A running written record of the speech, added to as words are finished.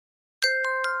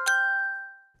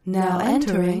Now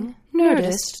entering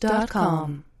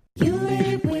Nerdist.com. You made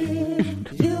it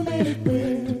weird. You made it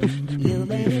weird. You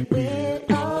made it weird.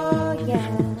 Oh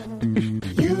yeah.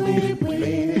 You made it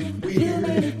weird. You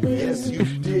made it weird. Yes, you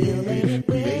did. You made it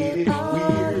weird.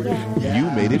 Oh yeah. You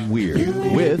Made It Weird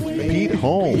with Pete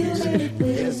Holmes.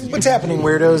 What's happening,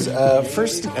 weirdos?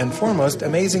 First and foremost,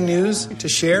 amazing news to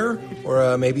share,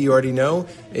 or maybe you already know,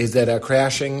 is that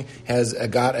Crashing has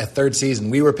got a third season.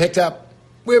 We were picked up.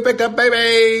 We were picked up,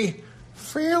 baby!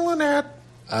 Feeling it.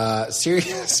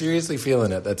 Seriously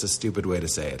feeling it. That's a stupid way to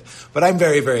say it. But I'm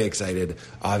very, very excited,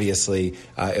 obviously.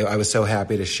 I was so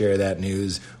happy to share that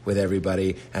news with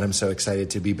everybody, and I'm so excited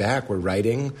to be back. We're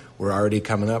writing. We're already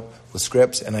coming up with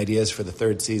scripts and ideas for the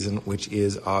third season, which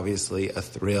is obviously a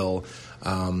thrill.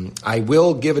 I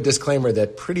will give a disclaimer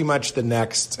that pretty much the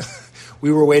next...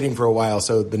 we were waiting for a while,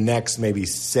 so the next maybe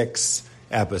 6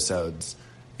 episodes,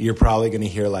 you're probably going to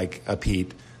hear like a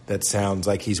Pete that sounds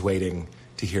like he's waiting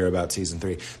to hear about season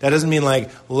 3. That doesn't mean like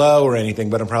low or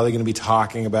anything, but I'm probably going to be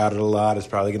talking about it a lot. It's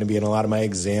probably going to be in a lot of my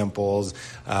examples,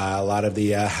 a lot of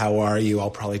the how are you.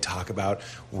 I'll probably talk about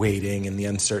waiting and the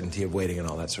uncertainty of waiting and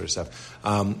all that sort of stuff.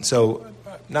 So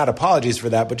not apologies for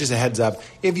that, but just a heads up.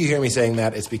 If you hear me saying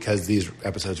that, it's because these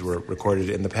episodes were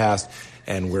recorded in the past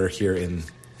and we're here in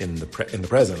the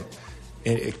present.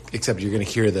 Except you're going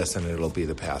to hear this and it'll be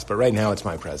the past. But right now it's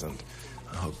my present.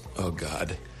 Oh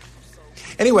God.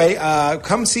 Anyway,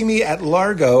 come see me at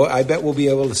Largo. I bet we'll be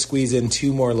able to squeeze in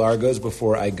 2 more Largos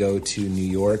before I go to New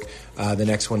York. The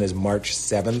next one is March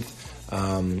 7th,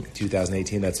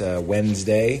 2018. That's a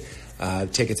Wednesday.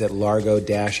 Tickets at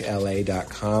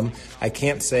largo-la.com. I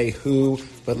can't say who,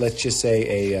 but let's just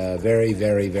say a very,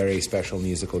 very, very special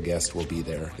musical guest will be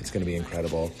there. It's going to be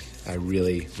incredible. I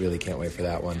really, really can't wait for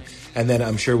that one. And then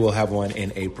I'm sure we'll have one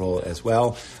in April as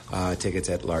well. Tickets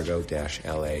at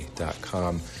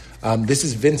largo-la.com. This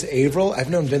is Vince Averill. I've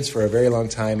known Vince for a very long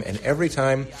time, and every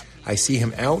time I see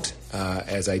him out,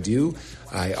 as I do,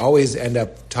 I always end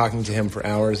up talking to him for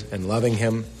hours and loving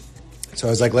him. So I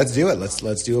was like, let's do it.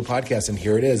 Let's do a podcast, and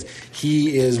here it is.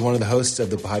 He is one of the hosts of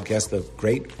the podcast, the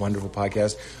great, wonderful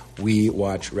podcast, We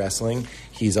Watch Wrestling.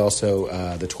 He's also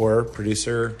the tour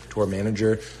producer, tour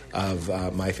manager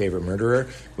of My Favorite Murderer,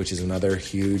 which is another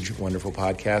huge, wonderful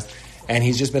podcast. And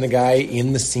he's just been a guy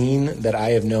in the scene that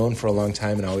I have known for a long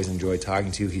time and always enjoyed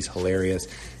talking to. He's hilarious.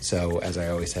 So, as I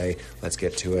always say, let's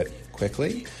get to it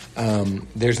quickly.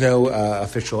 There's no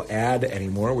official ad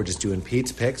anymore. We're just doing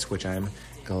Pete's Picks, which I'm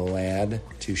glad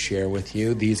to share with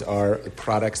you. These are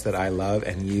products that I love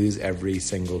and use every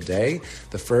single day.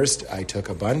 The first, I took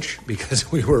a bunch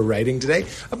because we were writing today.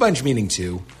 A bunch meaning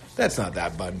 2. That's not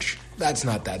that bunch. That's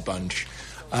not that bunch.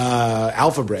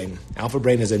 Alpha Brain. Alpha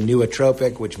Brain is a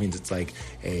nootropic, which means it's like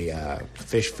a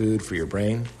fish food for your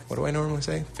brain. What do I normally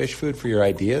say? Fish food for your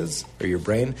ideas or your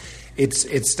brain?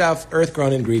 It's stuff,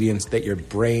 earth-grown ingredients that your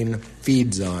brain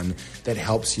feeds on that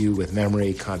helps you with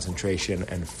memory, concentration,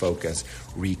 and focus,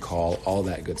 recall, all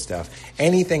that good stuff.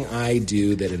 Anything I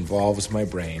do that involves my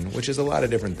brain, which is a lot of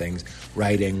different things,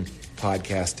 writing,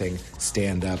 podcasting,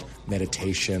 stand-up,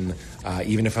 meditation,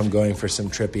 even if I'm going for some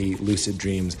trippy lucid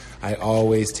dreams, I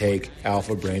always take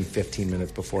Alpha Brain 15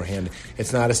 minutes beforehand.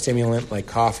 It's not a stimulant like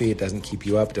coffee. It doesn't keep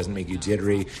you up. It doesn't make you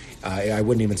jittery. I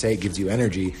wouldn't even say it gives you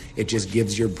energy. It just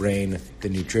gives your brain the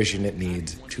nutrition it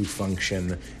needs to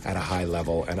function at a high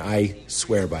level, and I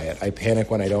swear by it. I panic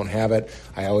when I don't have it.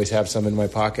 I always have some in my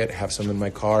pocket, have some in my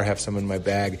car, have some in my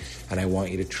bag, and I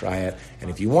want you to try it. And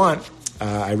if you want,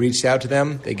 I reached out to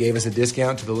them. They gave us a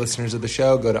discount to the listeners of the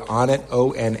show. Go to Onnit,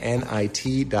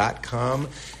 ONNIT.com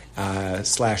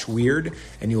 /weird,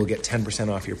 and you will get 10%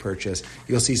 off your purchase.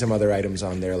 You'll see some other items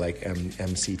on there like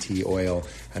MCT oil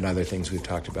and other things we've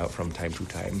talked about from time to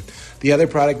time. The other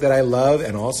product that I love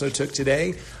and also took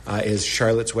today is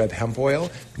Charlotte's Web Hemp Oil,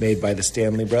 made by the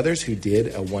Stanley Brothers, who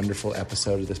did a wonderful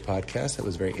episode of this podcast that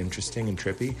was very interesting and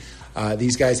trippy.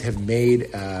 These guys have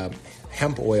made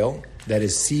hemp oil that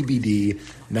is CBD,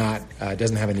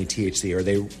 doesn't have any THC, or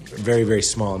they very, very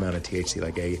small amount of THC,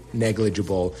 like a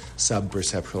negligible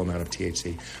sub-perceptual amount of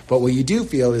THC. But what you do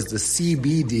feel is the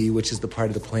CBD, which is the part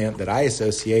of the plant that I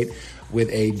associate with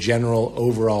a general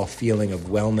overall feeling of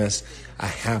wellness, a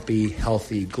happy,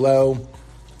 healthy glow.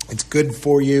 It's good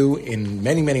for you in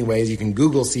many, many ways. You can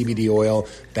Google CBD oil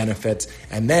benefits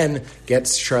and then get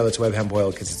Charlotte's Web Hemp Oil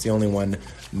because it's the only one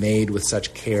made with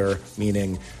such care,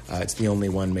 meaning it's the only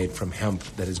one made from hemp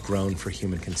that is grown for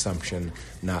human consumption,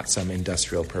 not some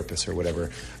industrial purpose or whatever.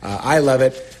 I love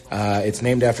it. It's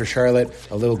named after Charlotte,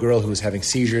 a little girl who was having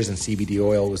seizures, and CBD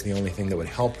oil was the only thing that would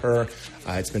help her.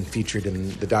 It's been featured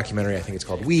in the documentary, I think it's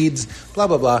called Weeds, blah,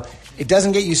 blah, blah. It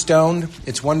doesn't get you stoned.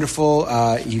 It's wonderful.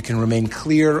 You can remain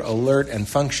clear, alert, and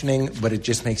functioning, but it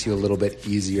just makes you a little bit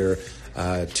easier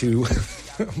to...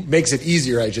 makes it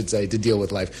easier, I should say, to deal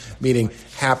with life, meaning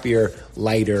happier,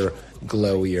 lighter,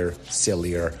 glowier,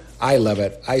 sillier. I love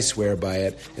it. I swear by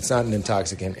it. It's not an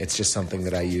intoxicant. It's just something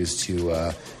that I use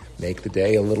to make the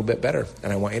day a little bit better.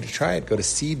 And I want you to try it. Go to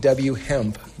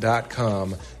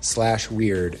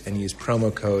cwhemp.com/weird and use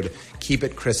promo code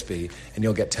KeepItCrispy, and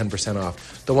you'll get 10%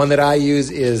 off. The one that I use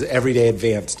is Everyday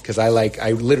Advanced, because I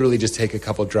literally just take a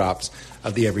couple drops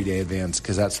of the Everyday Advanced,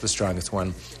 because that's the strongest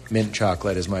one. Mint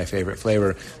chocolate is my favorite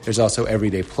flavor. There's also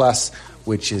Everyday Plus,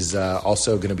 which is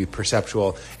also going to be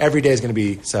perceptual. Every day is going to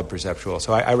be sub-perceptual.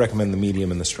 So I recommend the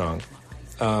medium and the strong.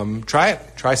 Try it.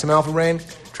 Try some Alpha Brain.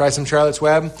 Try some Charlotte's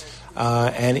Web.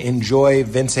 And enjoy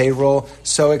Vince Averill.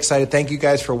 So excited. Thank you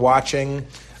guys for watching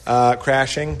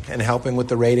Crashing and helping with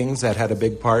the ratings. That had a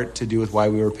big part to do with why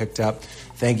we were picked up.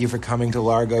 Thank you for coming to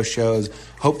Largo shows.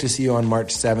 Hope to see you on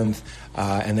March 7th.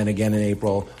 And then again in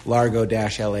April,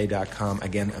 largo-la.com.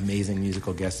 Again, amazing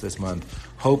musical guests this month.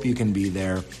 Hope you can be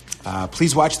there.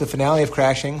 Please watch the finale of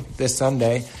Crashing this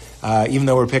Sunday. Even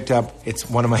though we're picked up, it's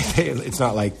one of my favorites. It's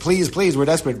not like, please, we're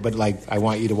desperate, but like, I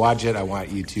want you to watch it. I want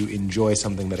you to enjoy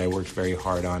something that I worked very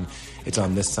hard on. It's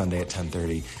on this Sunday at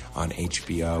 10:30 on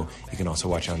HBO. You can also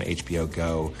watch it on HBO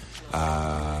Go.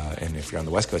 And if you're on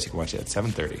the West Coast, you can watch it at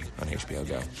 7:30 on HBO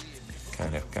Go.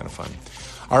 Kind of fun.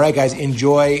 All right, guys,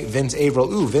 enjoy Vince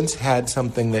Averill. Ooh, Vince had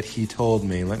something that he told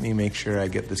me. Let me make sure I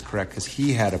get this correct, because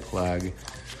he had a plug.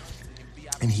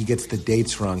 And he gets the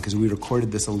dates wrong, because we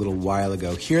recorded this a little while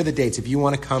ago. Here are the dates. If you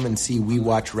want to come and see We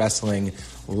Watch Wrestling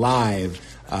live,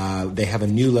 they have a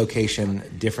new location,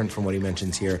 different from what he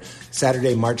mentions here.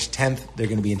 Saturday, March 10th, they're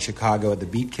going to be in Chicago at the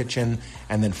Beat Kitchen.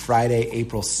 And then Friday,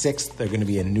 April 6th, they're going to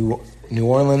be in New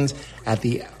Orleans at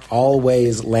the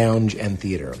Always Lounge and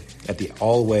Theater. At the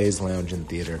Always Lounge and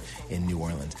Theater in New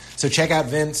Orleans. So check out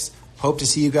Vince. Hope to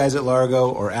see you guys at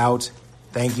Largo or out.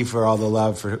 Thank you for all the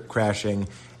love for Crashing.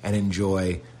 And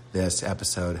enjoy this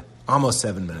episode. Almost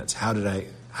 7 minutes. How'd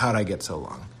I get so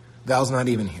long? Val's not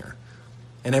even here.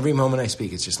 And every moment I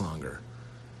speak, it's just longer.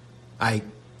 I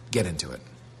get into it.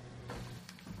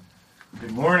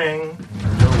 Good morning.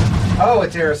 Oh,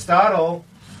 it's Aristotle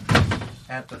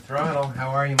at the throttle. How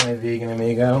are you, my vegan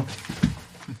amigo?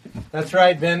 That's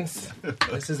right, Vince.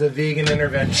 This is a vegan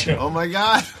intervention. Oh, my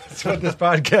God. That's what this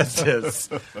podcast is.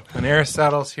 When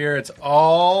Aristotle's here, it's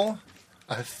all...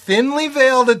 a thinly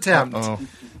veiled attempt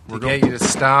to get you to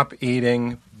stop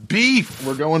eating beef.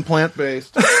 We're going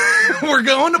plant-based. We're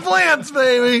going to plants,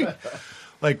 baby.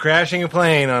 Like crashing a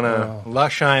plane on a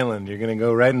lush island. You're going to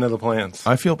go right into the plants.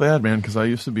 I feel bad, man, because I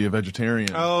used to be a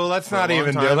vegetarian. Oh, let's For a not long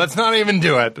even do time. it. Let's not even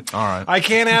do it. All right. I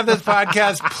can't have this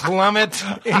podcast plummet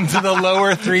into the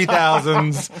lower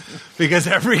 3,000s because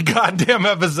every goddamn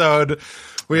episode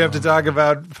we have to talk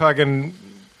about fucking...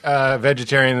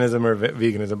 vegetarianism or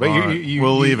veganism, but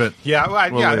we'll leave it. Yeah,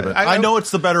 Leave it. I know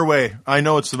it's the better way.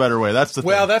 That's the thing.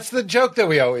 Well, that's the joke that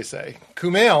we always say.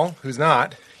 Kumail, who's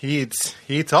not, he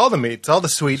eats all the meats, all the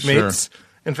sweet meats.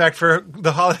 In fact, for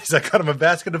the holidays, I got him a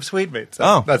basket of sweetmeats.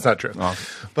 Oh, that's not true. Oh.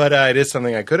 But it is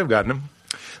something I could have gotten him.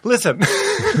 Listen,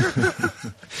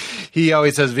 he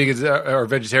always says vegans or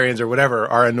vegetarians or whatever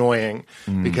are annoying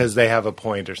because they have a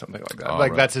point or something like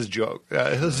that. That's his joke.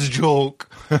 His joke.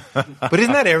 But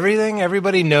isn't that everything?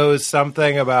 Everybody knows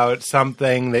something about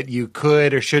something that you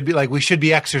could or should be, like we should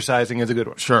be exercising is a good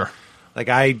one. Sure. Like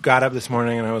I got up this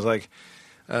morning and I was like,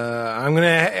 I'm going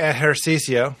to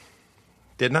ejercicio.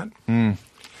 Did not.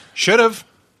 Should have.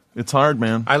 It's hard,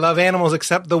 man. I love animals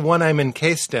except the one I'm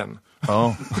encased in.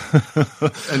 Oh.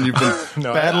 And you've been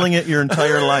battling it your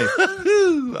entire life.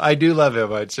 I do love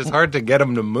him. It's just hard to get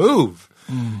him to move.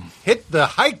 Hit the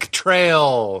hike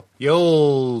trail, you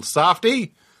old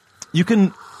softy. Do you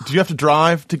have to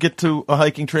drive to get to a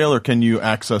hiking trail, or can you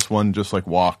access one just like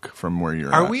walk from where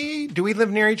you're at? Do we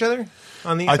live near each other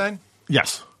on the east side?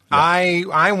 Yes.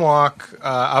 I walk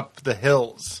up the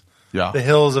hills. Yeah. The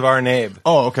hills of Arnabe.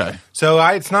 Oh, okay. So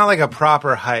it's not like a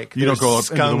proper hike. You don't go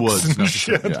up into the Skunks woods. and No.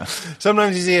 shit. Yeah.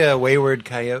 Sometimes you see a wayward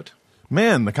coyote.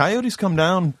 Man, the coyotes come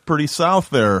down pretty south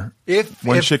there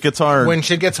when shit gets hard. When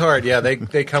shit gets hard, yeah,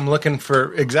 they come looking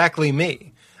for exactly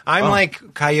me. I'm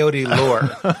like coyote lore.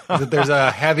 That there's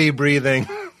a heavy breathing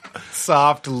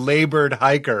soft, labored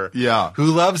hiker. Yeah. Who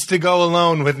loves to go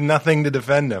alone with nothing to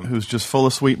defend him. Who's just full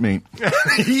of sweetmeat.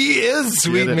 He is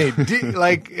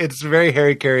sweetmeat. It's very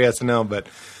Harry Carey SNL, but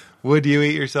would you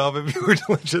eat yourself if you were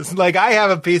delicious? Like, I have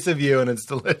a piece of you and it's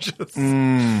delicious.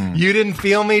 You didn't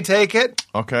feel me take it?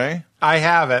 Okay. I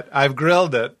have it. I've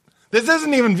grilled it. This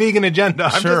isn't even vegan agenda.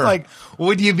 I'm Sure. just like,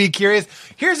 would you be curious?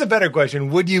 Here's a better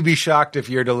question. Would you be shocked if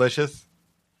you're delicious?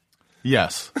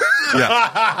 Yes.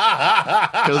 Yeah.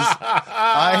 Because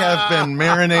I have been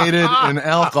marinated in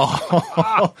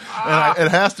alcohol, and it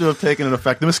has to have taken an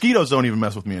effect. The mosquitoes don't even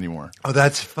mess with me anymore. Oh,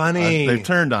 that's funny. They've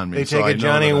turned on me. They so take I a know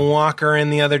Johnny that Walker in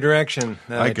the other direction.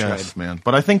 I guess, man.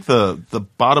 But I think the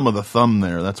bottom of the thumb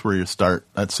there, that's where you start.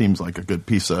 That seems like a good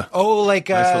piece of Oh, like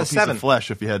nice little piece Seven. of flesh.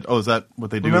 If you had, is that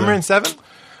what they do? Remember there? in Seven?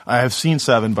 I have seen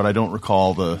Seven, but I don't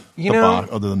recall the box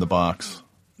other than the box.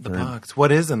 The box.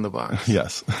 What is in the box?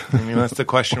 Yes. I mean, that's the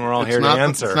question we're all here to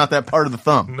answer. It's not that part of the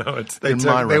thumb. No, In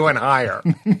my they record. went higher.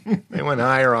 They went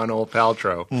higher on old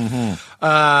Paltrow.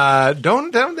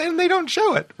 They don't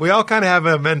show it. We all kind of have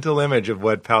a mental image of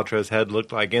what Paltrow's head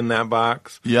looked like in that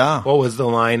box. Yeah. What was the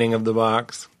lining of the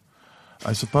box?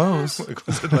 I suppose.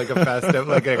 Was it like a festive,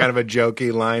 like a kind of a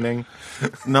jokey lining?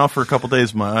 Now for a couple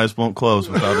days, my eyes won't close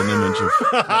without an image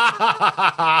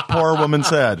of poor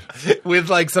woman's head. With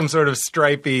like some sort of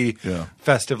stripy Yeah.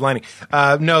 festive lining.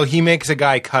 No, he makes a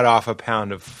guy cut off a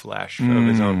pound of flesh of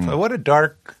his own flesh. What a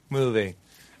dark movie.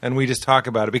 And we just talk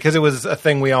about it. Because it was a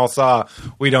thing we all saw,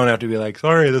 we don't have to be like,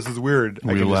 sorry, this is weird. I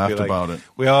We can just laughed be like, about it.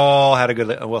 We all had a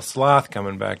good... Well, Sloth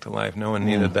coming back to life. No one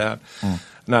needed that.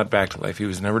 Not back to life. He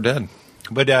was never dead.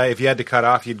 But if you had to cut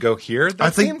off, you'd go here? I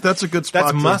think that's a good spot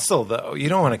That's to- muscle, though. You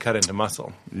don't want to cut into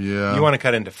muscle. Yeah. You want to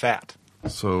cut into fat.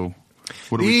 So,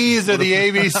 what do These are the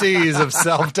ABCs of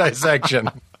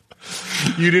self-dissection.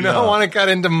 You do not want to cut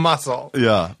into muscle.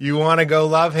 Yeah. You want to go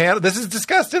love handle. This is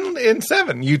discussed in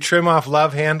 7. You trim off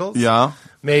love handles. Yeah.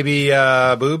 Maybe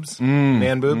boobs,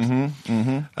 man boobs.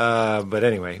 But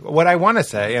anyway, what I want to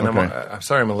say, and Okay. I'm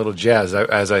sorry I'm a little jazzed.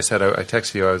 As I said, I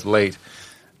texted you I was late,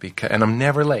 and I'm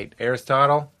never late.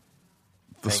 Aristotle?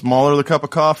 The smaller the cup of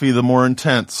coffee, the more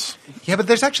intense. Yeah, but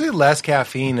there's actually less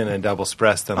caffeine in a double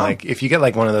espresso than like if you get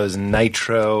like one of those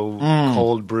nitro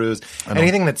cold brews.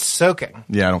 Anything that's soaking.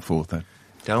 Yeah, I don't fool with that.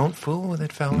 Don't fool with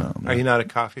it, fella. Are you not a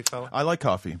coffee fella? I like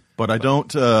coffee, but I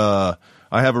don't.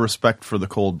 I have a respect for the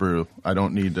cold brew. I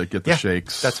don't need to get the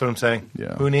shakes. That's what I'm saying.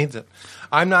 Yeah. Who needs it?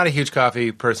 I'm not a huge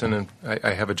coffee person, and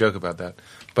I have a joke about that.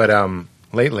 But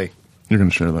lately, You're going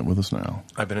to share that with us now.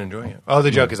 I've been enjoying it. Oh,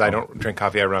 the joke is I don't drink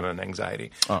coffee. I run on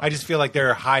anxiety. I just feel like there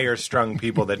are higher strung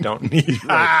people that don't need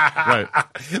Right.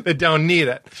 that don't need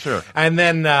it. Sure. And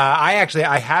then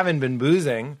I haven't been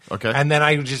boozing. Okay. And then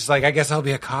I just like I guess I'll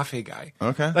be a coffee guy.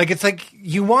 Okay. Like it's like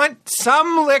you want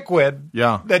some liquid.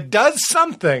 Yeah. That does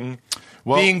something.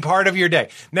 Well- being part of your day.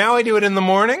 Now I do it in the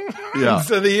morning Yeah.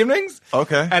 instead of the evenings.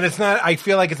 Okay. And it's not. I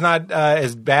feel like it's not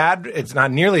as bad. It's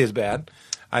not nearly as bad.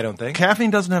 I don't think.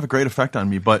 Caffeine doesn't have a great effect on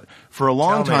me, but for a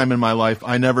long Tell me. time in my life,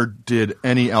 I never did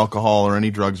any alcohol or any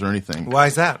drugs or anything. Why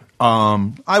is that?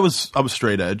 I was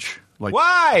straight edge, like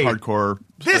Why? hardcore.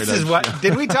 This straight is edge. what.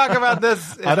 Did we talk about this?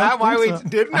 Is I don't that why we think so.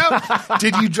 did? No.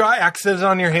 Did you draw X's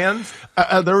on your hands?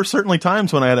 There were certainly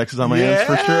times when I had X's on my hands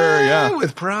for sure. Yeah,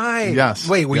 with pride. Yes,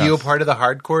 Wait, were you a yes. part of the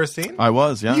hardcore scene? I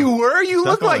was. Yeah, You were? You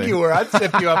look like Definitely. you were. I'd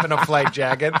zip you up in a flight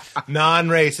jacket.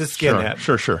 Non-racist skinhead.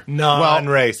 Sure.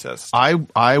 Non-racist.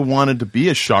 I wanted to be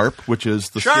a sharp, which is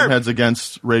the Sharp. skinheads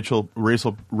against racial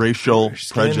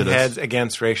prejudice. Skinheads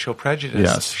against racial prejudice.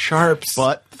 Yes. Sharps.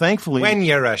 But thankfully, When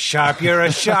you're a sharp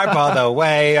all the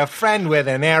way. A friend with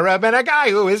an Arab and a guy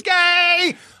who is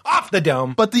gay. Off the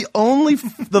dome. But the only,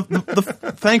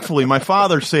 thankfully, my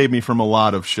father saved me from a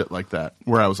lot of shit like that,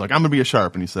 where I was like, I'm going to be a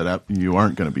sharp. And he said, you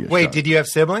aren't going to be a Wait, sharp. did you have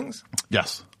siblings?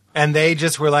 Yes. And they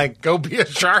just were like, go be a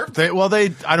sharp? I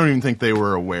don't even think they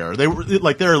were aware. They were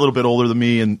like, they're a little bit older than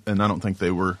me, and I don't think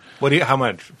they were. How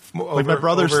much? Like my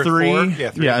brother's over 3. 4? Yeah,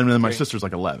 3. And then my Three. sister's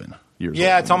like 11 years old.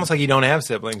 Yeah, it's almost like you don't have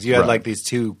siblings. You had Right. like these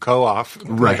two like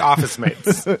Right. office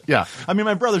mates. Yeah. I mean,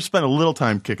 my brother spent a little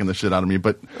time kicking the shit out of me,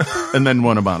 and then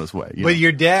went about his way. You know? But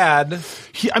your dad,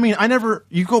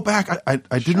 You go back,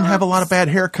 I didn't have a lot of bad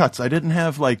haircuts. I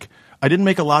didn't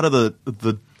make a lot of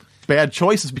the bad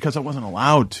choices because I wasn't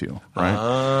allowed to,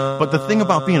 right? But the thing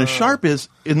about being a sharp is,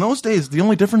 in those days, the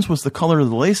only difference was the color of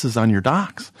the laces on your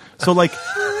docks. So, like,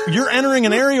 you're entering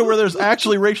an area where there's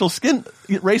actually racist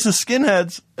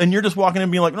skinheads, and you're just walking in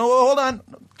and being like, no, hold on.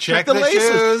 check the the laces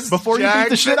shoes before you check beat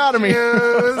the shit out of me.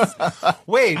 shoes.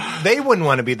 Wait, they wouldn't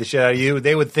want to beat the shit out of you.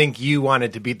 They would think you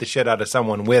wanted to beat the shit out of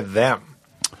someone with them.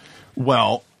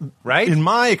 Well, Right? in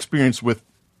my experience with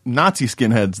Nazi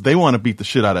skinheads, they want to beat the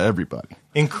shit out of everybody.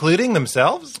 Including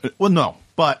themselves? Well, no,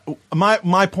 but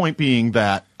my point being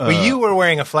that But you were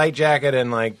wearing a flight jacket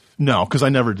and like... no, because I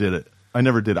never did it.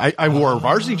 I wore a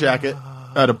varsity jacket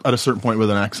at a certain point with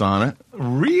an X on it.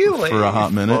 Really? For a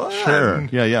hot minute. Fun.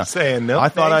 Sure. Yeah. Saying no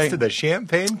thanks to the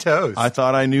champagne toast. I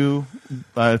thought I knew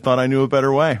a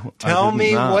better way. Tell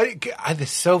me what...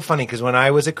 It's so funny because when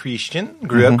I was a Christian,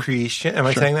 grew up Christian. Am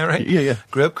I saying that right? Yeah.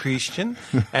 Grew up Christian.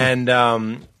 And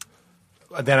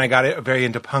then I got very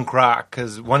into punk rock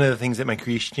because one of the things that my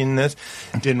Christianness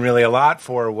didn't really allot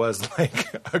for was like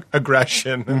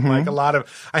aggression. And like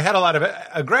I had a lot of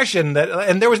aggression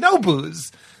and there was no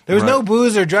booze. There was no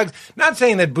booze or drugs. Not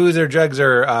saying that booze or drugs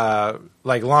are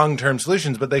like long-term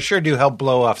solutions, but they sure do help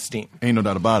blow off steam. Ain't no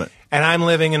doubt about it. And I'm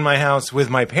living in my house with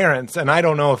my parents, and I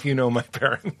don't know if you know my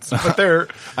parents, but they're...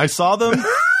 I saw them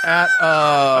at,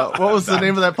 what was the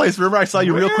name of that place? Remember, I saw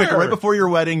you real quick right before your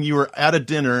wedding. You were at a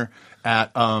dinner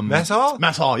at... Mess Hall?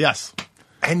 Mess Hall, yes.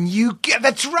 And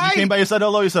that's right. You came by, you said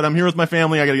hello, you said, I'm here with my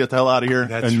family, I got to get the hell out of here.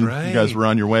 That's and right. You guys were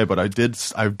on your way, but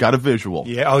I've got a visual.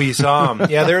 Yeah, you saw them.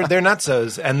 Yeah, they're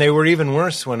nutsos, and they were even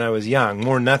worse when I was young,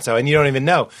 more nutso, and you don't even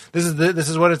know. This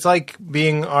is what it's like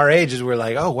being our age, is we're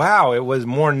like, oh, wow, it was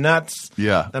more nuts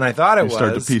than I thought it was. You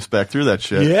start to piece back through that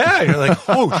shit. Yeah, you're like,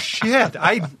 oh, shit,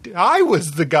 I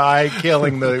was the guy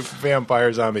killing the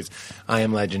vampire zombies. I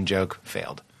Am Legend joke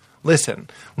failed. Listen,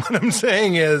 what I'm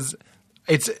saying is...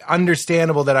 it's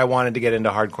understandable that I wanted to get into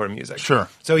hardcore music. Sure.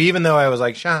 So even though I was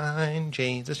like, shine,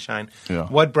 Jesus, shine. Yeah.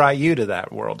 What brought you to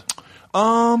that world?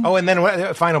 And then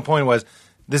the final point was,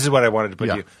 this is what I wanted to put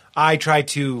to you. I tried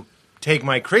to take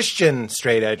my Christian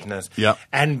straight edgeness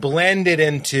and blend it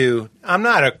into, I'm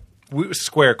not a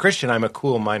square Christian, I'm a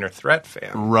cool Minor Threat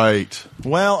fan. Right.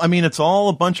 Well, I mean, it's all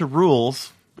a bunch of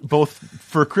rules, both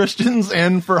for Christians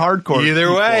and for hardcore Either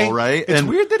people, way. right? It's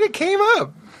weird that it came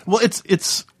up. Well, it's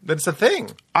That's a thing.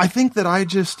 I think that I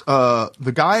just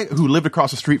the guy who lived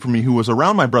across the street from me, who was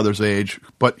around my brother's age,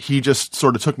 but he just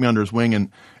sort of took me under his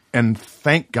wing, and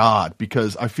thank God,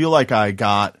 because I feel like I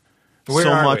got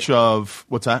much of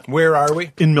what's that? Where are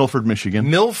we? In Milford, Michigan.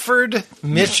 Milford,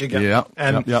 Michigan. Yeah.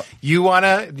 And Yep.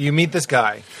 you meet this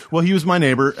guy. Well, he was my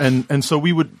neighbor, and so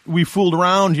we fooled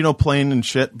around, playing and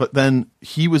shit. But then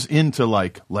he was into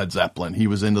like Led Zeppelin. He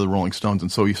was into the Rolling Stones,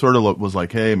 and so he sort of was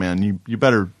like, "Hey, man, you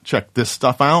better check this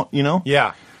stuff out,"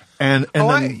 Yeah. And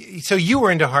then, so you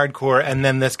were into hardcore, and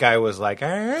then this guy was like,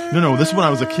 no, this is when I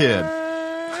was a kid.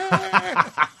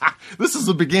 This is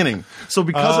the beginning. So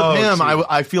because of him,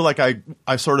 I feel like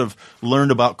I sort of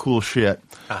learned about cool shit.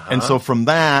 And so from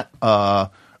that,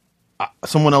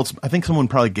 someone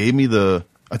probably gave me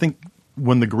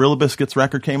when the Gorilla Biscuits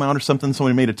record came out or something,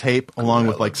 somebody made a tape along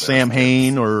with like Sam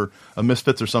Hain or a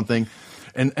Misfits or something.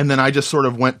 And then I just sort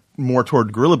of went more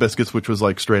toward Gorilla Biscuits, which was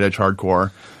like straight edge hardcore.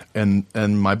 And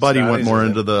my buddy went more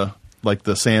into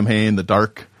the Sam Hain, the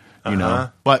dark,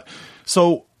 But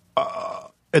so,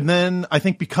 and then I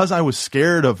think because I was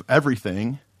scared of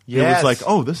everything, it was like,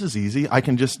 oh, this is easy. I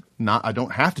can just I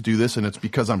don't have to do this, and it's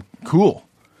because I'm cool,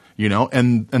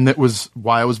 and that was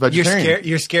why I was vegetarian.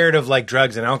 You're scared of like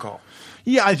drugs and alcohol.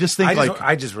 Yeah, I just think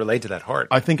I just relate to that hard.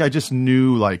 I think I just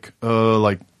knew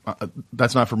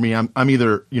that's not for me. I'm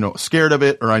either scared of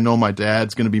it, or I know my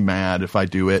dad's going to be mad if I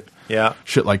do it. Yeah,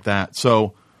 shit like that.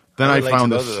 So then I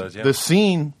found this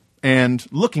scene, and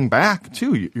looking back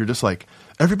too, you're just like.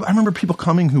 I remember people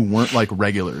coming who weren't like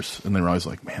regulars, and they were always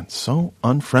like, "Man, so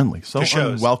unfriendly, so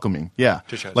unwelcoming." Yeah,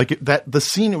 like the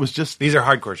scene. It was just these are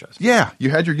hardcore shows. Yeah, you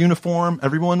had your uniform.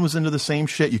 Everyone was into the same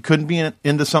shit. You couldn't be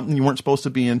into something you weren't supposed to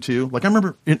be into. Like I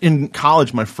remember in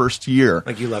college, my first year,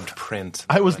 like you loved Prince.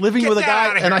 I was living with a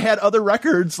guy, and I had other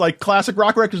records, like classic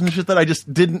rock records and shit that I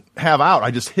just didn't have out.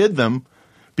 I just hid them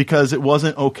because it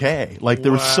wasn't okay. Like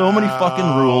there were so many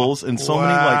fucking rules and so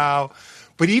many like.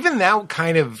 But even that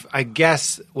kind of, I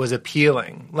guess, was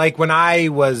appealing. Like when I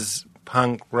was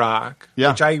punk rock,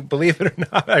 which I, believe it or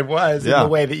not, I was in the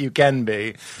way that you can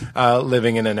be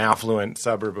living in an affluent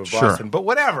suburb of Boston. But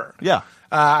whatever. Yeah.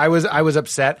 I was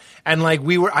upset. And like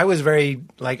I was very,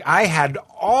 like I had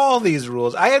all these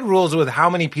rules. I had rules with how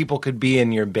many people could be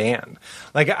in your band.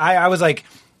 Like I was like,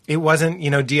 it wasn't,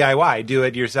 DIY, do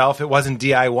it yourself. It wasn't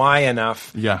DIY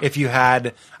enough. Yeah. If you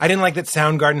had, I didn't like that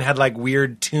Soundgarden had like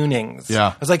weird tunings. Yeah.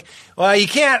 I was like, well, you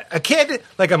can't, a kid,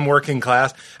 like I'm working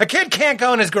class, a kid can't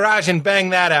go in his garage and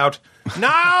bang that out.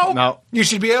 No. No. You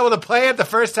should be able to play it the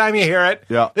first time you hear it.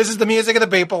 Yeah. This is the music of the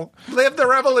people. Live the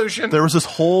revolution. There was this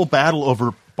whole battle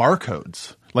over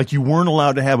barcodes. Like you weren't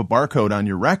allowed to have a barcode on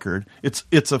your record.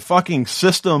 It's a fucking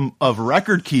system of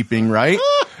record keeping, right?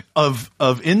 of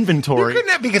inventory. You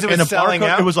couldn't have, because it was and a selling barcode,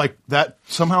 out. It was like that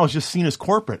somehow is just seen as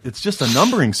corporate. It's just a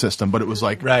numbering system, but it was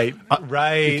like Right.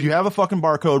 If you have a fucking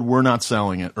barcode, we're not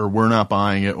selling it or we're not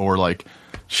buying it or like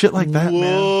shit like that,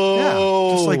 man.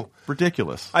 Yeah, just like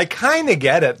ridiculous. I kind of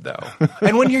get it though.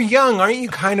 And when you're young, aren't you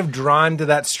kind of drawn to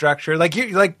that structure? Like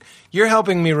you're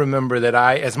helping me remember that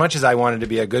as much as I wanted to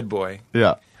be a good boy,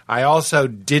 Yeah. I also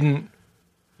didn't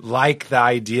like the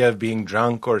idea of being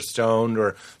drunk or stoned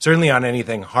or certainly on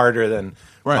anything harder than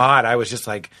Right. pot. I was just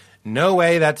like, no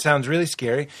way, that sounds really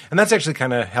scary. And that's actually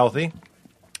kind of healthy.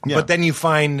 Yeah. But then you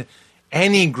find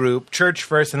any group, church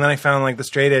first, and then I found like the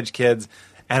straight edge kids,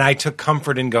 and I took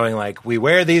comfort in going like, we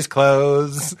wear these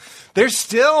clothes. There's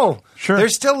still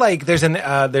like there's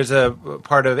a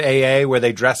part of AA where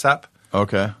they dress up.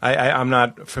 Okay. I'm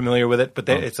not familiar with it, but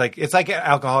it's like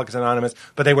Alcoholics Anonymous,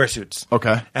 but they wear suits.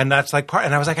 Okay. And that's like part.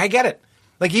 And I was like, I get it.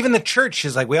 Like even the church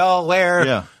is like, we all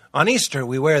wear on Easter,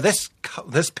 we wear this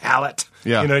palette.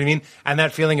 Yeah. You know what I mean? And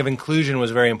that feeling of inclusion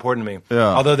was very important to me.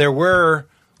 Yeah. Although there were,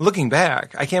 looking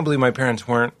back, I can't believe my parents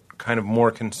weren't kind of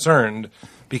more concerned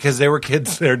because there were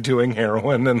kids there doing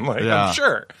heroin and like, Yeah. I'm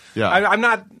sure.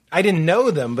 Yeah. I didn't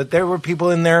know them, but there were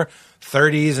people in their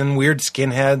 30s and weird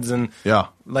skinheads and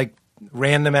like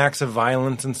random acts of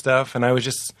violence and stuff. And I was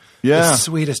just the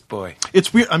sweetest boy.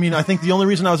 It's weird. I mean, I think the only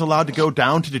reason I was allowed to go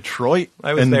down to Detroit,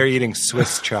 I was there eating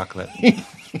Swiss chocolate.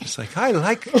 Just like, I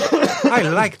like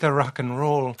the rock and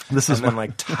roll. And then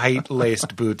like tight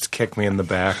laced boots kick me in the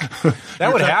back.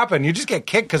 That would happen. You just get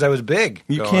kicked because I was big.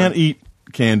 You can't eat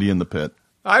candy in the pit.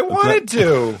 I wanted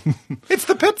to. It's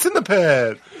the pits in the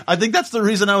pit. I think that's the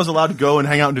reason I was allowed to go and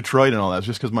hang out in Detroit and all that.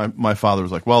 Just because my father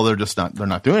was like, well, they're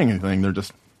not doing anything. They're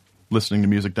just listening to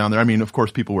music down there. I mean, of course,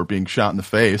 people were being shot in the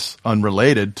face,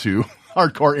 unrelated to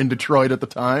hardcore in Detroit at the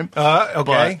time.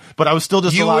 Okay. But I was still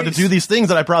just allowed to do these things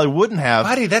that I probably wouldn't have.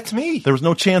 Buddy, that's me. There was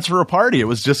no chance for a party. It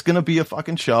was just going to be a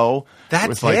fucking show.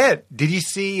 That's it. Did you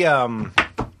see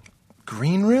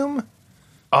Green Room?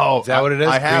 Oh, is that what it is?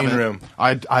 I haven't. Green Room.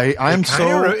 I'm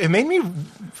so. It made me.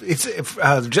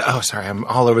 Sorry, I'm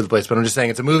all over the place, but I'm just saying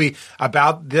it's a movie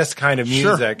about this kind of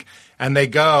music, and they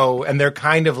go and they're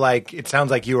kind of like, it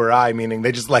sounds like You or I, meaning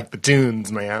they just like the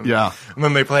tunes, man. Yeah. And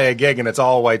then they play a gig and it's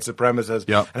all white supremacists.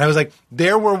 Yep. And I was like,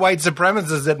 there were white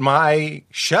supremacists at my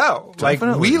show.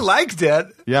 Definitely. Like we liked it.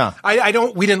 Yeah.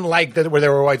 We didn't like that where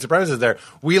there were white supremacists there.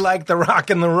 We liked the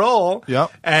rock and the roll.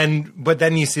 Yep. But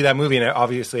then you see that movie and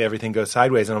obviously everything goes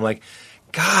sideways and I'm like,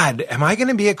 God, am I going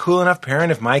to be a cool enough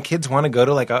parent if my kids want to go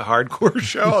to like a hardcore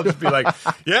show? I'll just be like,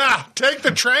 yeah, take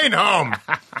the train home.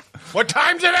 What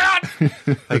time's it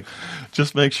at? Like,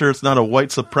 just make sure it's not a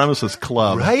white supremacist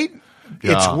club. Right?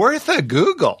 Yeah. It's worth a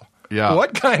Google. Yeah.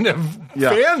 What kind of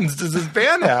fans does this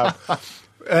band have?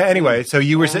 Anyway, so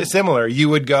you were similar. You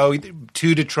would go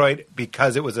to Detroit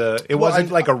because it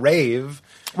wasn't like a rave.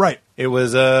 Right. It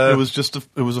was just a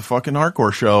fucking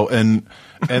hardcore show and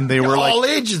they were like all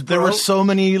ages, bro. There were so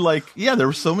many there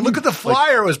were so many. Look at the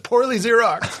flyer. It was poorly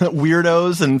Xerox.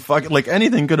 Weirdos and fucking like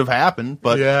anything could have happened,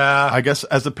 but yeah. I guess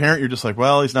as a parent you're just like,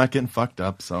 well, he's not getting fucked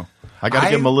up, so I got to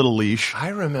give him a little leash. I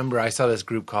remember I saw this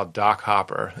group called Doc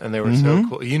Hopper, and they were so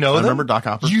cool. You know them? I remember Doc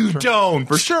Hopper. You don't.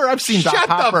 For sure, I've seen Doc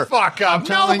Hopper. Shut the fuck up.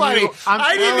 Nobody.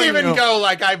 I didn't even go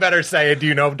like, I better say it. Do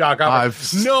you know Doc Hopper?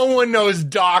 No one knows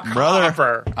Doc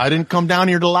Hopper. I didn't come down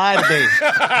here to lie today.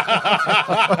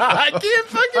 I can't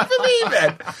fucking believe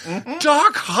it.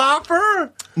 Doc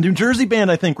Hopper? New Jersey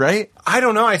band, I think, right? I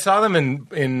don't know. I saw them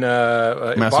in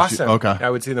Boston. Okay. I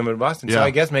would see them in Boston. Yeah. So I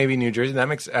guess maybe New Jersey. They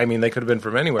could have been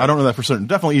from anywhere. I don't know that for certain.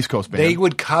 Definitely East Coast band. They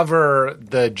would cover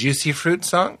the Juicy Fruit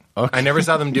song. Okay. I never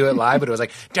saw them do it live, but it was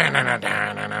like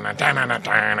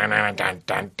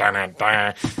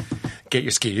get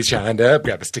your skis shined up,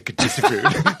 grab a stick of juicy fruit.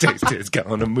 Taste is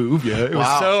gonna move you. It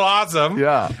was so awesome.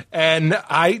 Yeah. And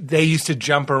they used to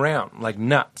jump around like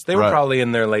nuts. They were probably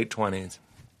in their late 20s.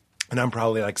 And I'm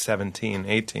probably like 17,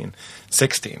 18,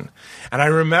 16. And I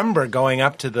remember going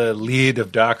up to the lead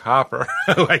of Doc Hopper,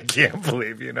 who I can't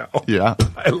believe, Yeah.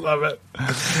 I love it.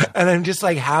 And I'm just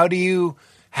like, how do you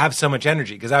have so much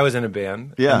energy? Because I was in a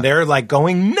band. Yeah. And they're like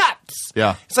going nuts.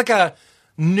 Yeah. It's like a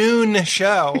noon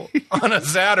show on a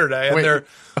Saturday. And Wait,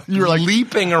 you're like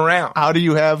leaping around. How do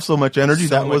you have so much energy?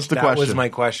 That was the question. That was my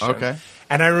question. Okay.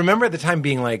 And I remember at the time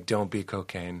being like, don't be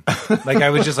cocaine. Like,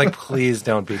 I was just like, please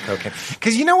don't be cocaine.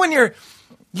 Because when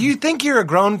you think you're a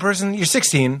grown person, you're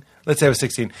 16, let's say I was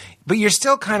 16, but you're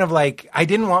still kind of like, I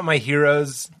didn't want my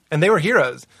heroes, and they were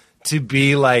heroes, to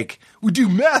be like, we do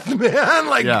meth, man.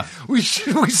 Like, we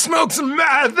smoke some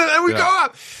meth, and then we go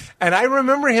up. And I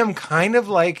remember him kind of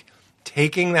like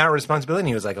taking that responsibility. And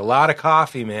he was like, a lot of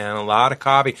coffee, man, a lot of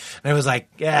coffee. And I was like,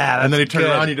 yeah, that's And then he turned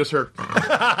good. around, you just heard.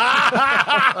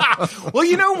 Well,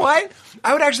 you know what?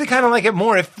 I would actually kind of like it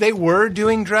more if they were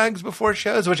doing drugs before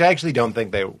shows, which I actually don't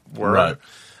think they were.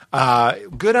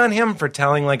 Right. Good on him for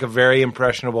telling like a very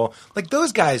impressionable. Like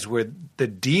those guys were the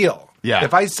deal. Yeah.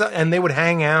 If I saw, and they would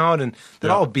hang out and they'd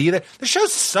all be there. The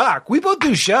shows suck. We both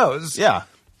do shows. Yeah.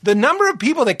 The number of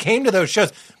people that came to those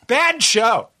shows, bad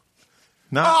show.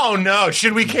 No. Oh no!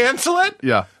 Should we cancel it?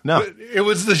 Yeah. No. It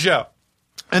was the show.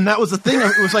 And that was the thing.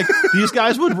 It was like these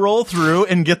guys would roll through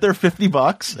and get their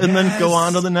 $50 and then go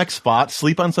on to the next spot,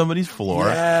 sleep on somebody's floor.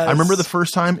 Yes. I remember the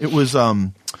first time it was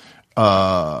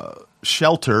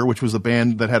Shelter, which was a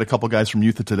band that had a couple guys from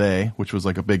Youth of Today, which was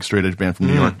like a big straight edge band from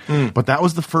New York. But that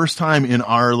was the first time in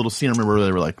our little scene. I remember where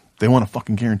they were like, they want a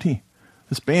fucking guarantee.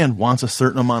 This band wants a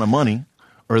certain amount of money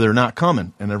or they're not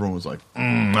coming. And everyone was like,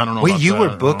 I don't know. Wait, about you that.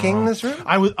 were booking this room?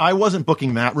 I wasn't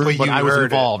booking that room, But but you I was heard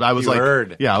involved. it. I was You like,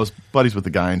 heard. yeah, I was buddies with the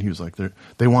guy, and he was like,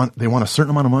 they want a certain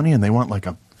amount of money, and they want like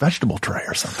a vegetable tray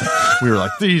or something. We were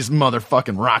like, these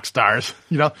motherfucking rock stars,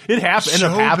 you know. It happened. Ended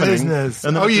up Show happening. business.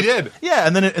 And then Oh, it you just- did? Yeah,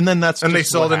 and then that's And they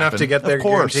just sold what enough to happened. get their of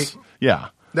course. guarantee? Yeah,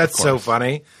 That's of so course.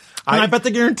 funny. And I bet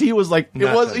the guarantee was like it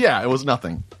was. Nothing. Yeah, it was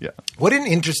nothing. Yeah, What an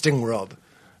interesting world.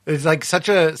 It's like such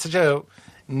a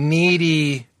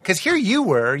needy. Because here you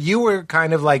were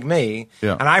kind of like me,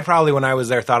 Yeah. and I probably when I was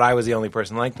there thought I was the only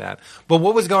person like that. But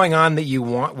what was going on that you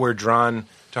were drawn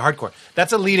to hardcore?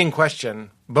 That's a leading question.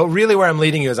 But really, where I'm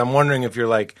leading you is I'm wondering if you're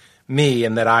like me,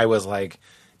 and that I was like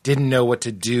didn't know what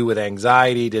to do with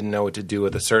anxiety, didn't know what to do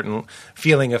with a certain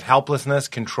feeling of helplessness,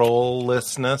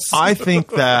 controllessness. I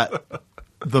think that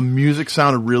the music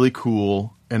sounded really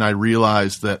cool, and I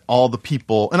realized that all the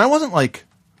people, and I wasn't like,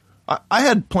 I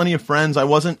had plenty of friends. I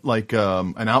wasn't like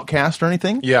an outcast or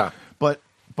anything. Yeah. But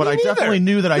Me I neither. definitely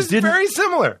knew that I This is didn't. very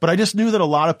similar. But I just knew that a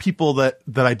lot of people that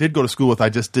I did go to school with, I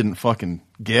just didn't fucking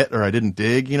get or I didn't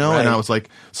dig, you know? Right. And I was like,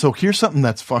 so here's something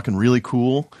that's fucking really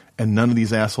cool, and none of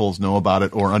these assholes know about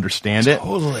it or understand it.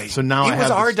 Totally. So now it I was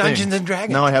have our this thing. Dungeons and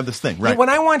Dragons. Now I have this thing, right? Yeah, when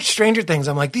I watch Stranger Things,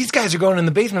 I'm like, these guys are going in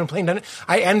the basement and playing Dungeons.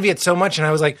 I envy it so much, and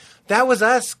I was like, that was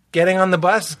us getting on the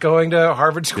bus, going to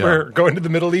Harvard Square, Yeah. going to the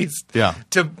Middle East. Yeah.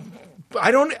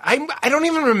 I don't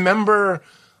even remember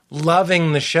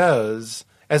loving the shows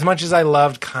as much as I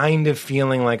loved kind of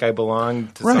feeling like I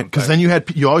belonged to Right, something. because then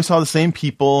you always saw the same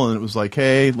people, and it was like,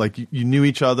 hey, like you knew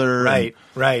each other. Right.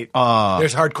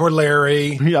 There's Hardcore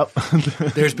Larry. And, yep.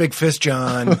 There's Big Fist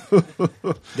John.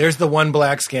 There's the one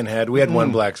black skinhead. We had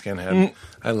one black skinhead.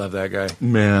 I love that guy.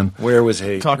 Man, Where was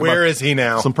he? Talk Where about is he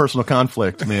now? some personal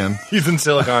conflict, man. He's in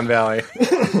Silicon Valley.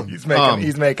 He's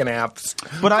making apps.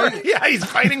 But Yeah, he's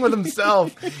fighting with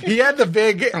himself. He had the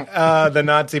big the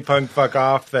Nazi punk fuck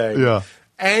off thing. Yeah.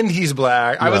 And he's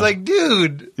black. I was Yeah. like,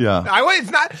 dude. Yeah. I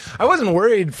wasn't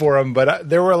worried for him, but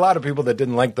there were a lot of people that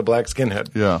didn't like the black skinhead.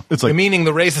 Yeah. It's like meaning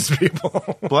the racist people.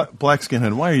 black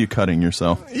skinhead. Why are you cutting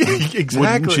yourself? Exactly.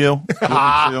 Wouldn't you?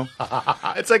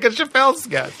 It's like a Chappelle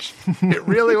sketch. It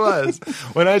really was.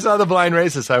 When I saw the blind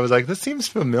racist, I was like, this seems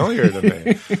familiar to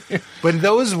me. But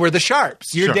those were the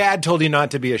sharps. Your Sure. dad told you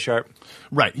not to be a sharp.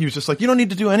 Right. He was just like, you don't need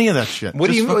to do any of that shit. What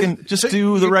do just you- fucking, just so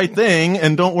do the right thing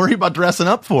and don't worry about dressing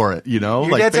up for it, you know?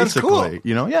 Your like dad sounds basically, cool.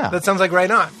 you know? Yeah. That sounds like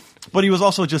right on. But he was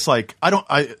also just like,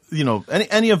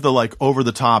 any of the like over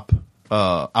the top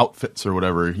outfits or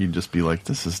whatever, he'd just be like,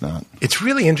 this is not. It's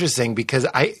really interesting because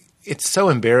it's so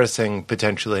embarrassing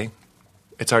potentially.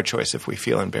 It's our choice if we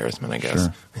feel embarrassment, I guess.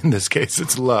 Sure. In this case,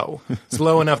 it's low. It's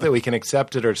low enough that we can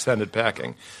accept it or send it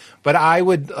packing. But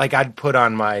I'd put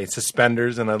on my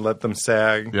suspenders and I'd let them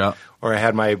sag. Yeah. Or I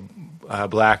had my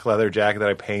black leather jacket that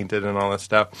I painted and all that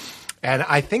stuff. And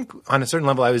I think on a certain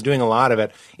level, I was doing a lot of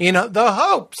it in the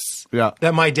hopes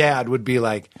that my dad would be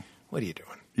like, what are you doing?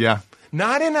 Yeah.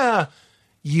 Not in a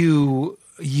I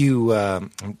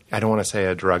don't want to say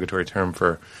a derogatory term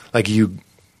for like you.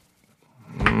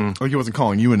 Like he wasn't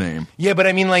calling you a name. Yeah, but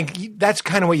I mean, like that's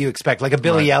kind of what you expect, like a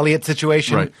Billy Right. Elliot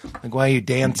situation. Right. Like, why are you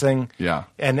dancing? Yeah.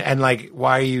 and like,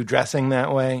 why are you dressing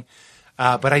that way?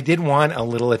 But I did want a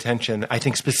little attention, I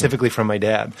think specifically from my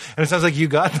dad, and it sounds like you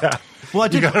got that. Well, I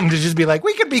you did- got him to just be like,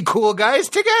 we could be cool guys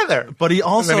together. But he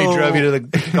also. And then he drove you to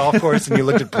the golf course, and you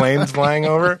looked at planes flying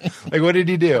over. Like, what did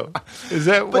he do? Is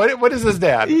that what is his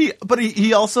dad?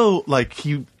 He also like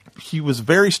he was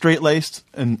very straight laced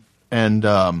and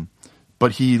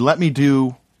but he let me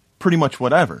do pretty much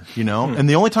whatever, you know. And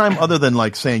the only time other than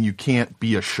like saying you can't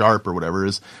be a sharp or whatever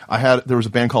is there was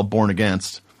a band called Born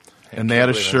Against, and they had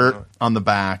a believe I shirt know it. on the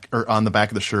back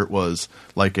of the shirt was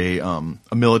like a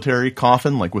military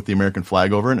coffin like with the American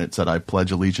flag over it, and it said I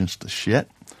pledge allegiance to shit.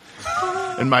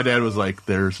 And my dad was like,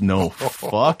 "There's no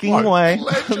fucking way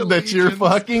that you're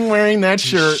fucking wearing that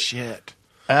shirt Shit.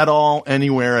 at all,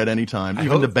 anywhere, at any time,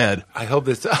 even to bed." I hope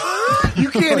this. You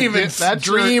can't even that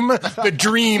dream the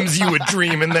dreams you would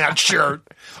dream in that shirt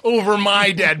over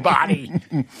my dead body.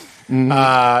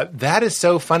 That is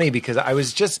so funny because I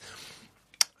was just,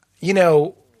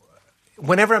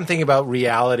 whenever I'm thinking about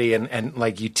reality and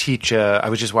like you teach, I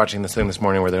was just watching this thing this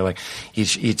morning where they're like,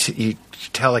 you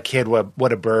tell a kid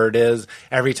what a bird is.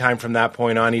 Every time from that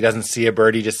point on, he doesn't see a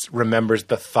bird. He just remembers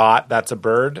the thought that's a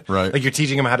bird. Right. Like you're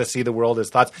teaching him how to see the world as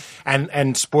thoughts.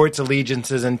 And sports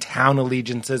allegiances and town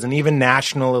allegiances and even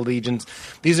national allegiance.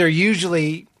 These are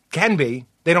usually, can be,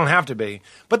 they don't have to be,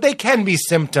 but they can be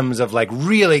symptoms of like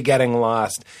really getting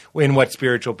lost in what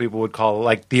spiritual people would call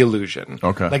like the illusion.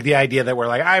 Okay. Like the idea that we're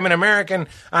like, I'm an American,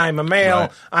 I'm a male,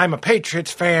 Right. I'm a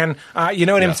Patriots fan. You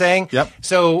know what I'm saying? Yep.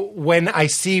 So when I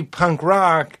see punk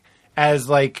rock as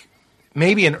like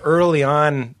maybe an early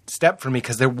on step for me,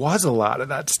 because there was a lot of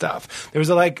that stuff. There was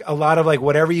a lot of like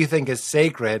whatever you think is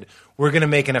sacred, we're going to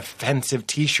make an offensive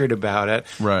T-shirt about it.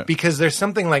 Right. Because there's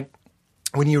something like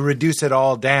when you reduce it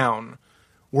all down,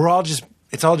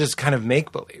 it's all just kind of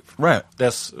make believe. Right.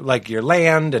 That's like your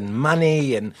land and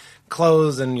money and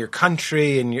clothes and your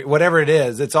country and whatever it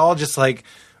is. It's all just like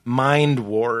mind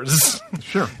wars.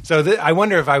 Sure. So I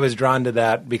wonder if I was drawn to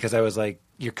that because I was like,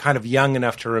 you're kind of young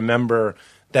enough to remember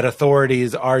that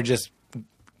authorities are just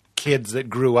kids that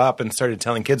grew up and started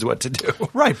telling kids what to do.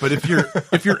 Right, but if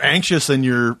you're anxious and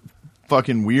you're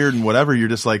fucking weird and whatever, you're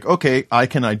just like, okay, I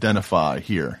can identify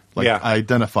here. Like, Yeah. I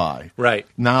identify. Right.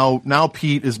 Now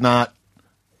Pete is not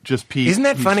just Pete. Isn't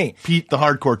that He's funny? Pete, the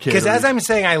hardcore kid. Because as I'm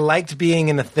saying, I liked being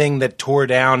in a thing that tore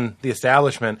down the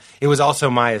establishment. It was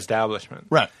also my establishment.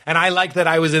 Right. And I liked that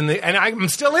I was and I'm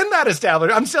still in that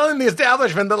establishment. I'm still in the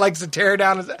establishment that likes to tear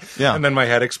down. Yeah. And then my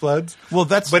head explodes. Well,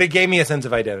 But it gave me a sense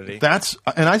of identity.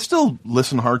 and I still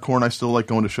listen to hardcore and I still like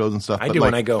going to shows and stuff. I but do like,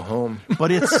 when I go home.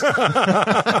 But it's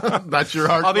that's your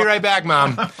hardcore. I'll be right back,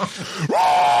 Mom.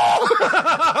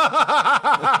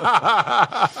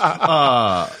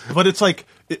 But it's like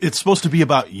it's supposed to be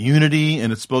about unity,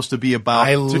 and it's supposed to be about.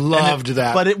 I loved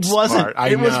that but it wasn't. part. I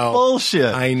it was know.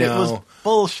 bullshit. I know. It was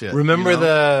bullshit. Remember you know?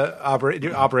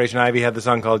 the Operation Ivy had the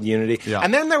song called Unity? Yeah.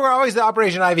 And then there were always the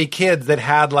Operation Ivy kids that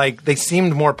had like, they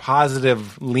seemed more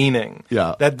positive leaning.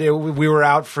 Yeah. That we were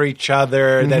out for each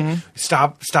other, that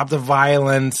stop the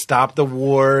violence, stop the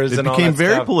wars, It and all became that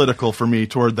very stuff. political for me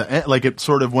toward the end. Like it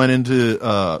sort of went into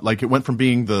like it went from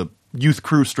being the youth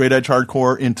crew straight edge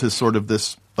hardcore into sort of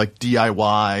this like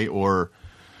DIY or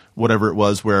whatever it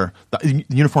was, where the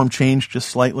uniform changed just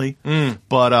slightly.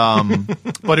 But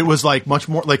it was like much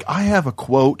more. Like I have a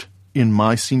quote in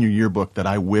my senior yearbook that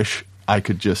I wish I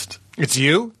could just. It's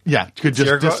you? Yeah, could just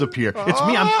your quote? disappear. It's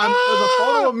me. There's a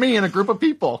photo of me and a group of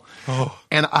people,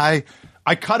 and I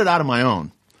red it out of my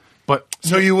own. But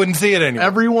So you wouldn't see it anymore.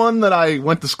 everyone that I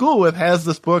went to school with has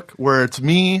this book where it's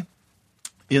me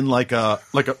in like a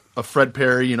Fred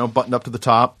Perry, buttoned up to the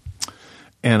top,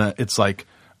 and it's like,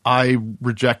 I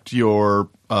reject your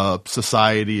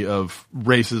society of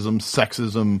racism,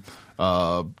 sexism,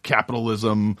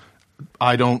 capitalism.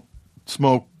 I don't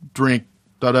smoke, drink,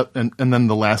 and then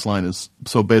the last line is,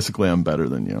 so basically I'm better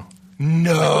than you.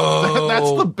 No.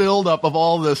 That's the buildup of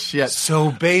all this shit.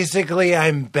 So basically,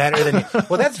 I'm better than you.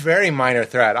 Well, that's very minor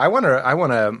threat. I want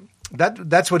to.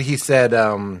 That's what he said.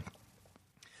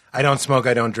 I don't smoke.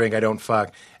 I don't drink. I don't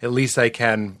fuck. At least I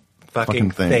can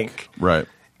fucking think. Right.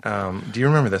 Do you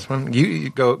remember this one? You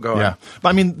go on. Yeah. But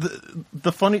I mean,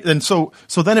 the funny, and so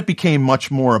then it became much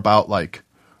more about like,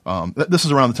 this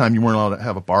is around the time you weren't allowed to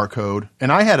have a barcode,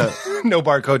 and I had No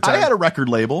barcode time. I had a record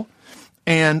label,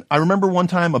 and I remember one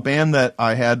time a band that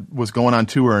I had was going on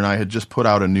tour, and I had just put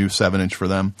out a new 7-inch for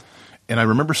them. And I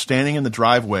remember standing in the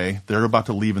driveway, they're about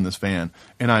to leave in this van,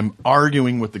 and I'm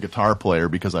arguing with the guitar player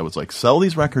because I was like, sell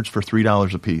these records for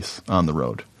 $3 a piece on the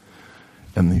road.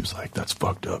 And he was like, that's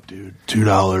fucked up, dude.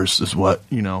 $2 is what,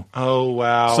 Oh,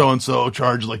 wow. so-and-so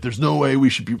charges. Like, there's no way we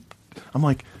should be. I'm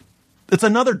like, it's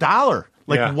another $1.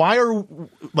 Like, Yeah.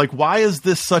 why is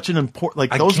this such an important,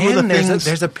 like, those were the Again, things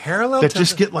there's a parallel that to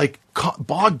just get like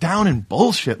bogged down in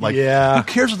bullshit. Like, Yeah. who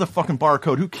cares if the fucking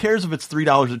barcode? Who cares if it's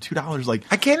 $3 or $2? Like,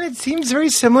 Again, it seems very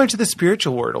similar to the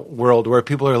spiritual world where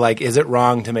people are like, is it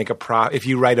wrong to make if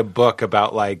you write a book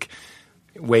about like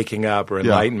waking up or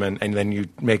enlightenment and then you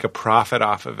make a profit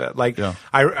off of it? Like, Yeah.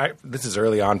 I this is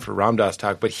early on for Ram Dass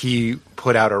Talk, but he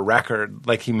put out a record,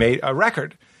 like he made a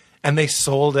record and they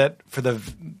sold it for the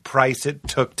price it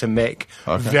took to make.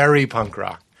 Okay. Very punk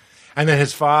rock. And then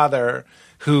his father,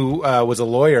 who was a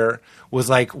lawyer, was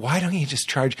like, why don't you just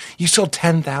charge? You sold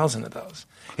 10,000 of those.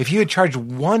 If you had charged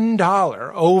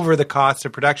 $1 over the cost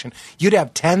of production, you'd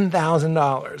have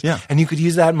 $10,000. Yeah. And you could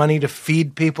use that money to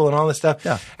feed people and all this stuff.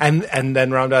 Yeah. And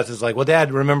then Ram Dass is like, well,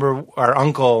 Dad, remember our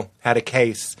uncle had a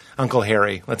case, Uncle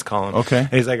Harry, let's call him. Okay. And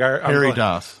he's like, our Harry Uncle,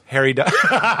 Dass. Harry Dass.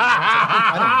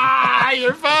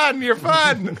 You're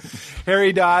fun.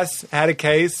 Harry Dass had a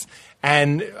case,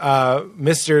 and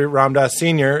Mr. Ram Dass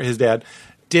Sr., his dad,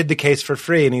 did the case for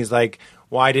free. And he's like,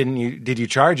 why did you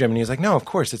charge him? And he's like, no, of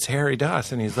course, it's Harry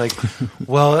Dass. And he's like,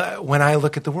 well, when I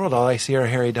look at the world, all I see are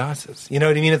Harry Dasses. You know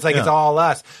what I mean? It's like, it's all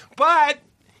us. But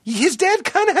his dad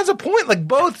kind of has a point. Like,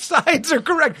 both sides are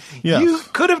correct. Yes. You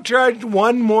could have charged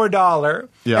 $1 more.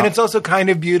 Yeah. And it's also kind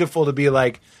of beautiful to be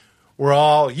like, we're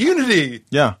all unity.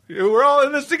 Yeah. We're all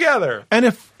in this together. And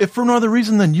if for no other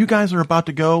reason than you guys are about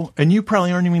to go, and you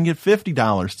probably aren't even going to get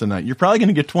 $50 tonight. You're probably going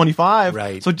to get $25.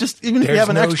 Right. So just even if you There's have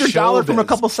an no extra dollar from a showbiz.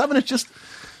 couple seven, it's just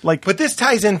like. But this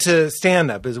ties into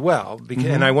stand-up as well, because,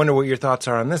 Mm-hmm. and I wonder what your thoughts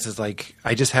are on this. Is like,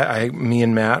 me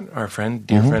and Matt, our friend,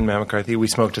 dear Mm-hmm. friend Matt McCarthy, we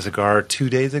smoked a cigar 2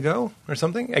 days ago or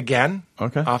something. Again,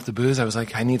 Okay. off the booze. I was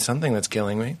like, I need something that's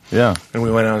killing me. Yeah. And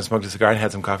we went out and smoked a cigar and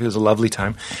had some coffee. It was a lovely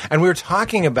time. And we were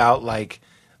talking about like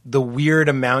the weird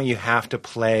amount you have to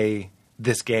play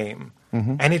this game,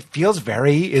 and it feels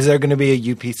very. Is there going to be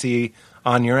a UPC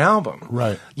on your album?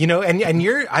 Right. You know, and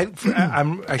you're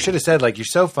I should have said, like, you're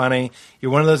so funny.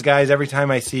 You're one of those guys. Every time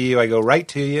I see you, I go right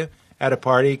to you at a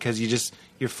party because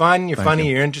you're fun, you're Thank funny,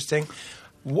 you. you're interesting.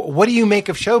 What do you make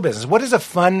of show business? What does a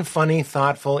fun, funny,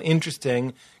 thoughtful,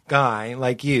 interesting guy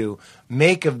like you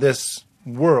make of this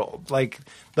world? Like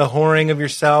the whoring of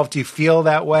yourself. Do you feel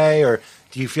that way, or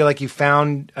do you feel like you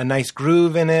found a nice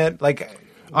groove in it? Like,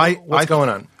 what's going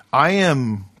on? I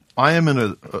am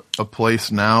in a place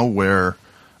now where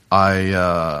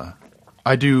I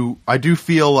do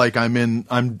feel like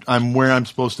I'm where I'm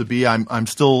supposed to be. I'm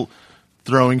still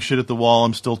throwing shit at the wall.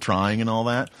 I'm still trying and all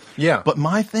that. Yeah. But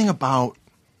my thing about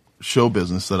show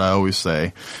business that I always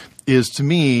say is, to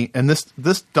me, and this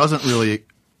doesn't really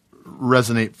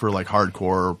resonate for like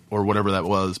hardcore or whatever that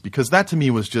was, because that to me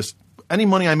was just any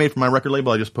money I made from my record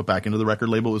label, I just put back into the record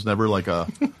label. It was never like a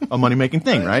money-making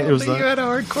thing, right? It was you had a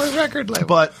hardcore record label.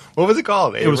 but What was it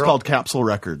called? it was called Capsule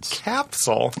Records.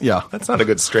 Capsule. Yeah. That's not a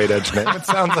good straight edge name. It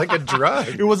sounds like a drug.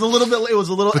 It was a little But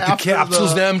the after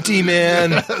capsule's empty,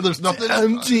 man. There's nothing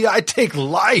empty. I take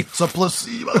life. It's a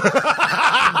placebo.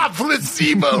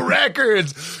 Placebo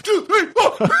Records. 2, 3,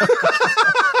 4.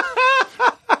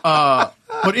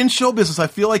 But in show business, I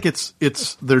feel like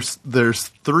there's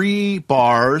 3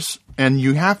 bars, and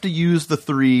you have to use the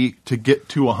 3 to get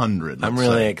to 100. I'm let's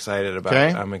really say. excited about Okay.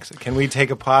 it. I'm excited. Can we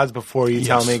take a pause before you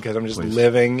tell Yes, me? Because I'm just please.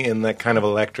 living in that kind of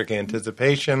electric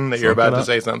anticipation that you're Soak about it to up.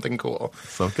 say something cool.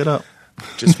 Soak it up.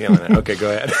 Just feeling it. Okay,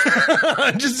 go ahead.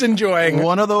 I'm just enjoying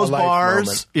One of those a life bars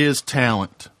moment. is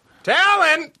talent.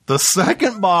 Talent. The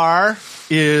second bar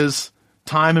is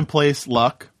time and place,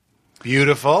 luck.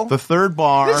 Beautiful. The third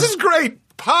bar. This is great.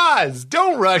 Pause.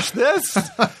 Don't rush this.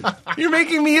 You're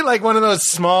making me like one of those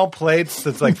small plates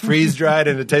that's like freeze dried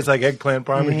and it tastes like eggplant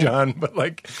parmesan, but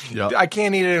like Yeah. I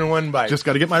can't eat it in one bite. Just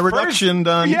got to get my reduction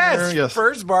done. Yes. here. Yes.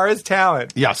 First bar is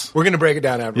talent. Yes. We're going to break it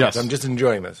down afterwards. Yes. I'm just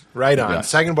enjoying this. Right on. Yes.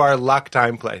 Second bar, luck,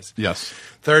 time, place. Yes.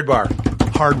 Third bar,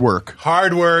 Hard work.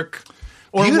 hard work.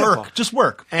 Or Beautiful. work. Just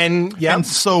work. And yeah. And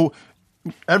so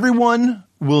everyone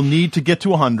will need to get to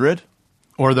 100,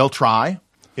 or they'll try.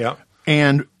 Yeah.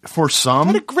 And for some,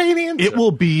 What a great answer. it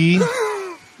will be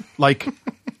like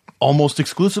almost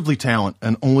exclusively talent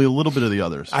and only a little bit of the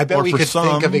others. I bet Or we for could some,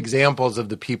 think of examples of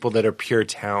the people that are pure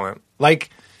talent. Like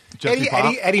Jesse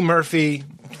Pop? Eddie Murphy,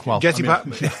 well, Jesse I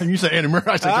mean, Pop, You say Andy Murray,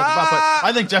 I say Jesse Pop, but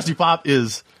I think Jesse Pop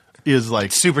is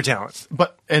like, super talent.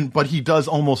 but he does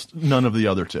almost none of the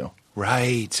other two.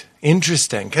 Right.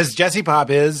 Interesting. Because Jesse Pop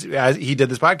is, as he did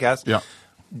this podcast, Yeah.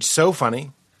 so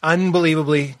funny,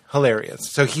 unbelievably hilarious.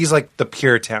 So he's like the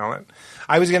pure talent.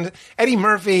 Eddie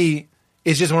Murphy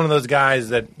is just one of those guys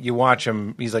that you watch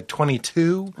him, he's like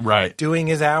 22, Right. doing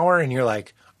his hour, and you're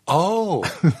like, oh,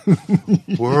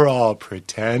 we're all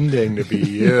pretending to be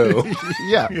you.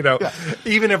 Yeah. You know,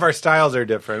 even if our styles are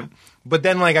different. But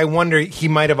then, like, I wonder, he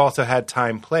might have also had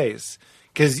time, place.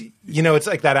 Because, you know, it's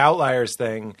like that Outliers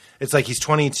thing. It's like he's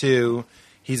 22,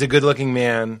 he's a good-looking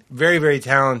man, very, very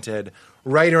talented.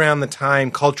 Right around the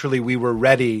time, culturally, we were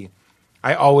ready.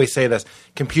 I always say this.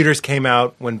 Computers came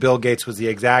out when Bill Gates was the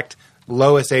exact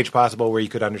lowest age possible where you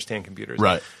could understand computers.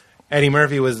 Right. Eddie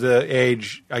Murphy was the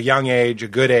age, a young age, a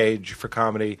good age for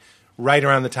comedy. Right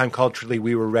around the time culturally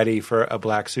we were ready for a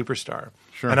black superstar.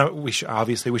 Sure. And we should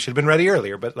have been ready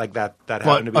earlier, but like that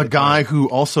happened to But be a guy who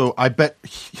also, I bet,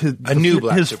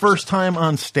 his first time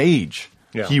on stage,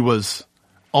 Yeah. he was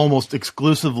almost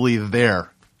exclusively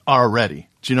there already.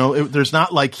 Do you know? There's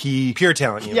not like he pure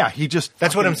talent. You Yeah, mean. he just.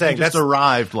 That's what I'm saying. He just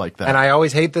arrived like that. And I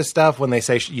always hate this stuff when they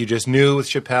say you just knew with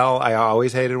Chappelle. I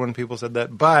always hated when people said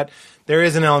that. But there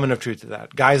is an element of truth to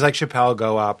that. Guys like Chappelle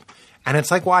go up, and it's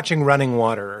like watching running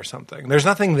water or something. There's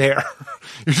nothing there.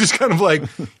 You're just kind of like,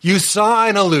 you saw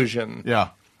an illusion. Yeah.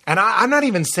 And I'm not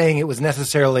even saying it was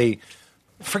necessarily,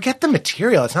 forget the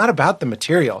material. It's not about the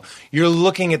material. You're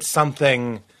looking at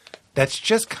something that's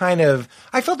just kind of,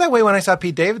 I felt that way when I saw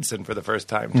Pete Davidson for the first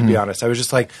time, to be honest. I was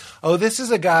just like, oh, this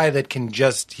is a guy that can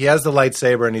just, he has the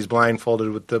lightsaber and he's blindfolded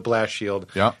with the blast shield.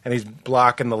 Yeah. And he's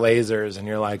blocking the lasers and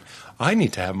you're like, I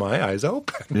need to have my eyes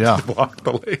open Yeah. to block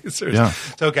the lasers. Yeah.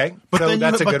 It's okay. But so then,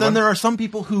 that's a but good then one. there are some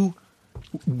people who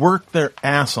work their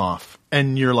ass off,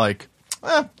 and you're like,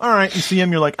 all right. You see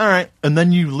him, you're like, all right. And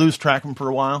then you lose track of him for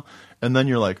a while, and then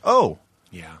you're like, oh,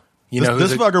 Yeah. You this, know,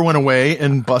 this fucker went away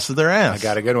and busted their ass. I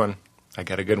got a good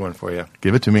one for you.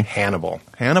 Give it to me. Hannibal.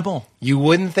 Hannibal. You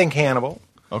wouldn't think Hannibal.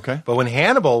 Okay. But when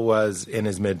Hannibal was in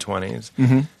his mid-20s,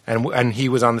 and he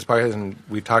was on this podcast, and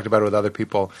we've talked about it with other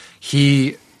people,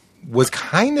 he was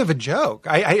kind of a joke.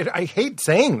 I hate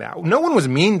saying that. No one was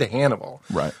mean to Hannibal.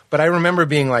 Right. But I remember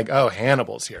being like, oh,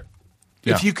 Hannibal's here.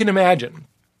 Yeah. If you can imagine,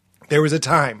 there was a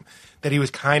time that he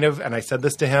was kind of, and I said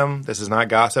this to him, this is not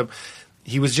gossip,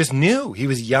 he was just new. He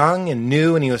was young and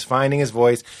new, and he was finding his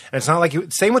voice. And it's not like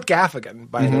same with Gaffigan,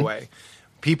 by the way.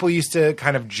 People used to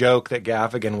kind of joke that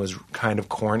Gaffigan was kind of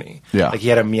corny. Yeah. Like he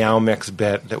had a Meow Mix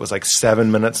bit that was like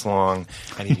 7 minutes long,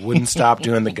 and he wouldn't stop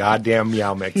doing the goddamn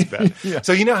Meow Mix bit. Yeah.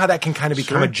 So you know how that can kind of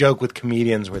become Sure. a joke with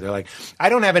comedians where they're like, I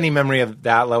don't have any memory of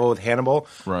that level with Hannibal,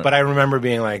 Right. but I remember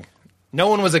being like, no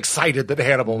one was excited that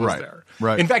Hannibal was Right. there.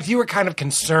 Right. In fact, you were kind of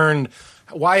concerned.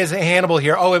 Why is Hannibal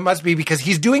here? Oh, it must be because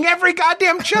he's doing every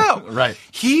goddamn show. Right.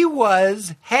 He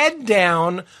was head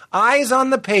down, eyes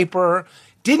on the paper,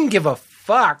 didn't give a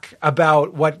fuck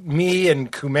about what me and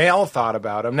Kumail thought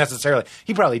about him necessarily.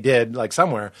 He probably did, like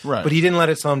somewhere. Right. But he didn't let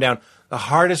it slow him down. The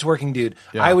hardest working dude.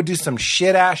 Yeah. I would do some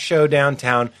shit ass show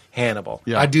downtown, Hannibal.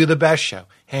 Yeah. I'd do the best show,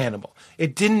 Hannibal.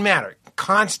 It didn't matter.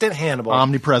 Constant Hannibal.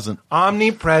 Omnipresent.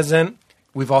 Omnipresent.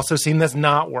 We've also seen this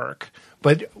not work.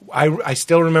 But I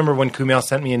still remember when Kumail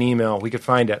sent me an email. We could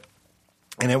find it.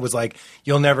 And it was like,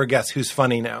 you'll never guess who's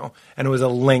funny now. And it was a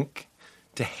link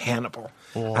to Hannibal.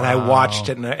 Wow. And I watched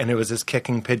it, and it was his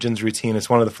kicking pigeons routine. It's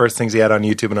one of the first things he had on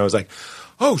YouTube. And I was like,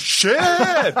 oh, shit.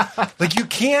 Like, you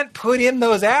can't put in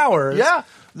those hours. Yeah.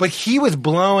 But he was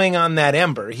blowing on that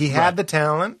ember. He had the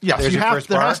talent. Yes, There's your first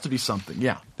there bar. has to be something.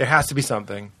 Yeah. There has to be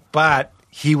something. But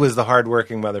he was the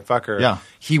hardworking motherfucker. Yeah.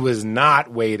 He was not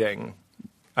waiting.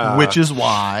 Which is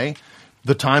why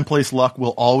the time, place, luck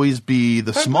will always be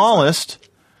the smallest,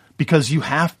 because you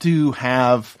have to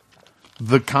have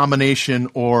the combination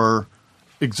or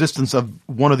existence of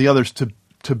one of the others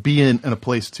to be in a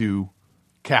place to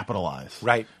capitalize.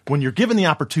 Right. When you're given the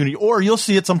opportunity, or you'll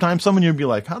see it sometimes, someone you'll be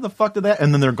like, how the fuck did that?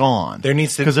 And then they're gone. There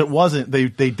needs to- because it wasn't,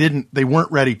 they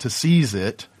weren't ready to seize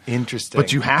it. Interesting.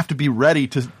 But you have to be ready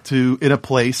to in a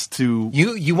place to.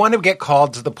 You want to get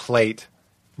called to the plate,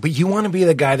 but you want to be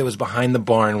the guy that was behind the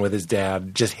barn with his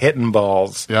dad, just hitting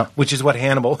balls. Yeah. Which is what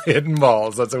Hannibal hitting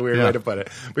balls. That's a weird Yeah. way to put it.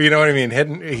 But you know what I mean?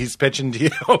 He's pitching to you.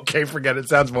 Okay, forget it.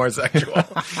 Sounds more sexual.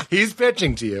 He's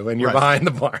pitching to you, and you're Right. behind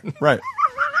the barn. Right.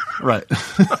 Right.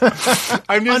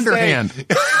 I'm just Underhand.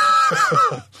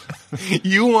 saying,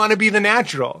 you want to be the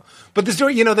natural. But the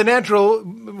story, the natural,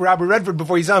 Robert Redford,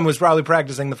 before he saw him, was probably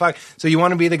practicing the fuck. So you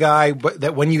want to be the guy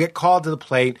that when you get called to the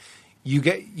plate,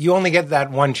 you only get that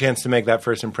one chance to make that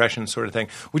first impression sort of thing.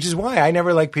 Which is why I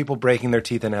never like people breaking their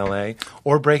teeth in L.A.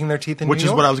 or breaking their teeth in Which New is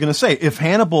York. what I was going to say. If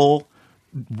Hannibal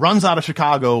runs out of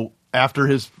Chicago after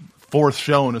his fourth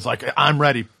show and is like, I'm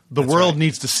ready, the world right.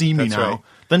 needs to see me That's now, right.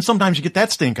 then sometimes you get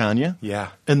that stink on you. Yeah.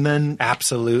 And then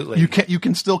Absolutely. you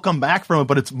can still come back from it,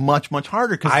 but it's much, much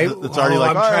harder because it's already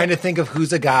like, I'm all right. trying to think of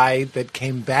who's a guy that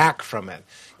came back from it.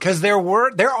 Because there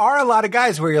are a lot of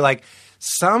guys where you're like,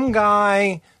 some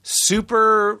guy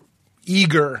super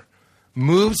eager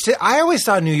moves to. I always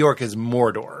saw New York as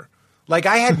Mordor. Like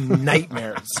I had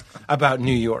nightmares about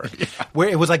New York, where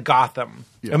it was like Gotham,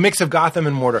 a mix of Gotham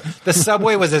and Mordor. The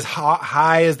subway was as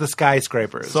high as the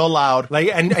skyscrapers, So loud. like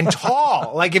and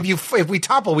tall. Like if we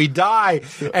topple, we die.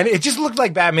 And it just looked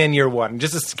like Batman Year One,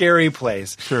 just a scary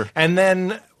place. Sure. And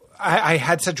then I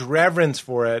had such reverence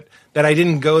for it that I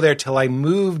didn't go there till I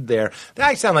moved there.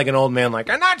 I sound like an old man, like,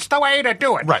 and that's the way to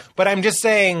do it. Right. But I'm just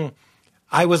saying,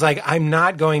 I was like, I'm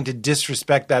not going to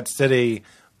disrespect that city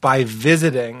by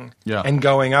visiting Yeah. and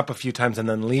going up a few times and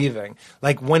then leaving.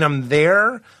 Like when I'm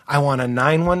there, I want a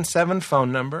 917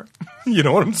 phone number. You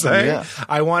know what I'm saying? Yeah.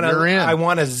 I want You're in. I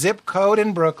want a zip code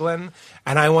in Brooklyn,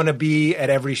 and I want to be at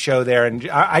every show there. And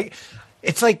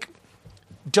it's like,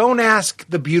 don't ask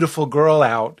the beautiful girl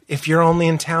out if you're only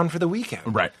in town for the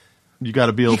weekend. Right. You got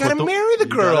to be able You got to marry the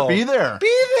girl. You got to be there.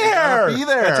 Be there. gotta be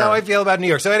there. That's how I feel about New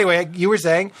York. So anyway, you were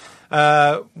saying,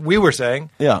 we were saying,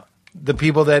 Yeah. the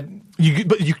people that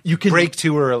But you can break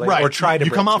too early right. or try to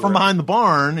You break come out too from early. behind the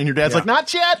barn, and your dad's Yeah. like,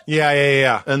 "Not yet."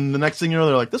 Yeah. And the next thing you know,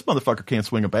 they're like, "This motherfucker can't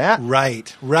swing a bat."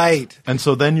 Right. And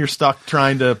so then you're stuck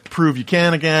trying to prove you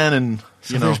can again, and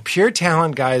So there's pure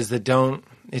talent guys that don't.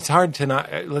 It's hard to not.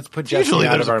 Let's put Jesse usually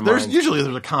out of our minds. there's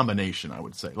a combination, I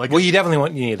would say. Like, Well, you definitely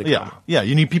need the yeah.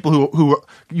 You need people who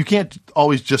you can't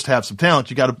always just have some talent.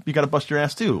 You got to bust your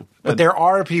ass too. But there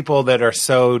are people that are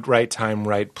so right time,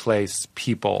 right place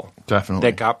people. Definitely.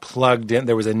 That got plugged in.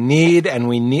 There was a need, and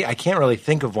we need. I can't really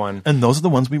think of one. And those are the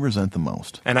ones we resent the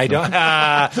most. And I don't.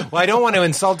 Well, I don't want to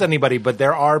insult anybody, but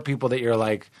there are people that you're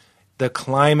like, the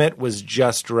climate was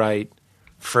just right.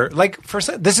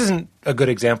 This isn't a good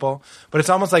example, but it's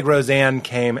almost like Roseanne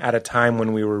came at a time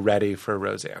when we were ready for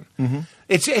Roseanne. Mm-hmm.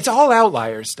 It's all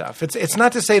outlier stuff. It's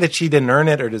not to say that she didn't earn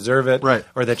it or deserve it, Right.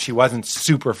 or that she wasn't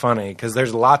super funny, because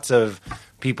there's lots of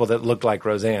people that looked like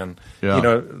Roseanne. Yeah. You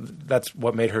know, that's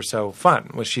what made her so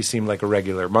fun, was she seemed like a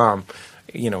regular mom.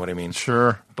 You know what I mean?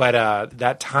 Sure. But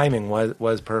that timing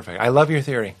was perfect. I love your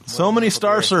theory. So many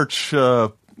Star Search.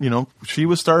 She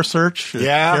was Star Search.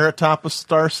 Yeah. Carrot Top was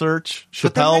Star Search.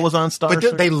 But then Chappelle was on Star But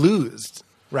Search. they lose,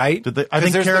 right? Did they? I 'Cause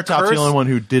think there's Carrot Top's the curse- only one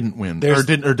who didn't win, There's-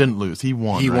 or didn't lose. He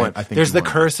won. He right? won. I think There's he the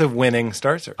won. curse of winning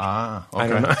Star Search. Ah, okay. I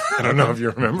don't know. I don't know if you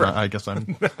remember. I guess I'm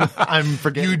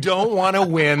forgetting. You don't want to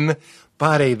win,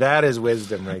 buddy. That is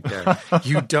wisdom right there.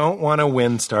 You don't want to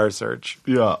win Star Search.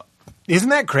 Yeah. Isn't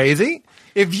that crazy?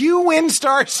 If you win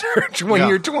Star Search when Yeah.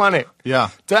 you're 20, Yeah.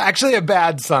 it's actually a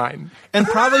bad sign. And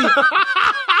probably.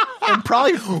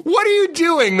 What are you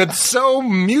doing that's so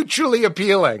mutually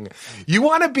appealing? You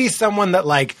want to be someone that,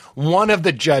 like, one of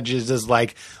the judges is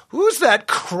like, who's that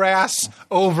crass,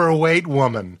 overweight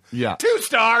woman? Yeah. 2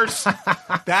 stars.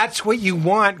 That's what you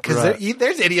want, because Right.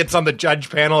 there's idiots on the judge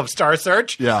panel of Star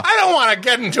Search. Yeah. I don't want to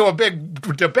get into a big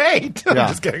debate. I'm Yeah.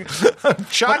 just kidding.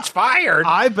 Shots fired.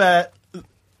 I bet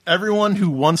everyone who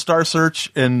won Star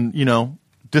Search and,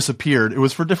 disappeared, it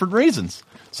was for different reasons.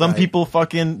 Some people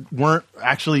fucking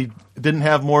didn't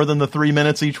have more than the 3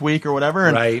 minutes each week or whatever.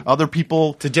 And Right. other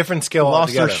people It's a different skill lost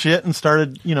altogether. their shit and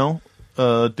started,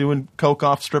 doing coke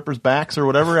off strippers' backs or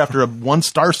whatever after a 1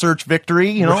 Star Search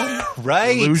victory,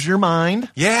 Right. Lose your mind.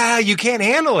 Yeah, you can't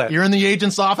handle it. You're in the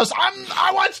agent's office.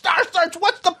 I want Star Search.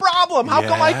 What's the problem? How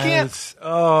come I can't? Yes.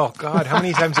 Oh, God. How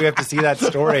many times do we have to see that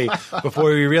story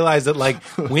before we realize that, like,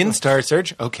 win Star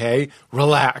Search? Okay,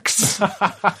 relax.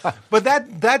 But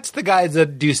that's the guys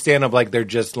that do stand-up like they're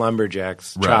just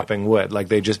lumberjacks Right. chopping wood. Like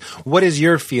they just... What is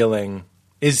your feeling?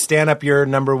 Is stand-up your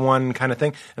number one kind of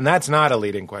thing? And that's not a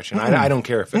leading question. I don't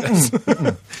care if it is.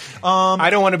 I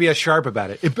don't want to be as sharp about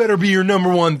it. It better be your number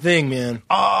one thing, man.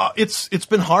 It's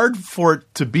been hard for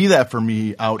it to be that for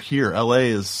me out here. L.A.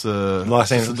 is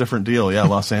Los it's Angeles. a different deal. Yeah,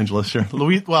 Los Angeles. Sure.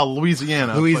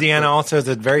 Louisiana. Louisiana but, also is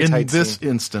a very in tight this scene.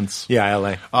 instance. Yeah,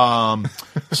 L.A.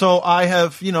 So I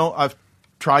have, I've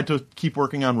tried to keep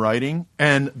working on writing.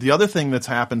 And the other thing that's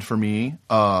happened for me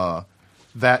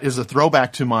that is a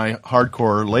throwback to my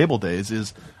hardcore label days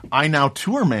is I now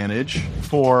tour manage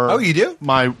for Oh, you do?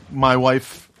 my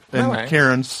wife and No way.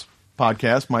 Karen's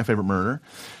podcast, My Favorite Murder.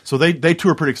 So they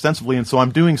tour pretty extensively, and so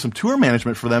I'm doing some tour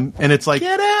management for them. And it's like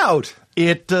Get out.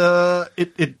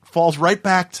 it falls right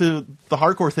back to the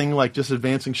hardcore thing, like just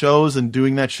advancing shows and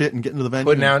doing that shit and getting to the venue.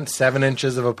 Putting out 7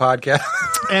 inches of a podcast.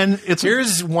 And it's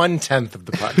Here's 1/10 of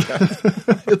the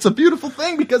podcast. it's a beautiful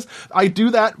thing because I do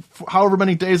that however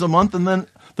many days a month, and then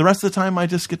the rest of the time I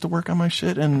just get to work on my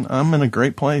shit, and I'm in a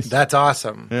great place. That's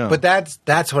awesome. Yeah. But that's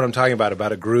what I'm talking about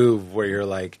a groove where you're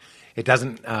like, it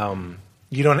doesn't,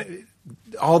 you don't,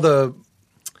 all the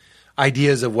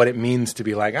ideas of what it means to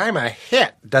be like, I'm a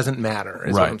hit doesn't matter,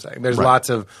 is what Right. I'm saying. There's Right. lots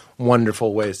of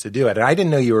wonderful ways to do it. And I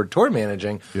didn't know you were tour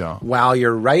managing Yeah. while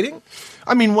you're writing.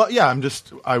 I mean, well, yeah,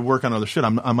 I work on other shit.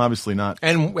 I'm obviously not.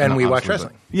 And not We Watch obviously,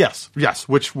 Wrestling. but- Yes,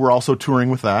 which we're also touring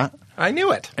with that. I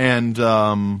knew it. And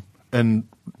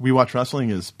We Watch Wrestling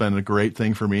has been a great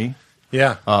thing for me.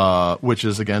 Yeah. Which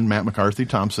is again Matt McCarthy,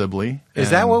 Tom Sibley.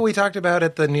 Is that what we talked about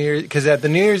at the New Year's? Because at the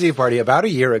New Year's Eve party about a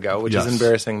year ago, which Yes. is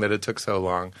embarrassing that it took so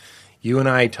long, you and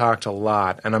I talked a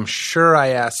lot, and I'm sure I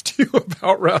asked you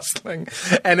about wrestling.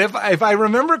 And if I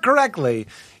remember correctly,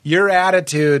 your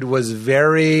attitude was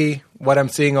what I'm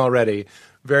seeing already,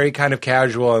 very kind of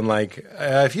casual and like,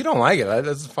 if you don't like it,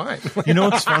 that's fine. You know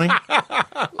what's funny?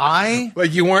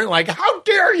 Like you weren't like, how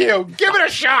dare you? Give it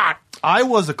a shot. I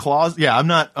was a closet. Yeah, I'm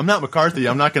not McCarthy.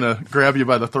 I'm not going to grab you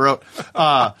by the throat.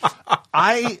 I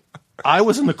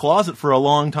was in the closet for a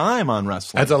long time on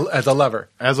wrestling. As a lover.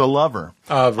 As a lover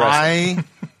of wrestling. I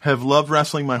have loved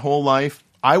wrestling my whole life.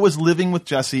 I was living with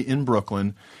Jesse in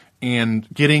Brooklyn and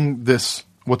getting this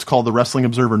what's called the Wrestling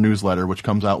Observer newsletter, which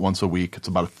comes out once a week. It's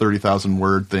about a 30,000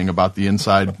 word thing about the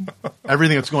inside,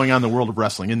 everything that's going on in the world of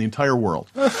wrestling, in the entire world.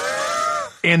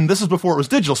 And this is before it was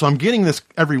digital, so I'm getting this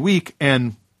every week,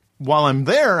 and while I'm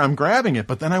there, I'm grabbing it.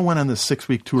 But then I went on this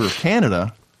 6-week tour of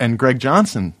Canada, and Greg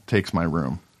Johnson takes my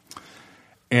room.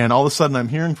 And all of a sudden, I'm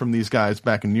hearing from these guys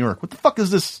back in New York, what the fuck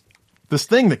is this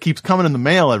thing that keeps coming in the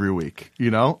mail every week, you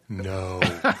know? No.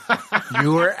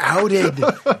 You were outed.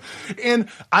 And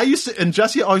I used to, and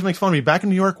Jesse always makes fun of me. Back in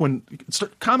New York, when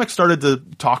comics started to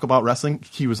talk about wrestling,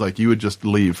 he was like, you would just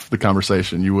leave the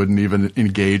conversation. You wouldn't even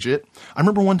engage it. I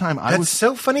remember one time That's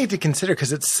so funny to consider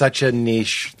because it's such a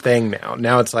niche thing now.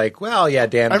 Now it's like, well, yeah,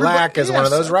 Dan Black is one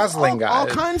of those wrestling guys. All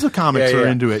kinds of comics are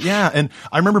into it. Yeah. And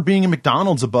I remember being in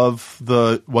McDonald's above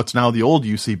what's now the old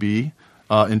UCB.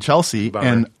 In Chelsea, Bummer.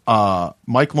 and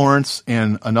Mike Lawrence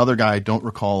and another guy, I don't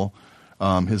recall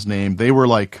his name. They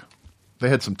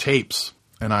had some tapes,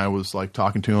 and I was like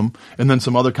talking to him. And then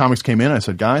some other comics came in. And I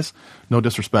said, "Guys, no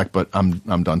disrespect, but I'm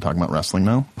done talking about wrestling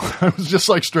now." I was just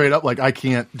like straight up, like I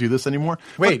can't do this anymore.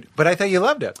 Wait, but I thought you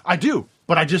loved it. I do,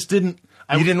 but I just didn't.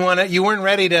 You didn't want to. You weren't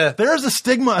ready to. There's a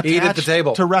stigma attached eat at the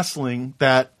table to wrestling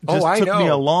that just took me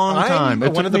a long time.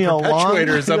 I'm one of the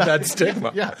perpetuators of that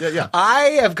stigma. Yeah.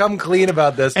 I have come clean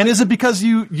about this. And is it because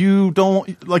you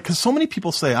don't like? Because so many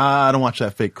people say, I don't watch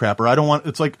that fake crap, or I don't want.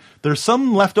 It's like there's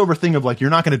some leftover thing of like you're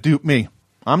not going to dupe me.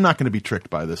 I'm not going to be tricked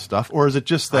by this stuff, or is it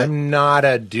just that I'm not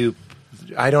a dupe?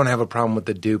 I don't have a problem with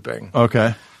the duping.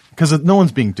 Okay. Because no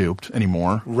one's being duped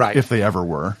anymore, right? If they ever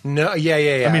were. No,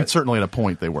 yeah. I mean, certainly at a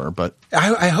point they were, but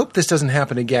I hope this doesn't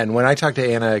happen again. When I talked to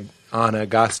Anna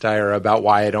Gasteyer about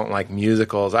why I don't like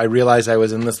musicals, I realized I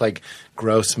was in this like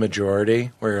gross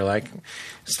majority where you're like,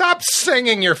 stop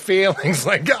singing your feelings.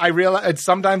 Like I realize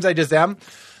sometimes I just am.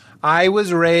 I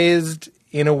was raised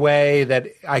in a way that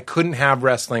I couldn't have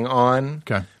wrestling on.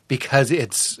 Okay. Because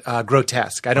it's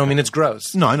grotesque. I don't mean it's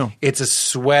gross. No, I know. It's a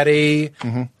sweaty,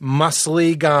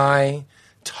 muscly guy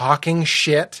talking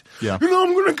shit. Yeah. You know,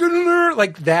 I'm going to get in there.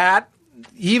 Like that.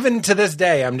 Even to this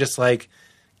day, I'm just like,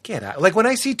 get out. Like when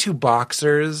I see two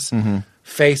boxers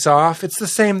face off, it's the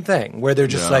same thing where they're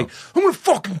just like, I'm going to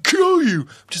fucking kill you.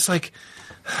 I'm just like,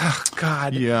 oh,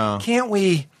 God. Yeah. Can't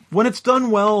we... When it's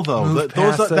done well, though,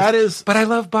 that is. But I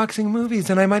love boxing movies,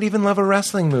 and I might even love a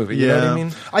wrestling movie. You know what I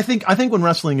mean? I think when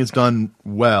wrestling is done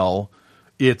well,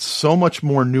 it's so much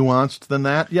more nuanced than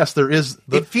that. Yes, there is.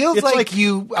 It feels like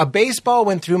a baseball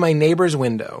went through my neighbor's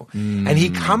window, and he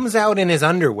comes out in his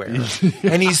underwear,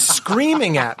 and he's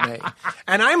screaming at me,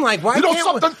 and I'm like, "Why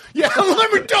can't we? Yeah,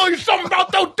 let me tell you something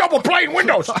about those double pane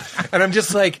windows." And I'm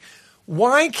just like,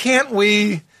 "Why can't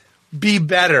we?" Be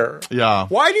better. Yeah.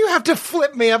 Why do you have to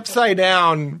flip me upside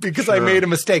down because I made a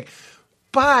mistake?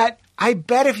 But I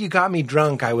bet if you got me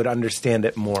drunk, I would understand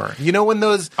it more. You know when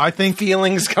those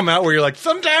feelings come out where you're like,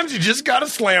 sometimes you just got to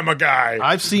slam a guy.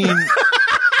 I've seen...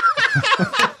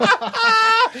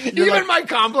 Even my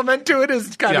compliment to it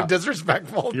is kind of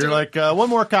disrespectful. You're like, one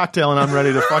more cocktail and I'm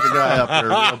ready to fuck a guy up there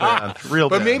real bad. Real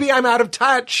bad. But maybe I'm out of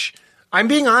touch. I'm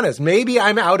being honest. Maybe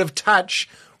I'm out of touch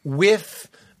with...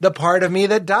 the part of me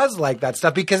that does like that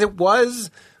stuff because it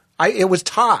was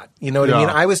taught, you know what I mean?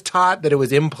 I was taught that it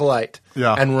was impolite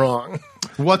and wrong.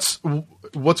 What's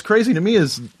crazy to me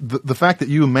is the fact that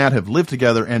you and Matt have lived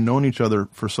together and known each other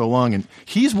for so long, and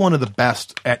he's one of the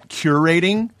best at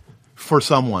curating for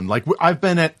someone. Like I've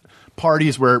been at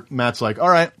parties where Matt's like, all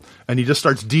right, and he just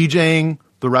starts DJing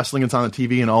the wrestling that's on the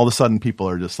TV, and all of a sudden people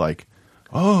are just like,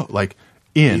 oh, like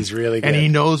in. He's really good. And he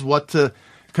knows what to,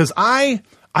 because I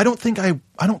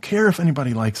don't care if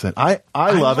anybody likes it. I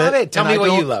love it. Tell me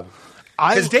what you love.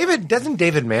 Because doesn't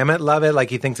David Mamet love it?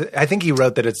 Like I think he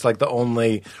wrote that it's like the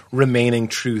only remaining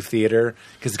true theater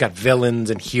because it's got villains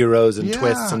and heroes and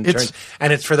twists and turns,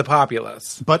 and it's for the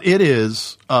populace. But it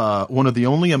is one of the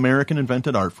only American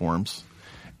invented art forms,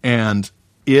 and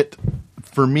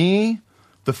for me,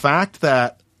 the fact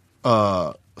that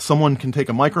someone can take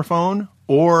a microphone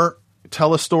or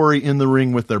tell a story in the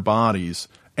ring with their bodies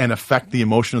and affect the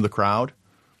emotion of the crowd.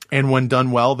 And when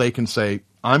done well, they can say,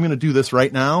 I'm going to do this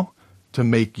right now to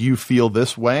make you feel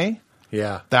this way.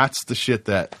 Yeah. That's the shit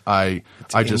that I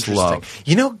just love.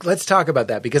 You know, let's talk about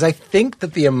that because I think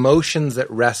that the emotions that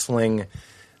wrestling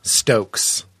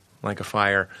stokes like a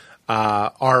fire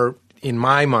are, in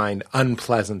my mind,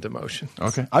 unpleasant emotions.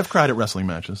 Okay. I've cried at wrestling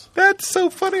matches. That's so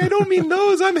funny. I don't mean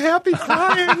those. I'm happy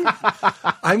crying.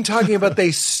 I'm talking about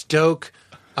they stoke,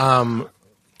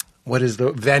 what is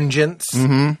the vengeance?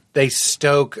 Mm-hmm. They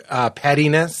stoke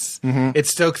pettiness. Mm-hmm. It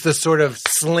stokes the sort of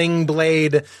sling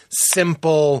blade,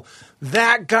 simple,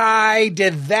 that guy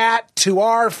did that to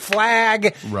our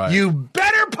flag. Right. You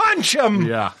better punch him.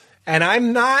 Yeah. And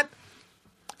I'm not.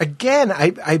 Again,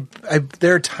 I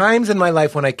there are times in my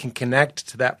life when I can connect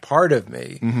to that part of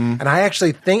me, mm-hmm. and I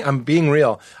actually think I'm being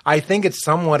real. I think it's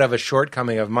somewhat of a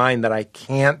shortcoming of mine that I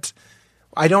can't.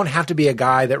 I don't have to be a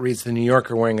guy that reads the New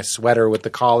Yorker wearing a sweater with the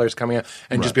collars coming out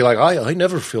and just be like, I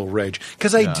never feel rage.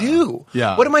 Because I do.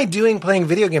 Yeah. What am I doing playing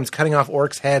video games, cutting off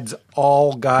orcs' heads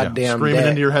all goddamn Screaming day?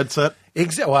 into your headset?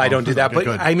 Well, I don't do that, okay, but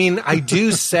good. I mean, I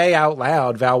do say out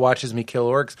loud, Val watches me kill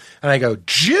orcs, and I go,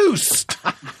 juiced!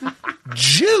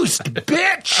 Juiced,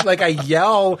 bitch! Like I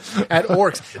yell at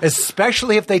orcs,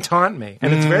 especially if they taunt me.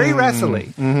 And it's very wrestly.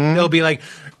 Mm-hmm. They'll be like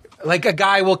a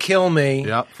guy will kill me,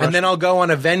 and then I'll go on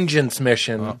a vengeance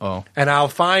mission, and I'll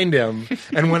find him.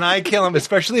 And when I kill him,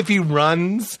 especially if he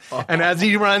runs, and as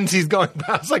he runs, he's going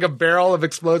past like a barrel of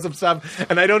explosive stuff,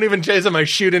 and I don't even chase him. I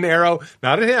shoot an arrow,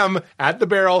 not at him, at the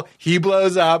barrel. He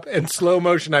blows up in slow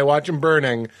motion. I watch him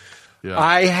burning. Yeah.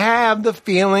 I have the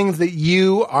feelings that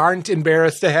you aren't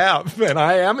embarrassed to have, and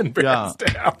I am embarrassed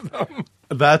to have them.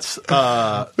 That's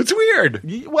it's weird.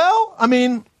 Well, I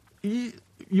mean.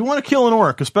 You want to kill an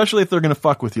orc, especially if they're going to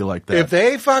fuck with you like that. If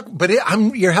they fuck, but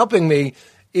you're helping me.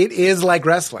 It is like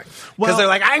wrestling because they're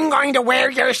like, "I'm going to wear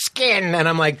your skin," and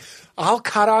I'm like, "I'll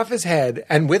cut off his head."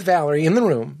 And with Valerie in the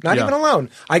room, not even alone,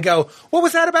 I go, "What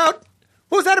was that about?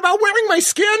 What was that about wearing my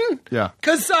skin?" Yeah,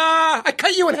 because I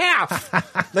cut you in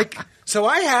half. Like, so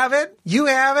I have it, you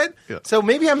have it. Yeah. So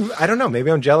maybe I don't know.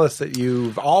 Maybe I'm jealous that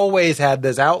you've always had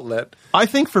this outlet. I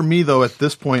think for me, though, at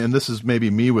this point, and this is maybe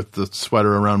me with the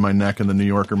sweater around my neck and the New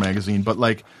Yorker magazine, but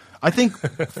like, I think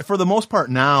for the most part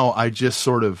now, I just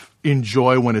sort of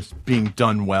enjoy when it's being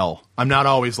done well. I'm not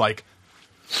always like,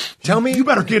 tell me, you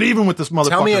better get even with this motherfucker.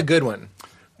 Tell me a good one.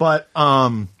 But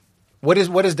what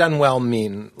does done well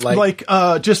mean?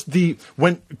 Just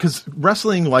because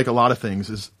wrestling, like a lot of things,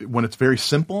 is when it's very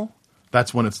simple.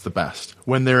 That's when it's the best.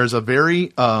 When there's a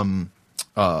very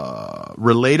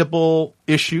relatable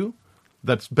issue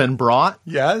that's been brought.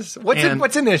 Yes.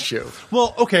 What's an issue?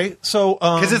 Well, okay, so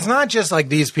because it's not just like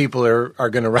these people are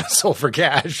going to wrestle for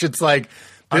cash. It's like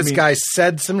this guy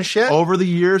said some shit. Over the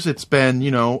years, it's been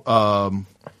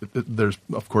there's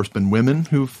of course been women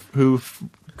who've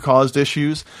caused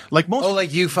issues. Like most. Oh,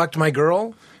 like you fucked my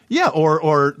girl. Yeah,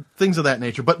 or things of that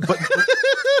nature. But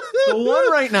the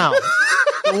one right now.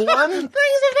 The one things of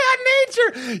that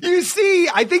nature. You see,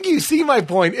 I think you see my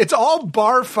point. It's all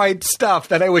bar fight stuff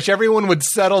that I wish everyone would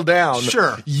settle down.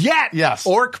 Sure. Yet, yes.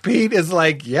 Orc Pete is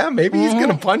like, maybe he's going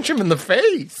to punch him in the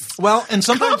face. Well, and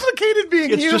sometimes complicated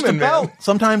being it's human. Just a belt. Man.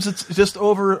 Sometimes it's just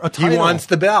over a title. He wants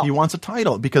the belt. He wants a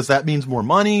title because that means more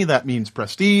money. That means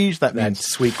prestige. That means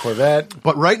sweet Corvette.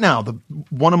 But right now,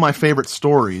 one of my favorite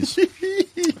stories.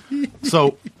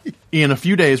 So, in a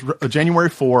few days, January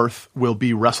 4th will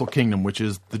be Wrestle Kingdom, which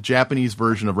is the Japanese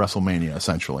version of WrestleMania,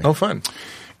 essentially. Oh, fun.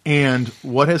 And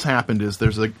what has happened is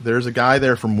there's a guy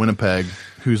there from Winnipeg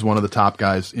who's one of the top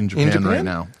guys in Japan right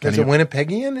now. There's a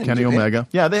Winnipegian in Kenny Japan? Omega.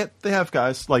 Yeah, they have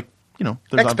guys like, there's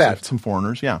obviously some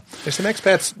foreigners, yeah. There's some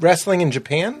expats wrestling in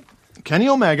Japan? Kenny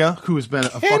Omega, who has been a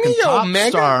fucking top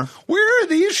star. Where are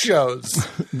these shows?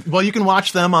 Well, you can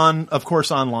watch them of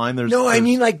course, online. Where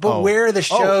are the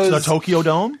shows? The Tokyo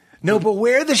Dome? No, but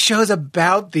where are the shows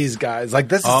about these guys? Like,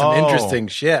 this is some interesting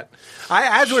shit.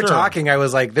 As we're talking, I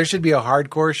was like, there should be a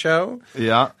hardcore show.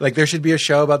 Yeah. Like, there should be a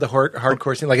show about the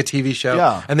hardcore scene, like a TV show.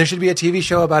 Yeah. And there should be a TV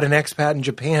show about an expat in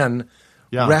Japan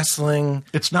wrestling.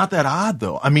 It's not that odd,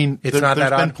 though. I mean, there's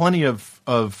been plenty of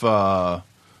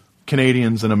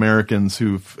Canadians and Americans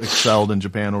who've excelled in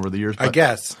Japan over the years. I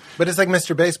guess. But it's like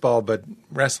Mr. Baseball, but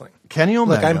wrestling. Kenny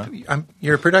Omega. Look,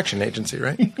 you're a production agency,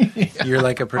 right? You're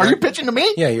like a Are you pitching to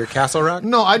me? Yeah, you're Castle Rock?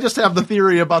 No, I just have the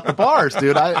theory about the bars,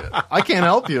 dude. I can't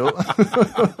help you.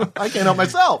 I can't help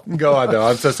myself. Go on, though.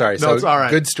 I'm so sorry. No, it's all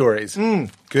right. Good stories.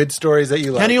 Good stories that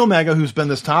you like. Kenny Omega, who's been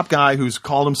this top guy, who's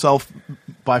called himself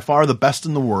by far the best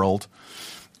in the world.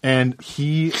 And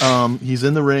he's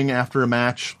in the ring after a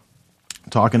match,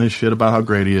 talking his shit about how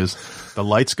great he is. The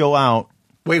lights go out.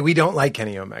 Wait, we don't like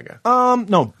Kenny Omega.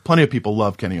 No, plenty of people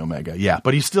love Kenny Omega. Yeah,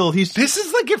 but he's. This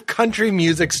is like if country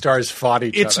music stars fought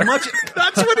each other.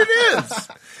 That's what it is.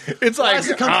 It's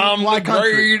like I'm the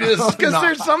greatest because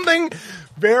there's something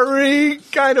very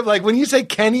kind of like when you say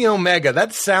Kenny Omega,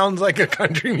 that sounds like a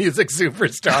country music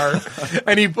superstar.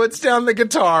 And he puts down the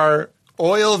guitar,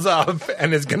 oils up,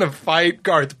 and is going to fight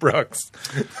Garth Brooks.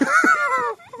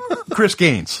 Chris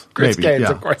Gaines. Chris maybe, Gaines,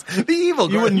 yeah. of course. The evil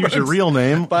You Garth wouldn't use your Brooks. real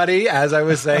name. Buddy, as I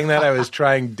was saying that, I was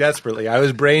trying desperately. I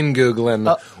was brain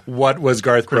Googling what was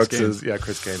Garth Chris Brooks's. Gaines. Yeah,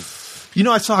 Chris Gaines. You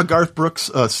know, I saw a Garth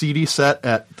Brooks CD set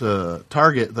at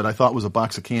Target that I thought was a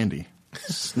box of candy.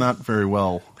 It's not very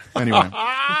well. Anyway. I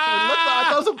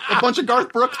thought it was a bunch of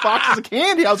Garth Brooks boxes of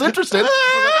candy. I was interested. I was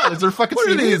like, oh, is there a fucking What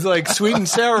are CD? these, like sweet and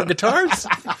sour guitars?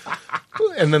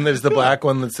 And then there's the black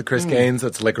one that's the Chris Gaines.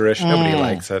 That's licorice. Nobody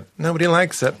likes it. Nobody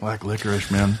likes it. Black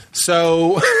licorice, man.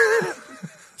 So,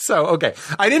 okay.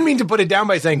 I didn't mean to put it down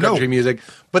by saying country No. music,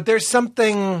 but there's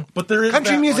something. But there is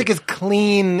country that, music like- is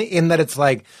clean in that it's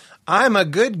like I'm a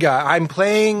good guy. I'm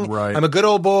playing. Right. I'm a good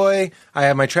old boy. I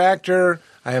have my tractor.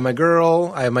 I have my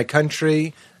girl. I have my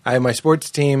country. I have my sports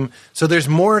team. So there's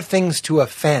more things to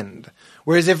offend.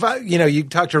 Whereas if you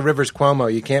talk to Rivers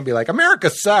Cuomo, you can't be like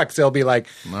America sucks. They'll be like,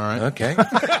 All right. okay.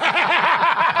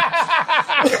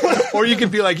 Or you can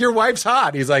be like, your wife's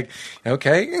hot. He's like,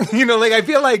 okay. I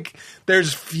feel like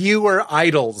there's fewer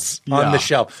idols on Yeah, the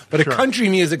shelf. But sure. a country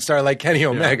music star like Kenny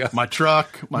Omega. My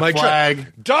truck, my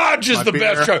flag. Dodge is my the beer.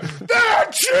 best truck.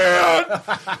 That's it!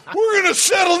 We're going to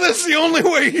settle this the only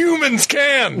way humans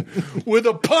can. With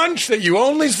a punch that you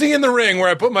only see in the ring where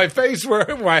I put my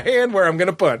hand where I'm going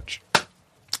to punch.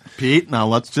 Pete, now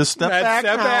let's just step Let's back.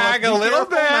 step now. back Let's a be little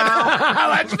careful bit. now.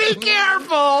 Let's be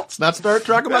careful. Let's not start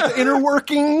talking about the inner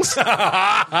workings.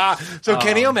 So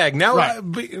Kenny Omega. Now,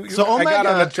 Right. So I got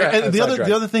on Omega, a track. and the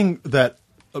other thing that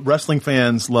wrestling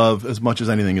fans love as much as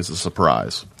anything is a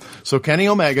surprise. So Kenny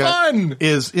Omega Fun!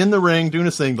 is in the ring doing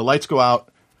his thing. The lights go out.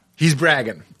 He's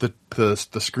bragging. The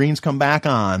screens come back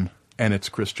on, and it's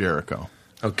Chris Jericho.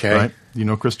 Okay. Right? You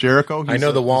know Chris Jericho? I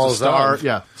know the he's Walls star. of.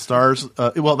 Yeah, stars.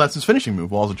 Well, that's his finishing move,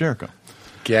 Walls of Jericho.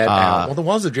 Get out. Well, the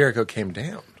Walls of Jericho came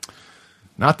down.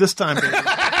 Not this time, baby.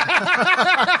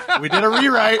 We did a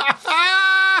rewrite.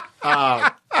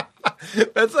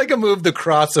 That's like a move, the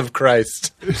cross of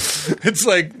Christ. It's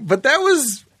like, but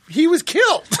he was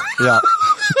killed. Yeah.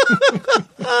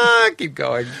 Keep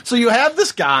going. So you have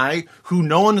this guy who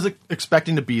no one is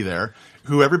expecting to be there,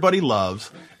 who everybody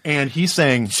loves, and he's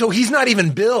saying, So he's not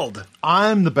even billed.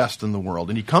 I'm the best in the world.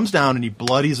 And he comes down and he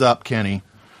bloodies up Kenny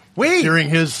Wait, during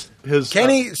his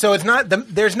Kenny. So it's not.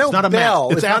 There's no it's not a bell.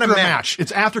 match. It's not after a match.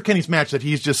 It's after Kenny's match that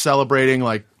he's just celebrating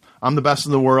like, I'm the best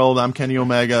in the world. I'm Kenny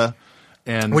Omega.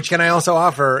 And Which can I also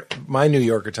offer my New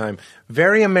Yorker time?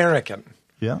 Very American.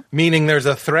 yeah. Meaning there's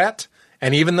a threat,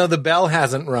 and even though the bell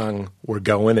hasn't rung, we're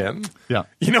going in. Yeah.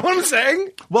 You know what I'm saying?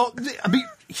 Well, I mean,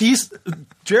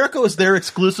 Jericho is there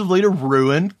exclusively to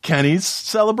ruin Kenny's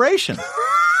celebration.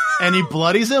 And he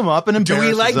bloodies him up and Do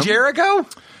embarrasses we like him. Jericho?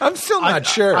 I'm still not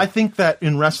sure. I think that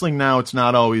in wrestling now, it's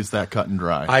not always that cut and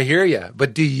dry. I hear you,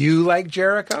 but do you like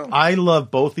Jericho? I love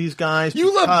both these guys.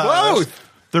 You love because both?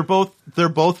 They're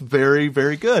both very,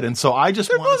 very good. And so I just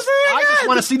They're want both very just good.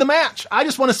 want to see the match. I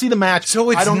just want to see the match. So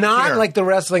I it's don't not care. like the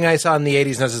wrestling I saw in the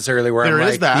 80s necessarily where There I'm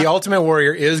is like, that. the Ultimate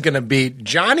Warrior is going to beat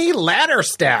Johnny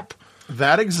Ladderstep.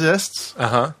 that exists.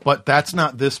 But that's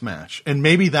not this match. And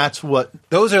maybe that's what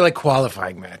Those are like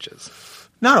qualifying matches.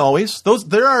 not always.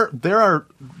 There are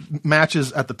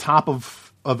matches at the top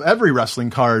of every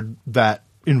wrestling card that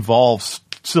involves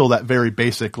still that very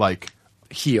basic like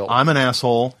Heel. I'm an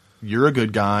asshole, you're a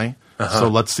good guy. So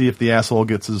let's see if the asshole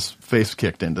gets his face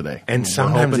kicked in today. and We're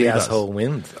sometimes hoping the he does. asshole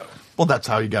wins, though. Well, that's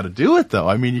how you got to do it, though.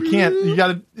 I mean, you can't. You got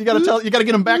to get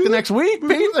him back the next week.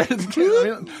 Pete.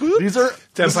 These are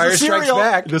this is Empire a Strikes serial.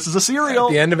 Back. This is a serial.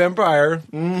 The end of Empire.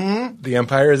 Mm-hmm. The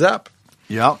Empire is up.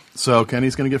 Yep. So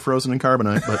Kenny's going to get frozen in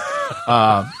carbonite.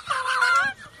 But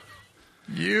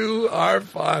You are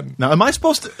fun. now, am I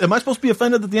supposed to be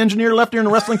offended that the engineer left during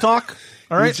the wrestling talk?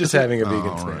 All right, He's just having a vegan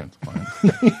all snack.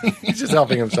 right, fine. He's just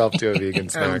helping himself to a vegan Having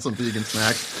snack. some vegan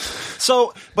snack.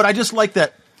 So, but I just like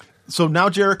that. So now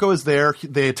Jericho is there.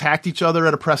 They attacked each other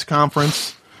at a press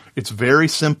conference. It's very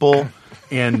simple.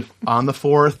 And on the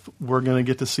 4th, we're going to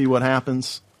get to see what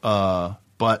happens.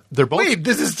 But they're both. Wait,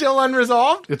 this is still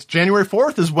unresolved? It's January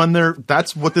 4th is when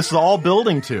that's what this is all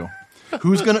building to.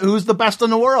 Who's the best in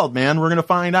the world, man? We're going to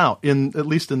find out at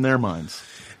least in their minds.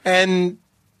 And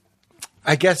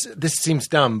I guess this seems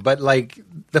dumb, but like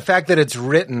the fact that it's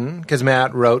written because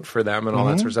Matt wrote for them and all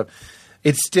that sort of stuff.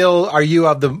 It's still. Are you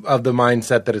of the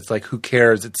mindset that it's like who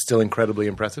cares? It's still incredibly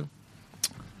impressive.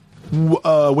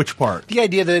 Which part? The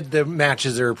idea that the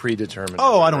matches are predetermined.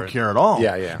 Oh, I don't care at all.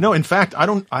 Yeah. No, in fact,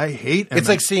 I hate MMA. It's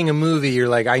like seeing a movie. You're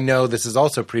like, I know this is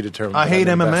also predetermined. I but hate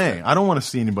I'm MMA. invested. I don't want to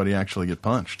see anybody actually get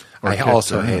punched. or I kicked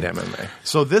also or hate anything. MMA.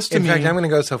 So this to In me, fact, I'm going to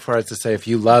go so far as to say, if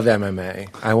you love MMA,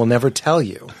 I will never tell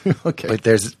you. Okay. But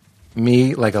there's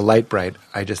me like a light bright.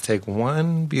 I just take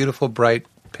one beautiful bright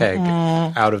peg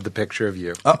out of the picture of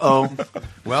you. Uh-oh.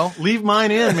 Well, leave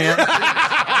mine in, man.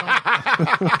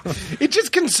 It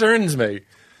just concerns me.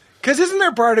 Because isn't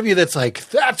there part of you that's like,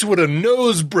 that's what a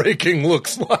nose breaking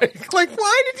looks like? Like,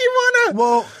 why did you want to?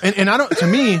 Well, and I don't. To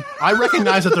me, I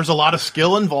recognize that there's a lot of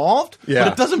skill involved, Yeah.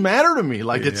 but it doesn't matter to me.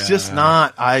 Like it's just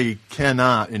not. I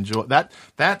cannot enjoy that.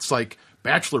 That's like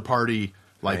bachelor party.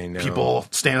 I Like know. people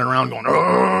standing around going,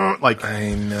 "Ugh," like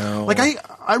I know. Like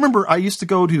I remember I used to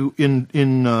go to in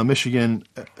Michigan,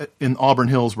 in Auburn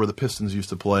Hills where the Pistons used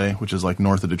to play, which is like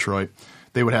north of Detroit.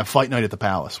 They would have Fight Night at the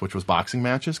Palace, which was boxing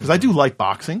matches because I do like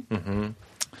boxing. Mm-hmm.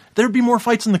 There'd be more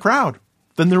fights in the crowd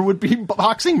than there would be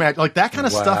boxing match, like that kind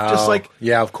of stuff. Just like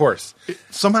yeah, of course.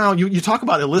 somehow you talk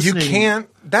about You eliciting. can't.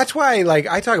 That's why, like,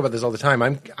 I talk about this all the time.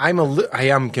 I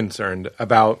am concerned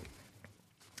about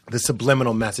the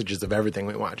subliminal messages of everything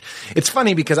we watch. It's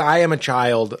funny because I am a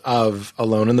child of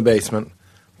Alone in the Basement,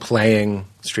 playing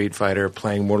Street Fighter,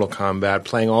 playing Mortal Kombat,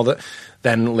 playing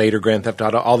then later Grand Theft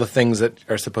Auto, all the things that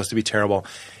are supposed to be terrible.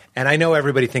 And I know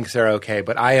everybody thinks they're okay,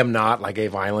 but I am not like a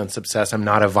violence obsessed. I'm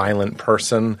not a violent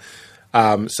person.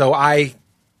 So I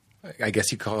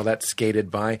guess you call that skated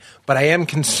by, but I am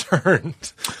concerned.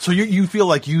 So you feel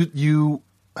like you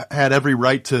had every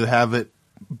right to have it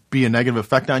be a negative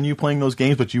effect on you playing those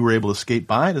games, but you were able to skate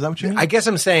by it? Is that what you mean? I guess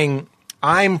I'm saying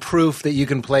I'm proof that you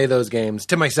can play those games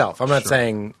to myself. I'm not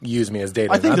saying use me as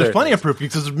data. I think and there's other plenty of things. proof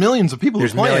because there's millions of people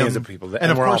There's who play millions them. of people that- and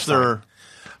and of we're all course they're. fine.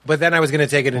 But then I was going to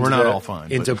take it into not all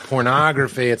fine, into but-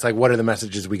 pornography. It's like, what are the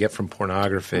messages we get from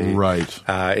pornography? Right.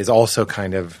 Is also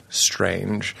kind of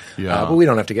strange. Yeah. But we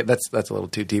don't have to get that's a little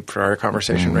too deep for our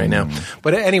conversation right now. Mm.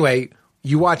 But anyway,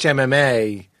 you watch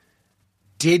MMA.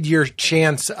 Did your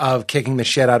chance of kicking the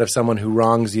shit out of someone who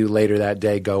wrongs you later that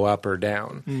day go up or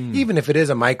down? Mm. Even if it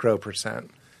is a micro percent,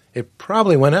 it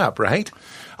probably went up, right?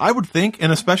 I would think,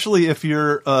 and especially if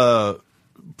you're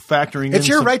factoring in It's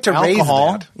your some right to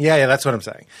alcohol. raise that. Yeah, that's what I'm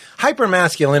saying.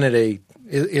 Hypermasculinity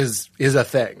is a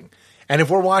thing. And if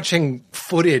we're watching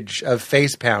footage of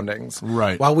face poundings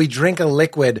Right. while we drink a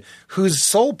liquid whose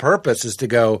sole purpose is to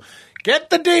go, get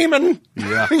the demon,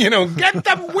 Yeah. get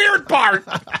the weird part,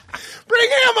 bring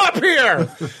him up here.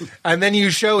 And then you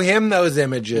show him those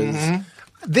images. Mm-hmm.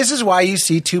 This is why you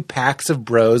see two packs of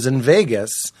bros in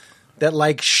Vegas that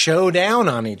like show down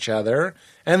on each other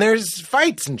and there's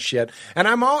fights and shit. And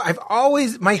I've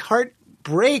always, my heart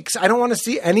breaks. I don't want to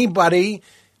see anybody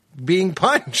being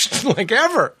punched like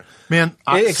ever. Man,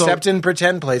 Except in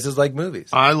pretend places like movies.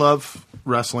 I love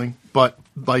wrestling, but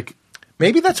like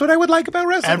Maybe that's what I would like about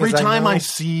wrestling. every is time know- I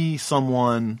see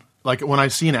someone, like when I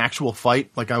see an actual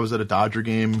fight, like I was at a Dodger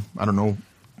game, I don't know,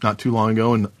 not too long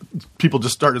ago, and people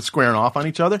just started squaring off on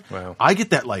each other. Wow. I get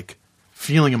that like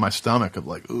feeling in my stomach of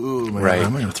like, ooh, man, Right.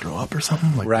 am I going to throw up or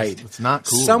something? Like, Right. It's not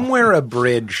cool. Somewhere a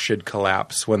bridge should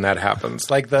collapse when that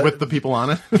happens. Like the With the people on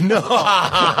it.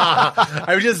 I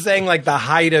was just saying, like the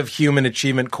height of human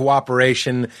achievement,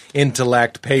 cooperation,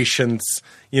 intellect, patience,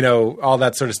 all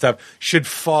that sort of stuff should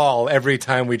fall every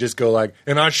time we just go like,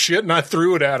 and I shit and I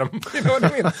threw it at him. You know what I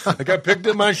mean? Like I picked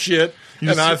up my shit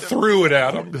and I threw it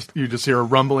at him. You just hear a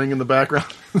rumbling in the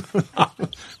background.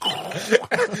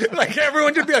 Like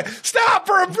everyone should be like, stop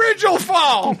or a bridge will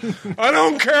fall. I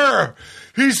don't care.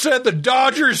 He said the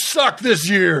Dodgers suck this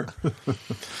year.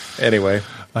 Anyway.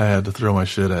 I had to throw my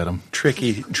shit at him.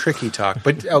 Tricky talk.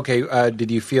 But okay, did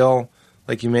you feel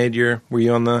like were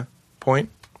you on the point?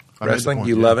 I made the Wrestling? point,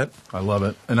 You yeah. love it? I love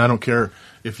it. And I don't care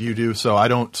if you do, so I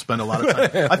don't spend a lot of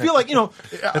time. I feel like,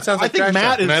 That sounds I like think trash Matt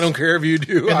talk, is. and I don't care if you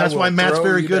do. And that's I will why Matt's throw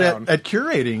very you good down. at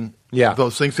curating Yeah.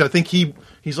 those things. I think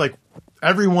he's like,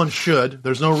 everyone should.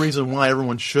 There's no reason why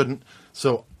everyone shouldn't.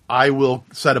 So I will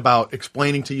set about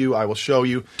explaining to you. I will show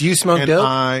you. Do you smoke And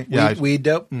dope? Weed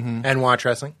dope? Mm-hmm. And watch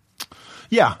wrestling?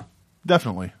 Yeah,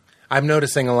 definitely. I'm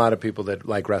noticing a lot of people that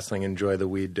like wrestling enjoy the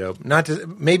weed dope. Not to,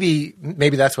 maybe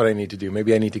that's what I need to do.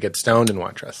 Maybe I need to get stoned and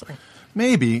watch wrestling.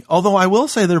 Maybe. Although I will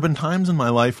say there have been times in my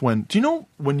life when, do you know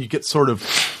when you get sort of,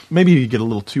 maybe you get a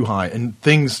little too high and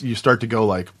things, you start to go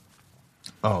like,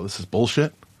 oh, this is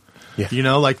bullshit. Yeah. You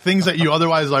know, like things that you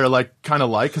otherwise are like kind of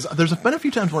like. Because there's been a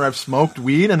few times where I've smoked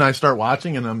weed and I start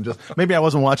watching and I'm just maybe I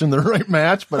wasn't watching the right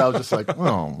match, but I was just like,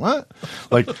 oh, what?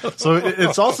 Like, so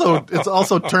it's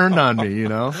also turned on me, you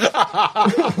know.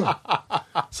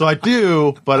 So I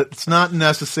do, but it's not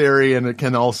necessary, and it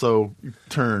can also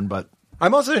turn. But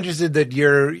I'm also interested that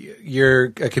you're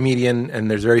a comedian, and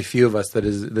there's very few of us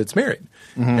that's married,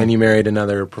 and you married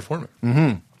another performer.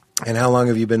 Mm-hmm. And how long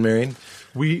have you been married?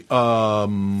 we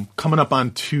coming up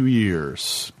on 2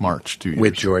 years, March 2 years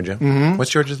With Georgia. Mm-hmm.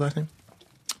 What's Georgia's last name?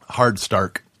 Hard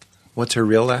Stark. What's her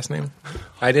real last name?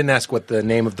 I didn't ask what the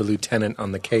name of the lieutenant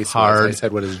on the case Hard. was. I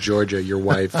said, what is Georgia, your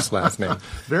wife's last name?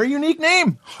 Very unique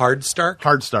name. Hard Stark?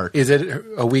 Hard Stark. Is it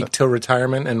a week till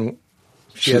retirement and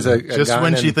she has a just gun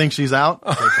when and she thinks she's out,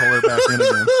 they pull her back in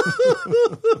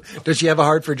again. Does she have a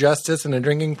heart for justice and a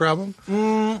drinking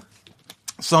problem?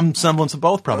 Some semblance of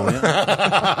both, probably.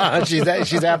 Yeah.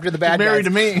 she's after the bad married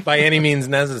guys to me. by any means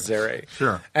necessary.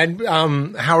 Sure. And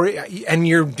and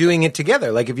you're doing it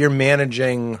together. Like if you're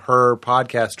managing her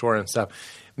podcast tour and stuff,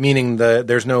 meaning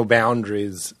there's no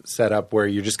boundaries set up where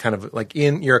you're just kind of like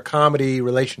you're a comedy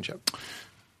relationship.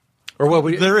 Or what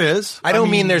would There is. I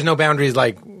don't mean there's no boundaries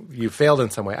like you failed in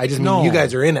some way. I just mean No. you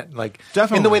guys are in it. Like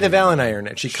Definitely. in the way that Val and I are in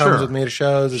it. She comes Sure. with me to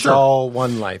shows. It's Sure. all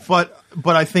one life. But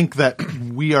I think that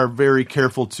we are very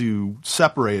careful to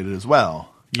separate it as well.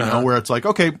 You know, where it's like,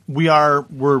 okay,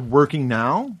 we're working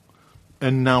now,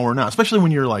 and now we're not. Especially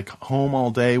when you're like home all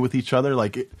day with each other.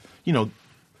 Like, you know,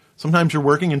 sometimes you're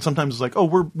working, and sometimes it's like, oh,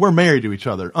 we're married to each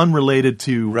other, unrelated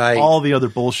to Right. all the other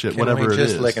bullshit, Can whatever we it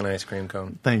just is. lick an ice cream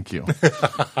cone? Thank you.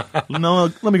 No,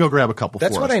 let me go grab a couple.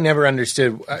 That's for what us. I never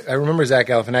understood. I remember Zach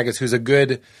Galifianakis, who's a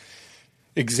good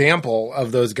example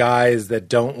of those guys that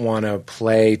don't want to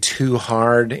play too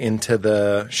hard into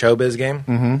the showbiz game.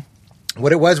 Mm-hmm.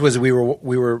 What it was we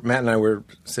were Matt and I were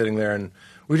sitting there and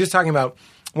we were just talking about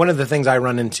one of the things I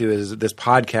run into is this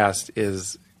podcast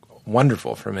is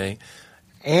wonderful for me,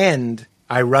 and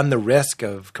I run the risk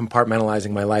of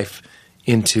compartmentalizing my life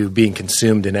into being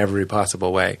consumed in every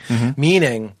possible way. Mm-hmm.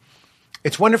 Meaning,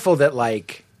 it's wonderful that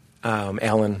like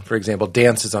Ellen, for example,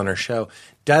 dances on her show.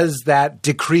 Does that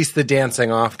decrease the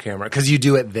dancing off camera? Because you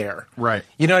do it there. Right.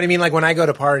 You know what I mean? Like when I go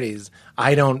to parties,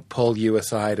 I don't pull you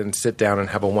aside and sit down and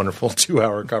have a wonderful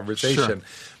 2-hour conversation Sure.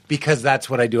 because that's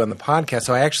what I do on the podcast.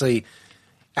 So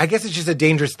I guess it's just a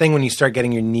dangerous thing when you start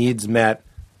getting your needs met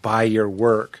by your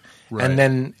work. Right.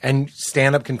 And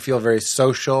stand up can feel very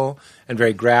social and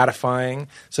very gratifying.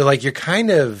 So like you're kind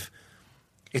of,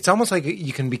 it's almost like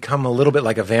you can become a little bit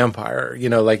like a vampire, you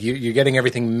know, like you're getting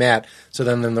everything met. So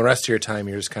then the rest of your time,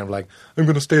 you're just kind of like, I'm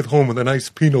going to stay at home with a nice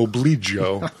Pinot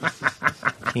Grigio.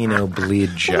 Pinot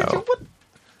Grigio.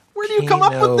 Where do you come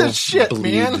up with this shit,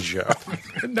 man?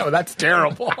 No, that's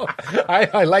terrible.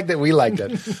 I like that we liked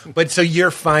it. But so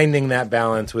you're finding that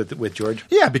balance with George?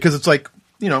 Yeah, because it's like,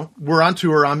 you know, we're on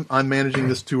tour. I'm managing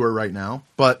this tour right now,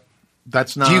 but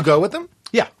that's not. Do you go with them?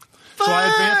 Yeah. So I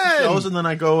advance the Fun! shows, and then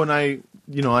I go and I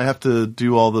have to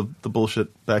do all the bullshit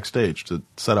backstage to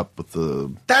set up with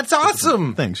the That's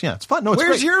awesome. things. Yeah, it's fun. No, it's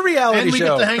Where's great. your reality and we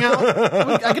show? get to hang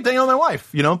out. I get to hang out with my wife.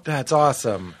 You know, That's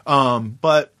awesome.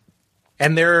 but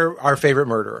And they're our favorite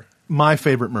murderer. my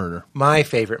favorite murder. My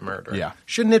favorite murderer. Yeah.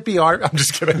 Shouldn't it be R? I'm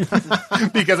just kidding.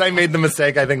 Because I made the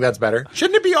mistake. I think that's better.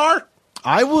 Shouldn't it be R?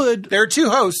 I would There are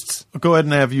two hosts. go ahead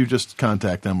and have you just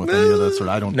contact them with any of that sort.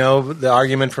 I don't. No, the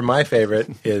argument for my favorite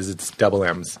is it's double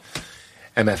M's.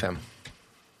 MFM.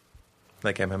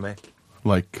 Like MMA.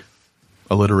 Like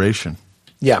alliteration.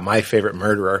 Yeah, my favorite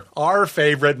murderer. Our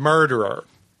favorite murderer.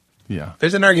 Yeah,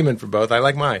 There's an argument for both. I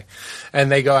like mine.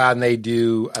 And they go out and they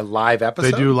do a live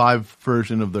episode. they do a live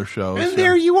version of their shows. And yeah.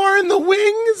 there you are in the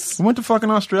wings. We went to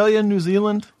fucking Australia and New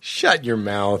Zealand. Shut your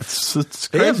mouth. It's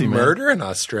They crazy, have man. murder in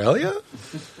Australia?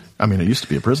 I mean, it used to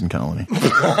be a prison colony.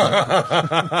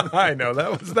 I know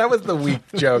that was the weak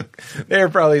joke. They're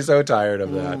probably so tired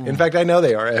of that. In fact, I know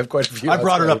they are. I have quite a few. I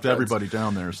brought it up to Australian friends. everybody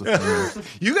down there. Is the thing.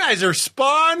 You guys are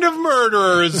spawned of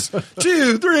murderers.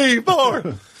 2, 3,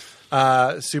 4.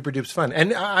 Super dupe's fun.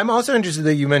 And I'm also interested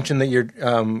that you mentioned that you're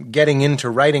getting into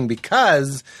writing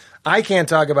because I can't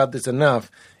talk about this enough.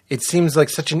 It seems like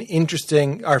such an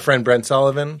interesting. Our friend Brent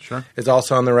Sullivan Sure. is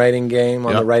also on the writing game,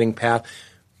 on Yep. the writing path.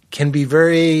 Can be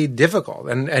very difficult,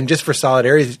 and just for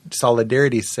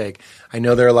solidarity's sake, I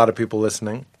know there are a lot of people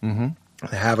listening. Mm-hmm.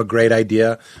 They have a great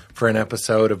idea for an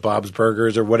episode of Bob's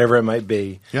Burgers or whatever it might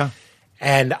be. Yeah.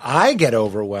 And I get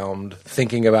overwhelmed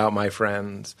thinking about my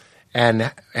friends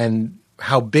and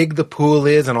how big the pool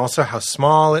is and also how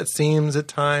small it seems at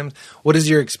times. What has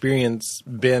your experience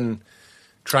been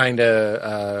trying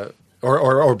to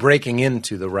or breaking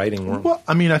into the writing world? Well,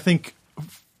 I mean, I think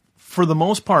for the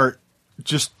most part,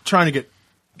 just trying to get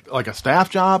like a staff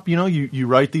job. You know, you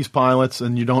write these pilots,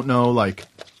 and you don't know, like,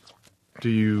 do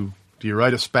you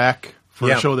write a spec for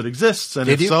Yeah. a show that exists, and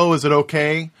Did if you? so, is it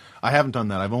okay? I haven't done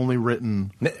that. I've only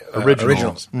written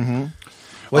originals. Mm-hmm.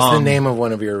 What's the name of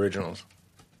one of your originals?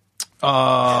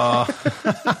 I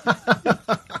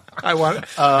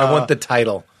want the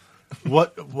title.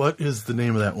 What is the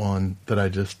name of that one that I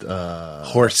just?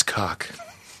 Horsecock.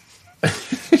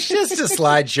 It's just a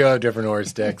slideshow of different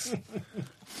horse dicks.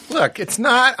 Look, it's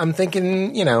not. I'm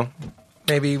thinking,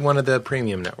 maybe one of the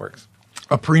premium networks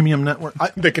A premium network.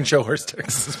 that can show horse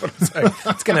dicks. Is what I'm saying.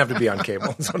 It's going to have to be on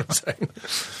cable. Is what I'm saying.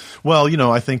 Well,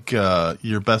 I think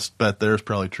your best bet there is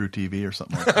probably True TV or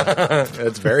something like that.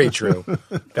 That's very true.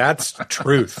 That's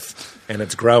truth, and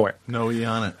it's growing. No E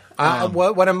on it.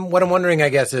 What I'm wondering, I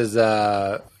guess, is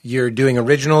you're doing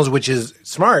originals, which is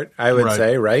smart, I would Right.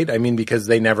 say, right? I mean, because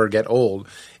they never get old.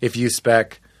 If you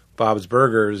spec Bob's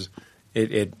Burgers,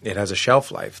 it has a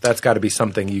shelf life. That's got to be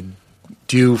something you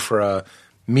do for a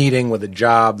meeting with a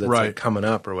job that's Right. like coming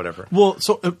up or whatever. Well,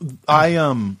 so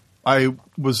I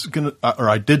was gonna, or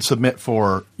I did submit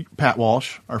for Pat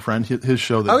Walsh, our friend, his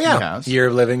show that Oh he yeah, has.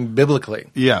 you're living biblically.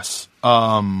 Yes.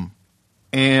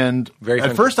 And Very at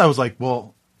fun. first I was like,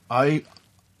 well, I've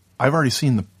already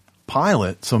seen the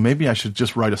pilot, so maybe I should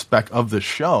just write a spec of this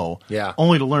show. Yeah.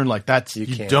 Only to learn like you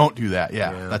can't. don't do that.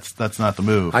 Yeah. Yeah. That's not the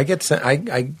move. I get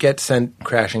sent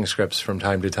crashing scripts from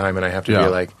time to time, and I have to Yeah. be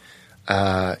like,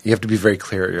 you have to be very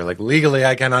clear. You're like, legally,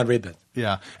 I cannot read this.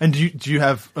 Yeah. And do you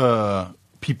have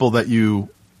people that you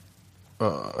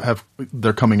have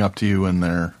they're coming up to you and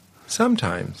they're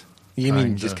Sometimes. You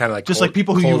mean just kind of like just like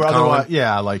people who cold you otherwise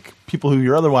calling? like people who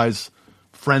you're otherwise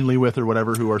friendly with or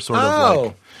whatever, who are sort of Oh.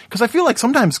 like, because I feel like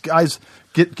sometimes guys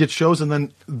get shows and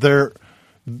then they're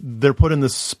put in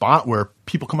this spot where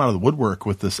people come out of the woodwork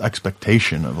with this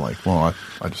expectation of like, well,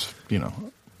 I just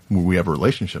when we have a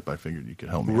relationship, I figured you could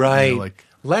help me. Right. And you're like,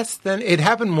 Less than it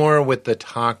happened more with the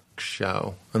talk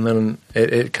show, and then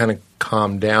it kind of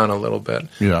calmed down a little bit.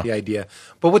 Yeah. The idea.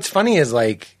 But what's funny is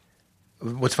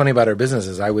what's funny about our business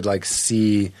is I would like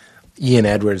see Ian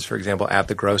Edwards, for example, at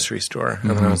the grocery store,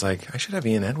 and then I was like, I should have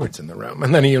Ian Edwards in the room,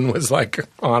 and then Ian was like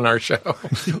on our show.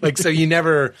 Like, so you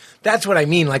never. That's what I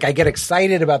mean. Like, I get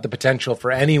excited about the potential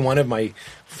for any one of my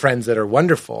friends that are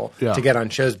wonderful Yeah. to get on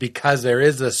shows because there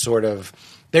is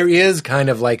kind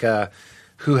of like a.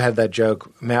 Who had that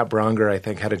joke? Matt Bronger, I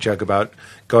think, had a joke about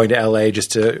going to L.A.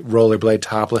 just to rollerblade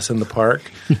topless in the park,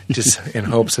 just in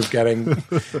hopes of getting,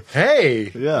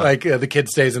 hey, Yeah. like the kid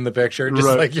stays in the picture, just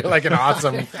Right. like you're like an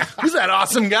awesome, who's that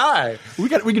awesome guy? we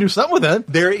can do something with that.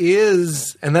 There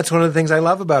is, and that's one of the things I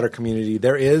love about our community.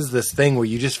 There is this thing where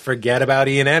you just forget about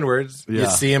Ian Edwards. You Yeah.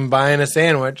 see him buying a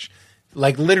sandwich.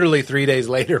 Like literally 3 days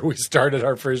later, we started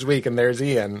our first week, and there's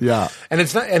Ian. Yeah. and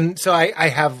it's not, and so I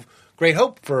have great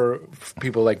hope for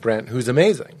people like Brent, who's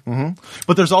amazing.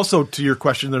 But there's also, to your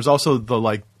question, there's also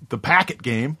the packet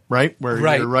game, right? Where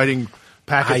Right. you're writing I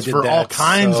packets did for all that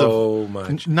kinds so of,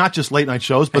 much. not just late night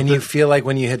shows, but And you feel like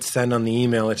when you hit send on the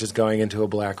email, it's just going into a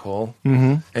black hole.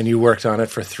 Mm-hmm. And you worked on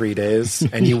it for 3 days,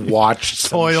 and you watched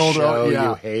some Toiled, show yeah.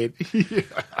 you hate.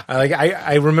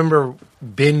 I remember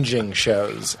binging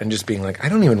shows and just being like, I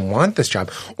don't even want this job.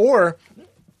 Or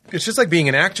it's just like being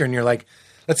an actor, and you're like,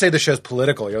 let's say the show's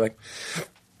political. You're like,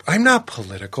 I'm not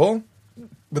political.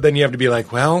 But then you have to be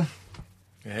like, well,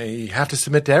 you have to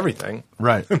submit to everything.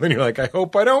 right. And then you're like, I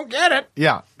hope I don't get it.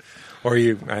 Yeah. Or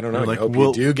I don't know, You're you like, hope well,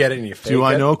 you do get it and you fake Do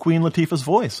I it. know Queen Latifah's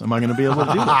voice? Am I going to be able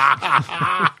to do this?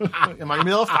 Am I going to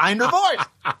be able to find her voice?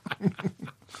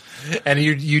 And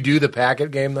you do the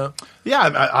packet game though? Yeah,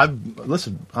 I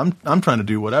listen. I'm trying to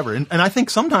do whatever, and I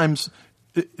think sometimes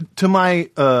to my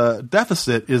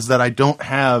deficit is that I don't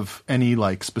have any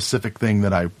like specific thing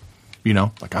that I,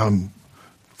 like I'm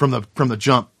from the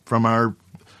jump from our.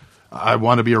 I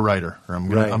want to be a writer, or I'm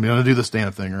Right. gonna do the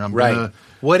stand-up thing, or I'm Right. gonna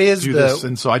What is do the- this,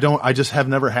 and so I don't. I just have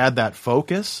never had that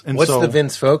focus. And What's so, the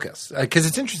Vince focus? Because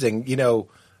it's interesting.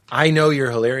 I know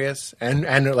you're hilarious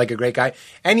and like a great guy,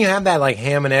 and you have that like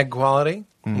ham and egg quality,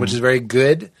 Mm-hmm. which is very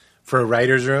good for a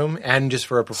writer's room and just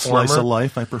for a performer. slice of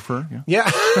life? I prefer. Yeah.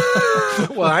 Yeah.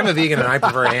 Well, I'm a vegan and I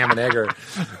prefer ham and egger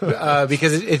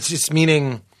because it's just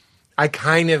meaning I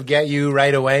kind of get you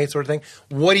right away, sort of thing.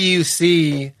 What do you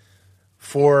see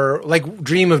for like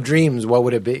Dream of Dreams? What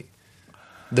would it be?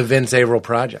 The Vince Averill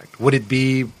project. Would it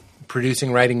be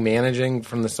producing, writing, managing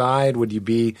from the side? Would you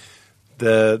be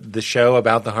the show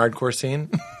about the hardcore scene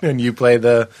and you play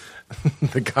the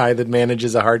the guy that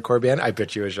manages a hardcore band, I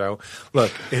pitch you a show.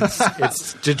 Look,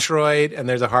 it's Detroit, and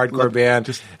there's a hardcore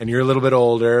band, and you're a little bit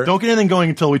older. Don't get anything going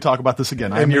until we talk about this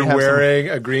again. And you're wearing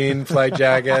a green flight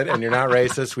jacket, and you're not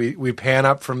racist. We pan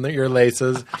up from your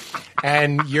laces,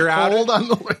 and you're out. Hold on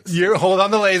the laces. You hold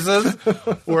on the laces.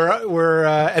 We're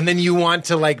and then you want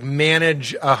to like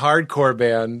manage a hardcore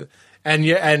band,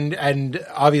 and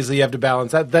obviously you have to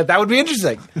balance that. That would be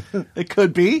interesting. It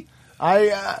could be.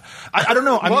 I don't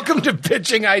know. Welcome to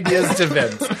pitching ideas to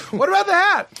Vince. What about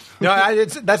that? No,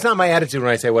 that's not my attitude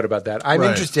when I say what about that. I'm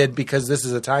interested because this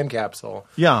is a time capsule.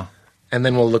 Yeah. And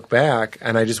then we'll look back,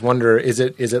 and I just wonder: is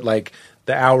it like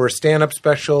the hour stand-up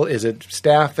special? Is it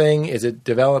staffing? Is it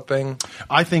developing?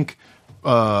 I think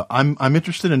I'm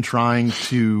interested in trying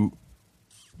to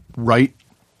write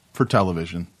for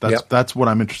television. That's what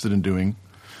I'm interested in doing.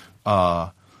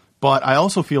 But I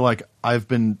also feel like I've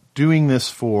been doing this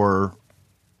for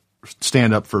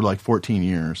stand-up for like 14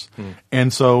 years.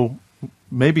 And so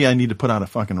maybe I need to put out a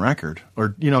fucking record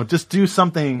or, just do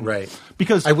something. Right.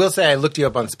 Because I will say I looked you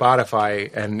up on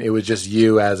Spotify, and it was just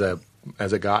you as a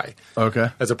guy. Okay.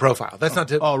 As a profile. That's not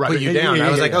to right. put you down. I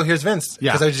was like, oh, here's Vince.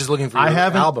 Yeah. Because I was just looking for your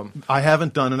album. I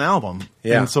haven't done an album.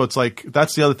 Yeah. And so it's like,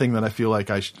 that's the other thing that I feel like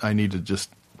I need to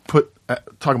just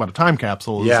talk about a time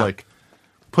capsule is like,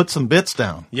 put some bits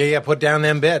down. Yeah, put down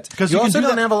them bits. Because you also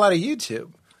don't have a lot of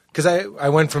YouTube. Because I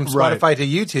went from Spotify to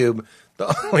YouTube.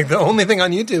 The only thing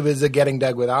on YouTube is the Getting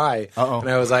Dug with I. And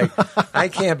I was like, I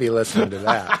can't be listening to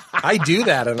that. I do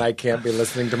that, and I can't be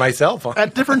listening to myself.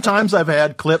 At different times, I've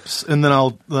had clips, and then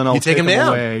I'll you take them down.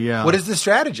 away. Yeah. What is the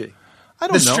strategy? I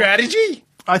don't know. The strategy?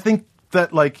 I think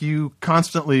that like you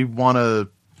constantly want to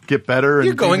get better. And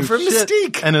you're going for shit,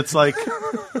 mystique, and it's like,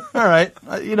 all right,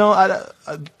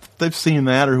 they've seen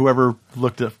that, or whoever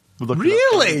looked it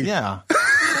really? Up. Yeah.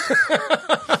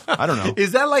 I don't know.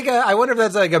 Is that like I wonder if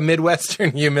that's like a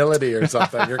Midwestern humility or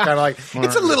something. You're kind of like,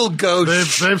 it's a little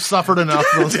gauche. They've suffered enough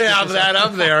to have that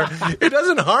up there. It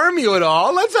doesn't harm you at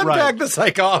all. Let's unpack the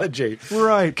psychology.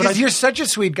 Right. Because you're such a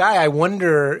sweet guy. I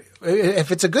wonder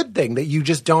if it's a good thing that you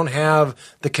just don't have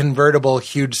the convertible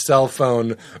huge cell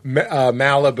phone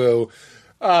Malibu.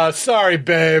 Sorry,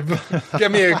 babe.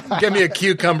 Give me a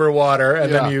cucumber water,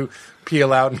 and then you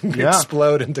peel out and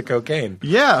explode into cocaine.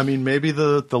 Yeah, I mean, maybe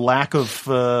the lack of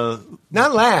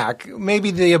not lack,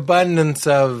 maybe the abundance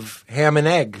of ham and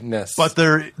eggness. But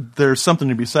there's something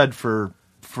to be said for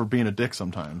being a dick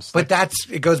sometimes. But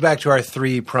it goes back to our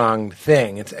 3-pronged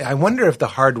thing. I wonder if the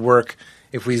hard work,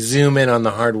 if we zoom in on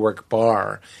the hard work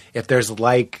bar, if there's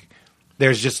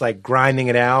just like grinding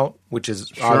it out, which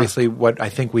is obviously what I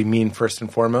think we mean first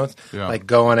and foremost, like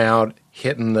going out,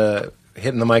 hitting the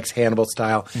mics Hannibal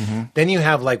style. Mm-hmm. Then you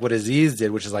have like what Aziz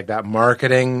did, which is like that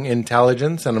marketing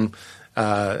intelligence, and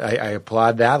I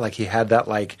applaud that. Like he had that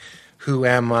like, who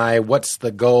am I? What's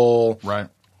the goal? Right.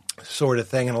 Sort of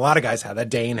thing. And a lot of guys had that.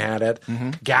 Dane had it.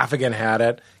 Mm-hmm. Gaffigan had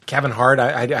it. Kevin Hart,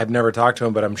 I've never talked to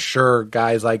him, but I'm sure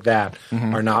guys like that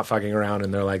are not fucking around,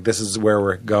 and they're like, this is where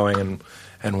we're going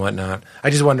and whatnot. I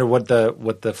just wonder what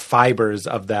the fibers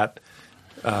of that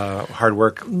hard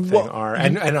work thing are,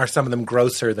 and are some of them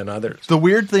grosser than others. The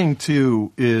weird thing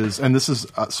too is, and this is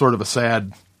sort of a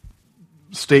sad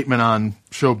statement on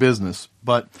show business,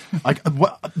 but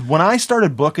when I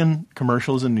started booking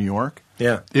commercials in New York,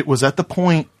 it was at the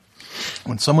point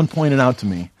when someone pointed out to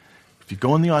me, if you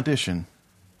go in the audition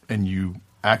and you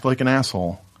act like an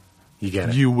asshole,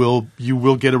 you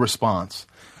will get a response.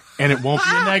 And it won't be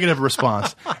a negative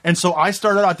response. And so I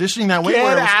started auditioning that way.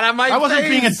 I wasn't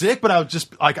being a dick, but I was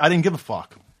just like, I didn't give a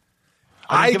fuck.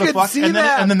 I could see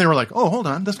that. And then they were like, oh, hold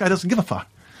on, this guy doesn't give a fuck.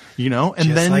 And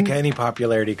just then like any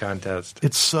popularity contest.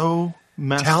 It's so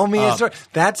messed up. Tell me a story.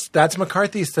 That's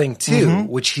McCarthy's thing too,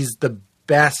 which he's the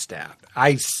best at.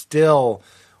 I still,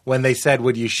 when they said,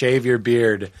 would you shave your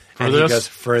beard? He goes,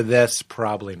 for this,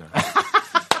 probably not.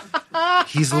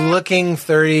 He's looking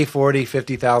 $30,000,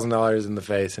 $40,000, $50,000 in the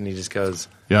face, and he just goes,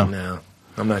 no,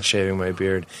 I'm not shaving my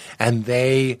beard. And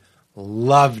they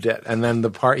loved it. And then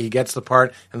he gets the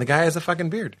part, and the guy has a fucking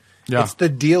beard. Yeah. It's the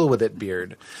deal with it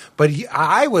beard. But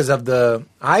until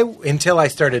I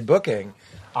started booking,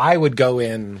 I would go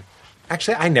in.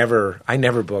 Actually, I never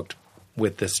booked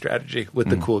with this strategy, with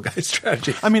the cool guy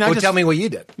strategy. I mean, tell me what you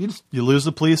did. You lose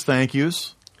the please, thank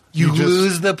yous. You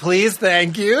lose the please,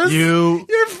 thank yous? You're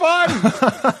fun.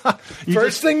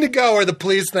 First thing to go are the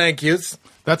please, thank yous.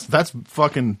 That's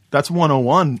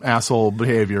 101 asshole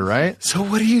behavior, right? So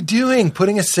what are you doing?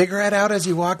 Putting a cigarette out as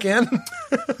you walk in?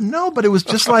 No, but it was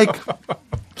just like,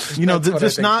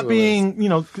 just not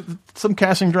being, some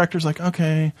casting director's like,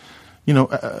 okay,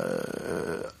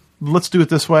 let's do it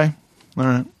this way. All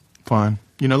right, fine.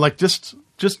 You know, like just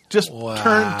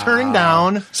turning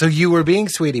down. So you were being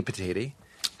sweetie patootie.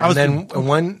 I was then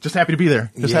one just happy to be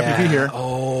there. Just happy to be here.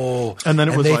 Oh, and then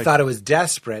it was they like, thought it was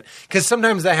desperate because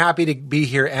sometimes the happy to be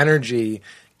here energy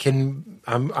can,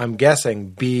 I'm guessing,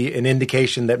 be an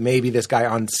indication that maybe this guy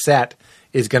on set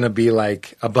is going to be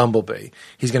like a bumblebee.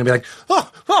 He's going to be like,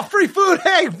 oh, free food.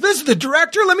 Hey, this is the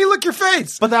director. Let me lick your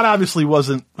face. But that obviously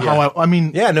wasn't how I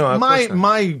mean. Yeah, no, of course not.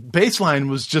 my baseline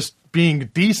was just being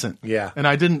decent. Yeah. And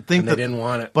I didn't think they didn't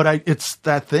want it. But it's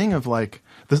that thing of like,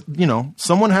 this, you know,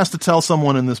 someone has to tell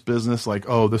someone in this business like,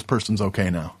 oh, this person's okay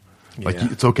now. Like,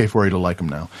 it's okay for you to like him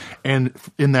now. And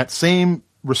in that same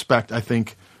respect, I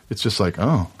think it's just like,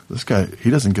 oh, this guy, he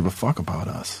doesn't give a fuck about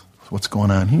us. What's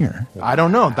going on here? I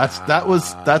don't know. That's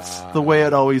the way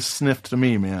it always sniffed to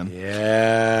me, man.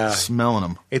 Yeah. Smelling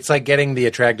them. It's like getting the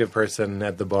attractive person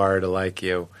at the bar to like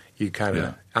you. You kind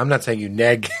of, I'm not saying you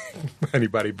neg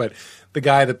anybody, but the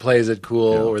guy that plays it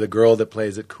cool or the girl that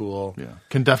plays it cool. Yeah.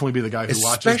 Can definitely be the guy who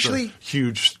watches the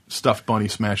huge stuffed bunny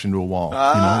smash into a wall.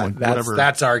 Like whatever.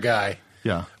 That's our guy.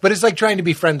 Yeah. But it's like trying to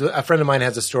be friends with, a friend of mine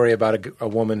has a story about a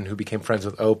woman who became friends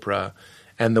with Oprah.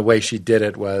 And the way she did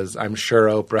it was, I'm sure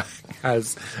Oprah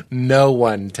has no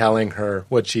one telling her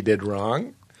what she did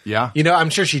wrong. Yeah. You know, I'm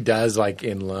sure she does, like,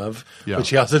 in love. Yeah. But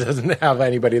she also doesn't have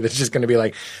anybody that's just going to be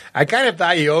like, I kind of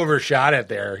thought you overshot it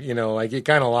there. You know, like, you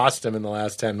kind of lost him in the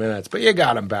last 10 minutes, but you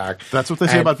got him back. That's what they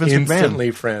say about Vince McMahon.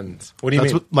 Instantly friends. What do you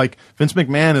mean? Like, Vince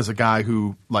McMahon is a guy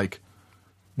who, like,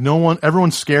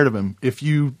 everyone's scared of him. If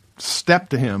you step up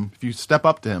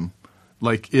to him,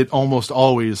 like, it almost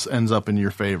always ends up in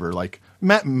your favor. Like,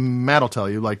 Matt will tell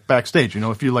you, like, backstage, you know,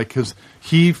 if you like, because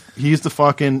he's the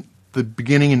fucking the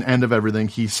beginning and end of everything.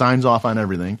 He signs off on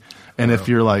everything. And if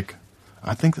you're like,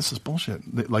 I think this is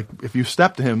bullshit. Like, if you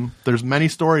step to him, there's many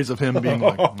stories of him being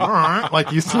like, all right, like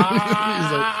he's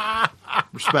like,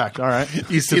 respect, all right.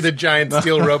 You see the giant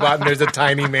steel robot, and there's a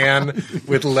tiny man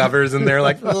with levers, and they're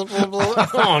like,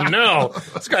 oh no,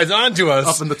 this guy's on to us.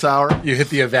 Up in the tower. You hit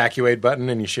the evacuate button,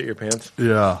 and you shit your pants.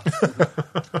 Yeah.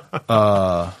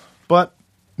 But,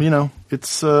 you know,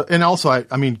 it's, and also,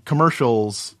 I mean,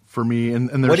 commercials for me, and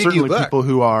there's certainly people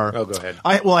who are. Oh, go ahead.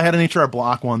 I had an HR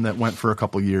Block one that went for a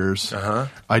couple years. Uh-huh.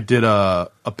 I did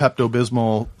a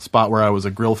Pepto-Bismol spot where I was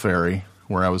a grill fairy,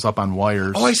 where I was up on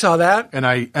wires. Oh, I saw that. And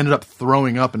I ended up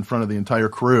throwing up in front of the entire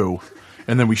crew.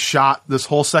 And then we shot this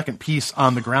whole second piece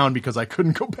on the ground because I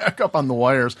couldn't go back up on the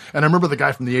wires. And I remember the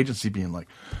guy from the agency being like,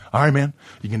 all right, man,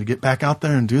 you going to get back out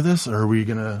there and do this? Or are we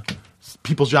going to –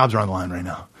 people's jobs are on the line right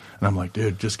now. And I'm like,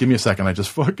 dude, just give me a second. I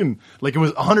just fucking – like it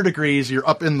was 100 degrees. You're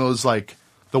up in those like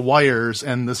the wires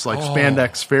and this like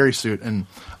spandex fairy suit. And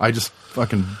I just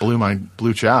fucking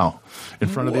blew chow in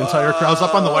front of the entire crowd. I was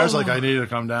up on the wires like I needed to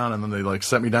come down. And then they like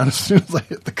set me down as soon as I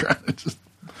hit the ground. It just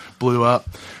blew up.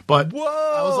 But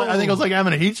I think I was like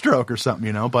having a heat stroke or something,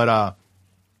 you know. But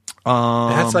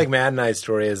that's like Matt and I's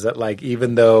story is that like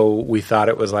even though we thought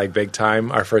it was like big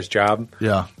time, our first job,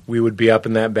 we would be up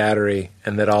in that battery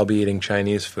and they'd all be eating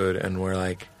Chinese food, and we're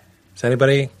like, is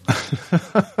anybody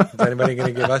going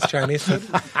to give us Chinese food?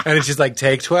 And it's just like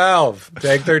take 12,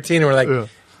 take 13, and we're like,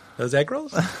 those egg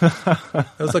rolls,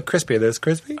 those look crispy. Are those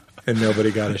crispy? And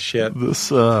nobody got a shit. This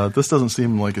doesn't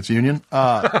seem like it's union.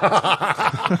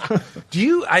 Do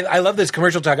you? I love this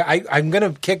commercial talk. I'm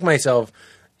going to kick myself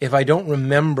if I don't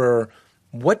remember,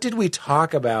 what did we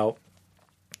talk about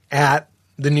at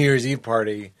the New Year's Eve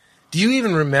party? Do you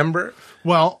even remember?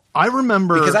 Well, I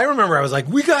remember. Because I remember I was like,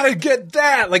 we got to get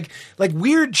that. Like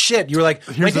weird shit. You were like,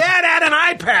 my dad had an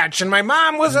eye patch and my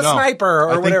mom was a sniper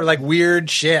or whatever. Like weird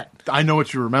shit. I know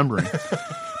what you're remembering.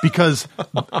 Because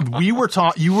we were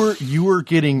you were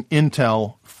getting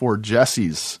intel for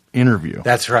Jesse's interview.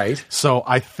 That's right. So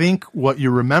I think what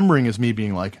you're remembering is me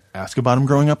being like, ask about him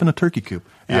growing up in a turkey coop.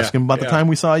 Ask him about the time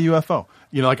we saw a UFO.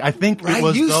 You know, like I think it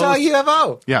was saw a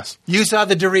UFO. Yes. You saw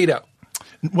the Dorito.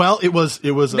 Well, it was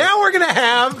now we're going to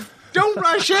have, don't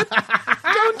rush it.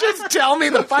 Don't just tell me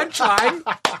the punchline.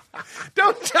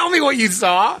 Don't tell me what you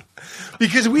saw.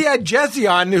 Because we had Jesse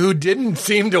on who didn't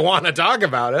seem to want to talk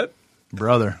about it.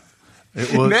 Brother.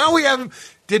 It was. Now we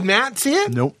have, did Matt see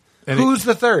it? Nope. And who's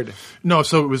the third? No,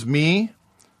 so it was me,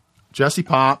 Jesse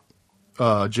Pop,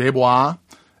 Jay Bois,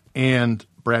 and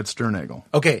Brad Sternagel.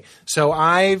 Okay, so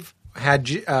I've had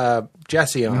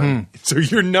Jesse on. Mm-hmm. So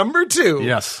you're number 2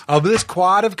 of this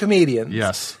quad of comedians.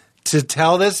 Yes. To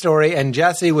tell this story, and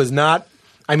Jesse was not,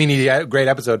 I mean, he had a great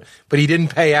episode, but he didn't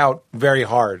pay out very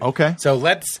hard. Okay. So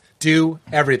let's do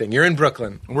everything. You're in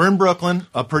Brooklyn. We're in Brooklyn,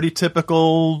 a pretty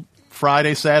typical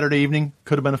Friday, Saturday evening.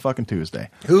 Could have been a fucking Tuesday.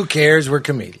 Who cares? We're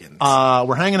comedians.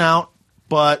 We're hanging out,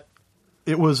 but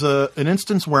it was an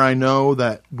instance where I know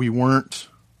that we weren't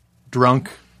drunk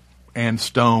and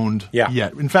stoned Yeah.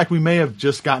 yet. In fact, we may have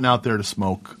just gotten out there to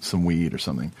smoke some weed or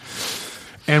something.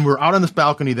 And we're out on this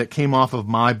balcony that came off of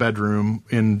my bedroom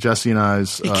in Jesse and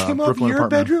I's It came off Brooklyn your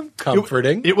apartment. bedroom?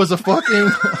 Comforting. It was a fucking.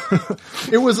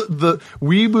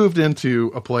 We moved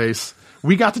into a place.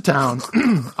 We got to town.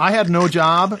 I had no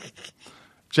job.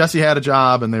 Jesse had a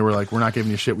job, and they were like, "We're not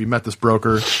giving you shit." We met this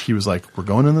broker. He was like, "We're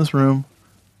going in this room.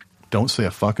 Don't say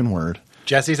a fucking word."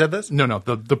 Jesse said this? No,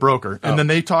 the broker. Oh. And then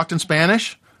they talked in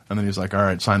Spanish, and then he was like, "All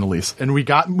right, sign the lease." And we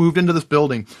moved into this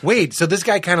building. Wait, so this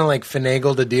guy kind of like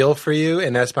finagled a deal for you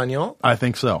in Espanol? I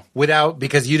think so.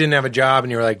 Because you didn't have a job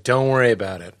and you were like, don't worry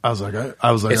about it. I was like,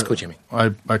 Escúchame.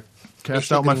 I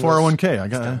cashed out my 401k. I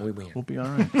got we'll be all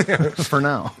right for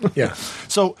now. Yeah.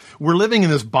 So we're living in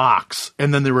this box,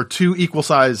 and then there were two equal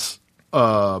size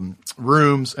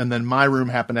rooms, and then my room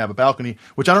happened to have a balcony,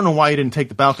 which I don't know why he didn't take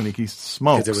the balcony. He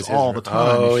smokes 'Cause it was his all room. the time.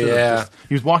 Oh, He should've yeah.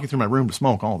 he was walking through my room to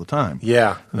smoke all the time.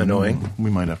 Yeah, annoying. We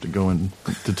might have to go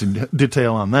into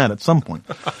detail on that at some point.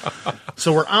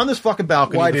 So we're on this fucking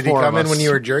balcony. Why the did he four come of in us. when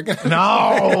you were jerking?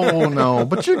 No.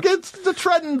 But you get the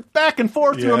treading back and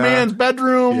forth through a Yeah. man's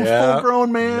bedroom,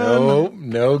 full-grown man.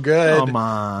 No good. Come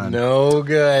on. No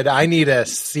good. I need a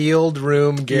sealed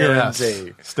room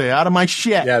guarantee. Yes. Stay out of my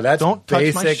shit. Yeah, that's Don't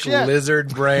touch my basic shit.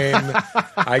 lizard brain.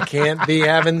 I can't be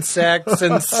having sex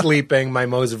and sleeping, my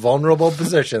most vulnerable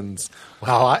positions,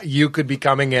 while you could be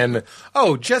coming in,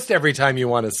 just every time you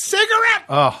want a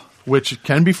cigarette. Which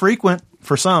can be frequent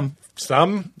for some.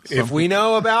 Some, if we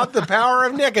know about the power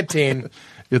of nicotine,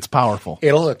 It's powerful.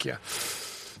 it'll hook you.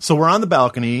 So we're on the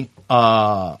balcony,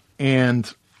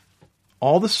 and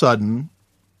all of a sudden,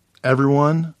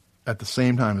 everyone at the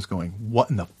same time is going, "What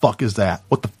in the fuck is that?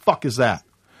 What the fuck is that?"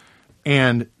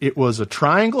 And it was a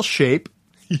triangle shape,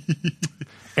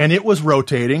 and it was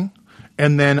rotating.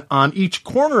 And then on each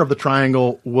corner of the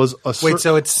triangle was a Wait,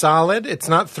 so it's solid? It's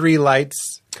not three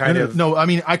lights kind of no, I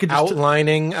mean, I could just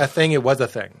outlining a thing? It was a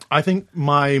thing. I think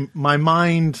my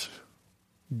mind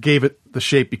gave it the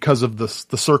shape because of the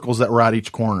circles that were at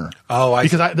each corner. Oh, I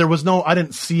because see. I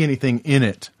didn't see anything in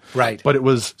it. Right. But it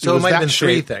was So it was might have that been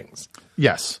three shape. things.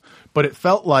 Yes, but it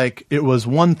felt like it was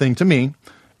one thing to me,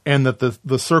 and that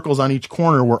the circles on each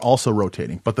corner were also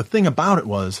rotating. But the thing about it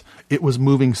was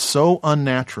moving so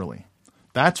unnaturally.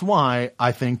 That's why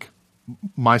I think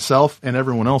myself and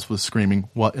everyone else was screaming,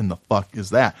 "What in the fuck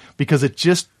is that?" Because it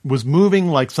just was moving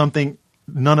like something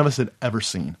none of us had ever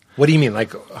seen. What do you mean?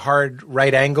 Like hard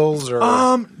right angles or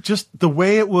Just the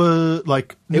way it was,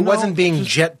 like it wasn't being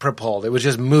jet propelled. It was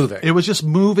just moving. It was just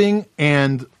moving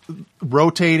and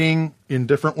rotating in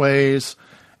different ways,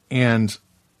 and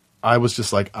I was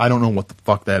just like, I don't know what the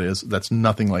fuck that is. That's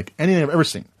nothing like anything I've ever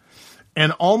seen.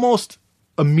 And almost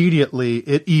immediately,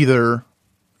 it either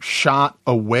shot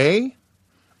away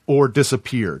or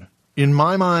disappeared. In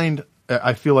my mind,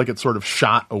 I feel like it sort of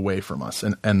shot away from us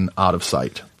and out of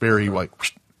sight. Very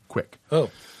quick. Oh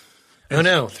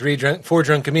no! Four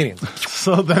drunk comedians.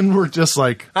 So then we're just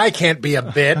like, I can't be a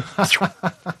bit.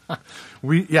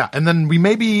 and then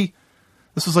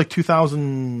this was like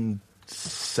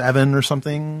 2007 or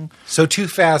something. So too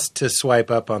fast to swipe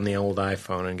up on the old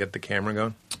iPhone and get the camera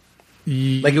going.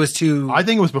 Like it was too. I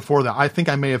think it was before that. I think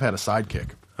I may have had a Sidekick.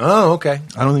 Oh, okay.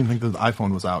 I don't even think the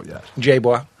iPhone was out yet.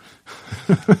 J-Boy.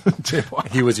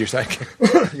 He was your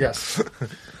sidekick. Yes.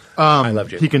 I love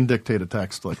J-Boy. He can dictate a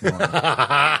text like one.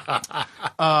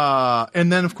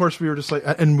 And then, of course, we were just like,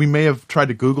 and we may have tried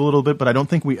to Google a little bit, but I don't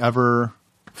think we ever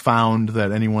found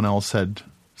that anyone else had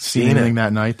seen anything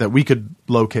that night that we could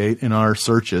locate in our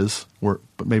searches. But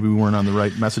maybe we weren't on the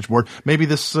right message board. Maybe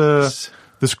this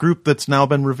group that's now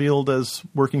been revealed as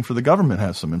working for the government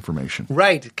has some information.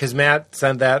 Right, because Matt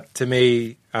sent that to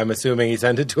me. I'm assuming he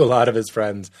sent it to a lot of his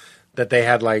friends, that they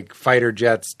had like fighter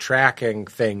jets tracking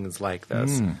things like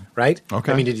this, right?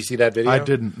 Okay. I mean, did you see that video? I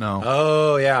didn't know.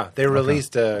 Oh, yeah. They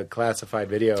released a classified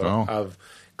video of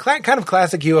kind of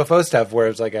classic UFO stuff where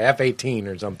it's like a F-18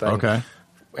 or something. Okay.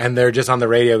 And they're just on the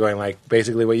radio going like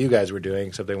basically what you guys were doing,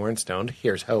 except they weren't stoned.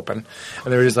 Here's hoping.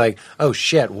 And they were just like, oh,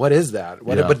 shit, what is that?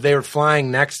 Yeah. But they were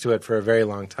flying next to it for a very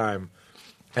long time.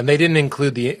 And they didn't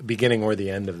include the beginning or the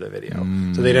end of the video.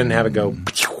 So they didn't have it go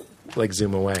like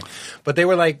zoom away. But they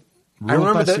were like, I Ruled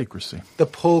remember by secrecy. the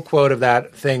pull quote of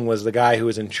that thing was the guy who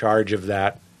was in charge of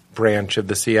that branch of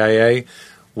the CIA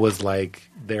was like,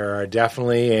 there are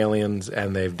definitely aliens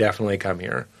and they've definitely come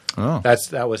here. Oh.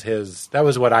 That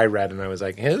was what I read, and I was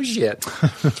like, oh shit.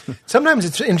 Sometimes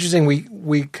it's interesting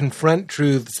we confront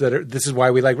truths this is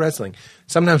why we like wrestling.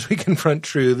 Sometimes we confront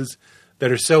truths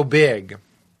that are so big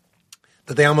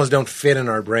that they almost don't fit in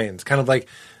our brains. Kind of like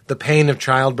the pain of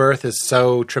childbirth is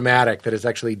so traumatic that it's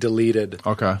actually deleted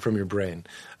Okay. from your brain.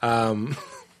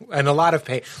 And a lot of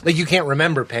pain, like you can't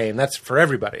remember pain. That's for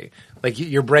everybody. Like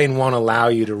your brain won't allow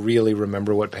you to really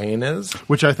remember what pain is.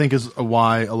 Which I think is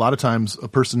why a lot of times a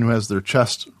person who has their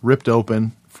chest ripped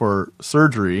open for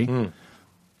surgery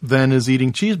then is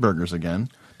eating cheeseburgers again,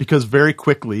 because very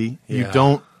quickly you Yeah.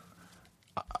 don't.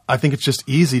 I think it's just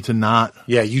easy to not.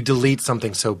 Yeah, you delete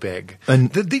something so big. And-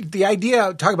 the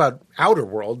idea, talk about outer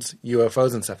worlds,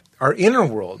 UFOs and stuff, our inner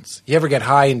worlds. You ever get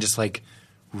high and just like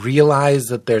realize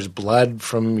that there's blood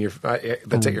from your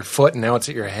that's at your foot and now it's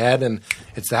at your head and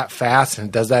it's that fast and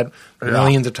it does that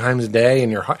millions of times a day in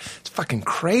your heart. It's fucking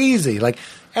crazy. Like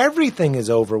everything is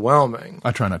overwhelming.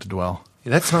 I try not to dwell.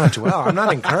 That's not dwell. I'm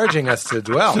not encouraging us to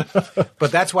dwell.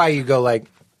 But that's why you go like,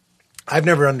 I've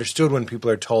never understood when people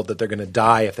are told that they're going to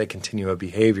die if they continue a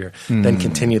behavior, then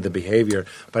continue the behavior.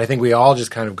 But I think we all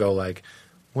just kind of go like,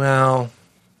 well,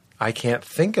 I can't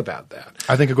think about that.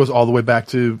 I think it goes all the way back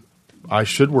to I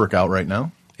should work out right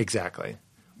now. Exactly.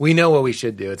 We know what we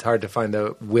should do. It's hard to find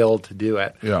the will to do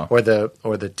it. Yeah. Or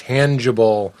the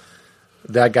tangible,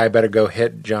 that guy better go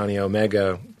hit Johnny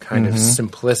Omega kind of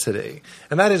simplicity.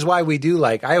 And that is why we do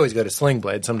like, I always go to Sling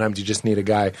Blade. Sometimes you just need a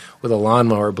guy with a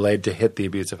lawnmower blade to hit the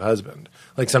abusive husband.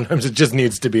 Like sometimes it just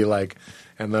needs to be like,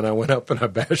 and then I went up and I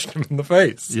bashed him in the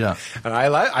face. Yeah. And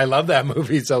I love that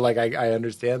movie, so like I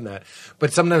understand that.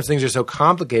 But sometimes things are so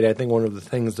complicated. I think one of the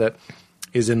things that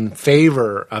is in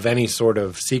favor of any sort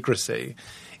of secrecy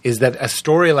is that a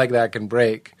story like that can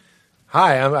break.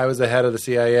 Hi, I was the head of the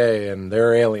CIA, and there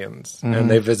are aliens, and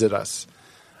they visit us.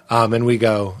 And we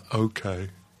go, okay,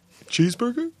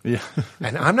 cheeseburger? Yeah.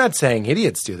 And I'm not saying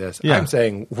idiots do this. Yeah. I'm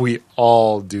saying we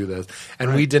all do this.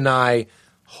 And we deny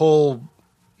whole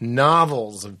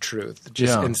novels of truth,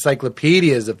 just Yeah.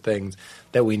 encyclopedias of things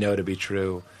that we know to be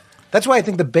true. That's why I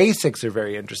think the basics are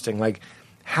very interesting. Like,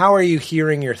 how are you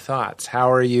hearing your thoughts?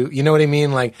 How are you, you know what I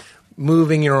mean? Like,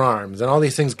 moving your arms and all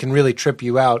these things can really trip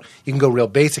you out. You can go real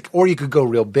basic, or you could go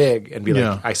real big and be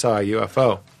Yeah. like, I saw a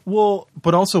UFO. Well,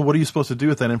 but also, what are you supposed to do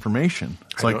with that information?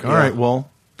 It's like, all right, well,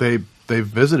 they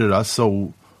visited us,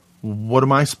 so what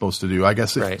am I supposed to do? I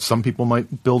guess Right. some people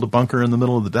might build a bunker in the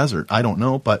middle of the desert. I don't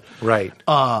know, but Right.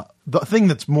 the thing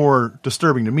that's more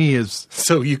disturbing to me is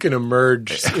So you can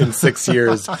emerge in 6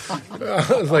 years,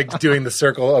 like doing the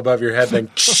circle above your head, then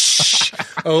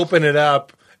open it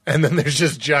up, and then there's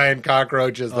just giant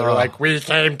cockroaches that are like, we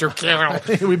came to kill.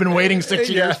 we've been waiting 6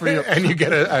 years for you. And you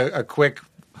get a quick,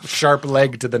 sharp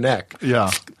leg to the neck. Yeah.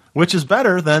 Which is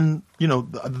better than,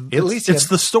 At least you it's have-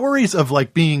 the stories of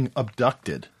like being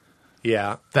abducted.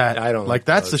 Yeah. That I don't like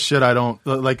that's the those. shit I don't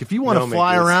like. If you want to Don't make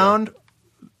fly good around,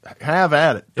 have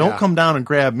at it. Don't Yeah. come down and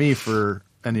grab me for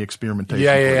any experimentation.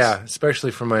 Yeah, please. yeah. Especially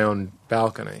from my own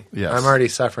balcony. Yes. I'm already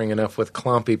suffering enough with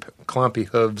clompy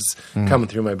hooves coming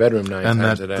through my bedroom 9 And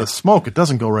times that a day. the smoke, it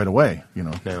doesn't go right away. No,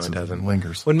 it doesn't.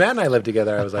 Lingers. When Matt and I lived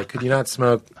together, I was like, could you not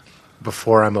smoke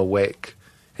before I'm awake?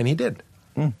 And he did.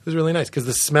 It was really nice because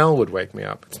the smell would wake me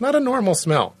up. It's not a normal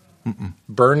smell.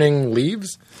 Burning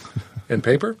leaves and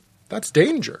paper, that's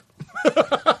danger.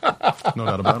 No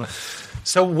doubt about it.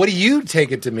 So what do you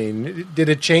take it to mean? Did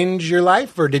it change your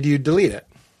life or did you delete it?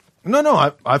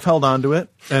 No, I've held on to it,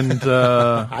 and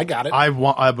I got it. I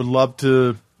would love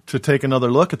to take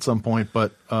another look at some point,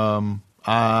 but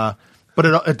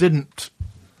it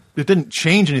didn't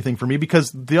change anything for me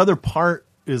because the other part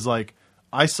is like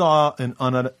I saw an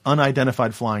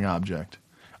unidentified flying object.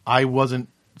 I wasn't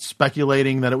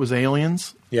speculating that it was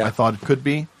aliens. Yeah. I thought it could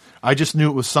be. I just knew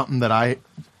it was something that I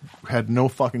had no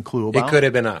fucking clue about. It could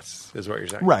have been us, is what you're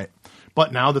saying. Right.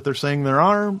 But now that they're saying there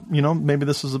are, maybe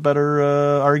this is a better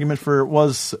argument for it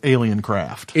was alien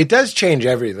craft. It does change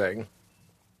everything.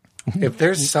 If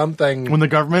there's something... When the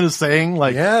government is saying,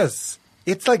 like, Yes.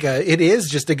 It's like it is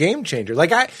just a game changer.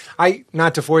 Like I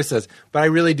not to force this, but I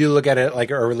really do look at it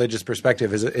like a religious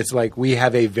perspective. It's like we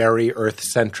have a very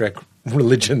earth-centric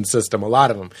religion system, a lot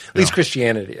of them. At least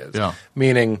Christianity is. Yeah.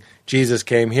 Meaning Jesus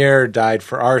came here, died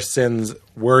for our sins,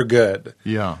 we're good.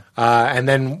 yeah. And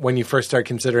then when you first start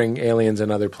considering aliens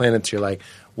and other planets, you're like,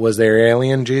 was there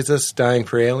alien Jesus dying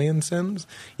for alien sins?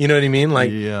 You know what I mean? Like,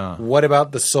 Yeah. what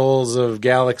about the souls of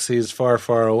galaxies far,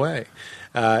 far away?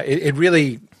 It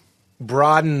really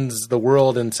broadens the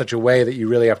world in such a way that you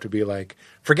really have to be like,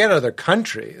 forget other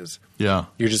countries. Yeah.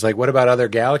 You're just like, what about other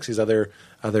galaxies, other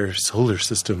solar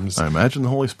systems? I imagine the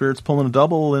Holy Spirit's pulling a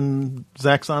double in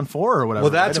Zaxxon 4 or whatever.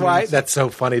 Well, that's right? I mean, why. it's- That's so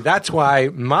funny. That's why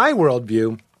my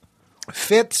worldview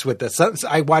fits with this. So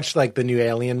I watched like the new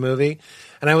Alien movie,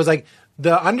 and I was like,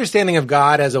 the understanding of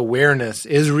God as awareness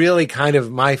is really kind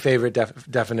of my favorite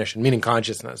definition, meaning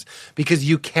consciousness, because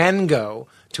you can go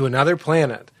to another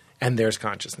planet and there's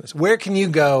consciousness. Where can you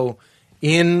go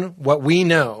in what we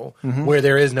know where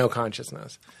there is no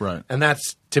consciousness? Right. And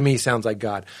that's, to me, sounds like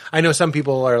God. I know some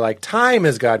people are like, time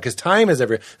is God, because time is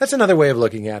everywhere. That's another way of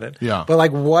looking at it. Yeah. But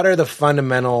like, what are the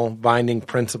fundamental binding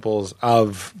principles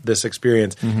of this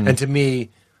experience? And to me,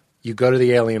 you go to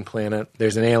the alien planet,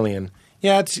 there's an alien.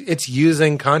 Yeah, it's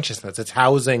using consciousness. It's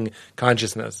housing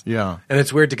consciousness. Yeah. And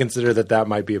it's weird to consider that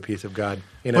might be a piece of God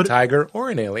in a But- tiger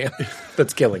or an alien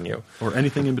that's killing you. Or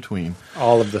anything in between.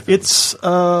 All of the things.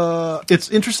 It's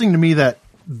interesting to me that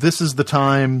this is the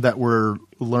time that we're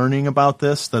learning about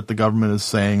this, that the government is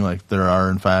saying like there are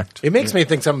in fact. It makes me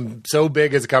think something so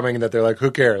big is coming that they're like,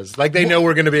 who cares? Like they know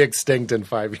we're going to be extinct in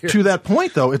 5 years. To that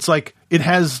point, though, it's like it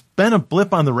has been a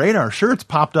blip on the radar. Sure, it's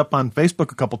popped up on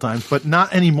Facebook a couple times, but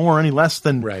not any more, any less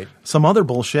than Right. some other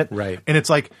bullshit. Right. And it's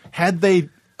like, had they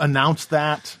announced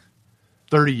that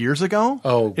 30 years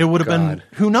ago, it would have been, God.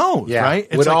 who knows, Yeah, right?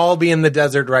 It's would like, all be in the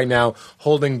desert right now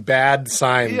holding bad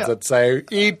signs Yeah. that say,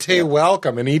 E.T.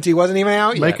 welcome. And E.T. wasn't even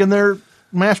out yet. making their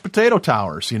mashed potato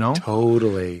towers, you know?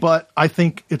 Totally. But I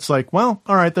think it's like, well,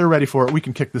 all right, they're ready for it. We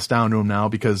can kick this down to them now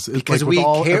because it's because like with we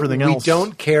all care, everything we else.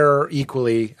 don't care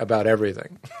equally about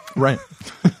everything. Right.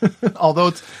 Although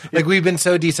it's Like we've been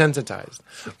so desensitized.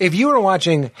 If you were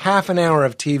watching half an hour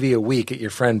of TV a week at your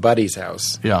friend Buddy's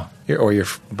house, yeah, or your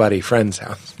buddy friend's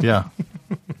house, yeah.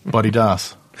 Buddy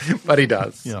Das. Buddy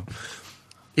does. Yeah.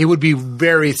 It would be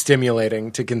very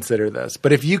stimulating to consider this.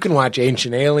 But if you can watch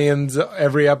Ancient Aliens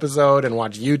every episode and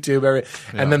watch YouTube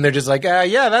and then they're just like,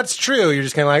 yeah, that's true. You're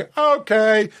just kind of like,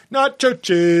 okay, not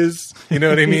churches. You know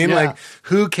what I mean? Yeah. Like,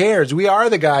 who cares? We are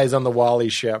the guys on the Wall-E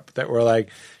ship that were like,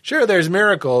 sure, there's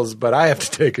miracles, but I have to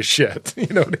take a shit. You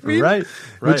know what I mean? Right.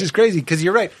 Which is crazy because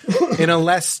you're right. In a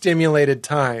less stimulated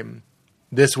time,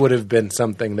 this would have been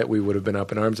something that we would have been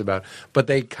up in arms about. But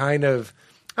they kind of...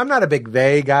 I'm not a big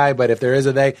they guy, but if there is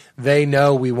a they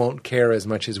know we won't care as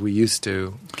much as we used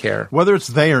to care. Whether it's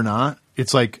they or not,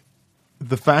 it's like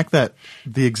the fact that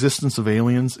the existence of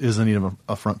aliens isn't even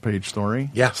a front page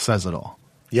story says it all.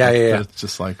 Yeah. It's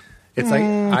just like, It's like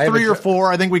I have 3 a or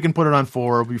 4. I think we can put it on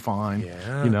 4. It'll be fine.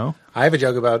 Yeah. You know? I have a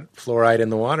joke about fluoride in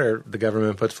the water. The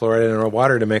government puts fluoride in our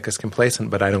water to make us complacent,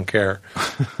 but I don't care.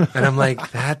 And I'm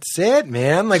like, that's it,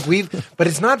 man. Like but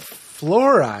it's not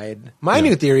fluoride. My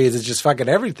new theory is it's just fucking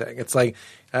everything. It's like,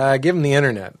 give them the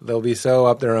internet. They'll be so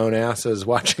up their own asses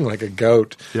watching like a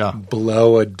goat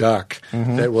blow a duck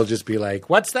that will just be like,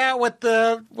 what's that with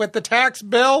the tax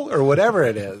bill or whatever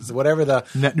it is, whatever the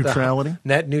Net neutrality.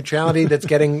 net neutrality that's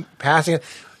getting passing.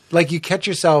 Like I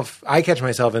catch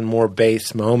myself in more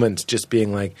base moments just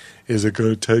being like, is it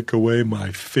going to take away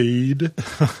my feed?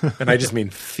 And I just mean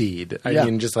feed. I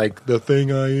mean just like the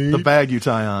thing I eat. The bag you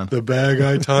tie on. The bag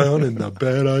I tie on and the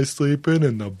bed I sleep in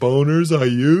and the boners I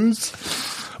use.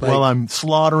 While I'm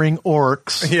slaughtering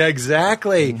orcs. Yeah,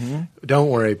 exactly. Don't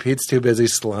worry. Pete's too busy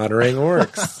slaughtering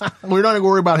orcs. We're not going to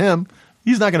worry about him.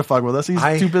 He's not going to fuck with us. He's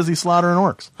too busy slaughtering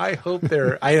orcs. I hope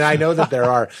I know that there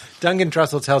are. Duncan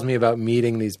Trussell tells me about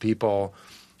meeting these people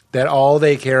that all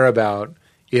they care about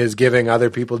is giving other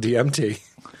people DMT.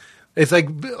 It's like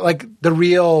the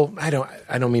real. I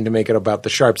don't mean to make it about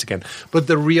the sharps again, but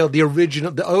the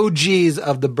original, the OGs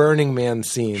of the Burning Man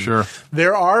scene. Sure.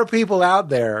 There are people out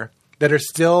there that are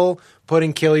still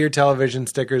putting "kill your television"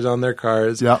 stickers on their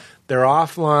cars. Yeah. They're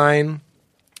offline.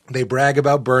 They brag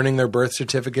about burning their birth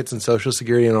certificates and Social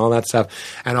Security and all that stuff.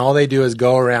 And all they do is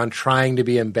go around trying to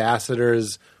be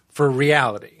ambassadors for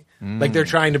reality. Like they're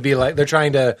trying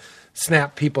to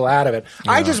snap people out of it.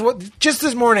 Yeah. I just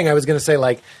this morning I was going to say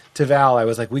like to Val, I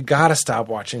was like, we got to stop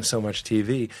watching so much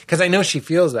TV because I know she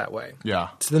feels that way. Yeah.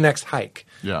 It's the next hike.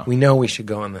 Yeah. We know we should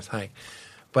go on this hike.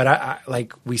 But I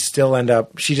we still end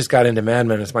up, she just got into Mad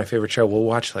Men. It's my favorite show. We'll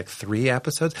watch like 3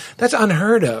 episodes. That's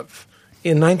unheard of.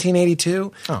 In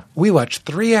 1982, we watched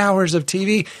 3 hours of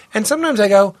TV, and sometimes I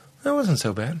go, that wasn't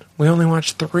so bad. We only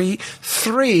watched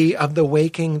three of the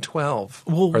Waking 12,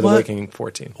 or the Waking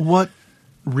 14. What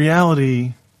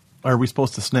reality are we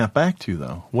supposed to snap back to,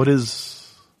 though? What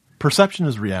is perception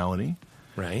is reality,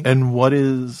 right? And what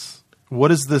is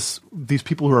this? These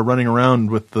people who are running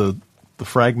around with the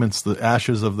fragments, the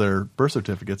ashes of their birth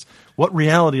certificates. What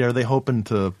reality are they hoping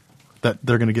that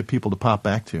they're going to get people to pop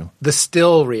back to? The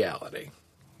still reality,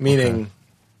 meaning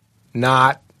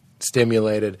not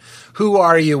stimulated. Who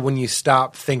are you when you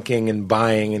stop thinking and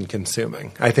buying and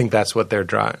consuming? I think that's what they're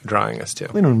drawing us to.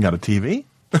 They don't even got a TV.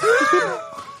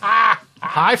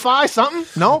 Hi-fi, something?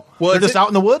 No? Well, they're just out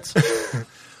in the woods?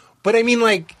 But I mean,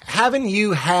 like, have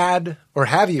you had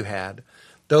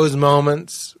those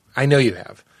moments, I know you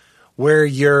have, where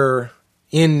you're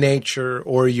in nature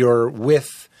or you're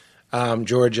with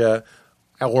Georgia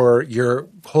or you're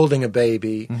holding a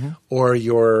baby or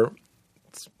you're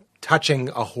touching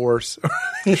a horse.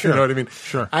 You know what I mean?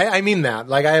 Sure. I mean that.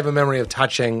 Like, I have a memory of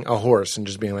touching a horse and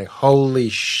just being like, holy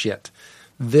shit,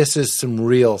 this is some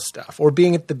real stuff. Or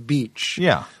being at the beach.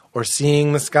 Yeah. Or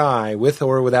seeing the sky with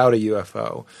or without a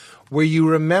UFO, where you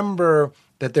remember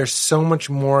that there's so much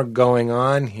more going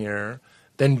on here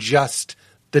than just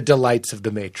the delights of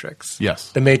the Matrix.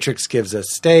 Yes. The Matrix gives us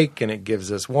steak and it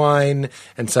gives us wine,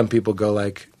 and some people go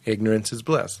like, ignorance is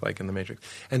bliss, like in the Matrix.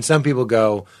 And some people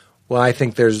go, well, I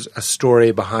think there's a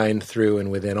story behind, through,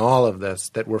 and within all of this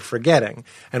that we're forgetting.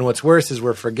 And what's worse is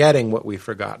we're forgetting what we've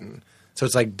forgotten. So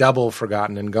it's like double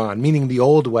forgotten and gone, meaning the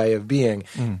old way of being,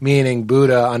 meaning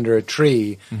Buddha under a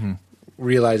tree,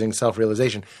 realizing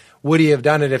self-realization. Would he have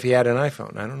done it if he had an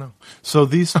iPhone? I don't know. So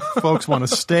these folks want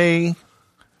to stay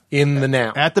In the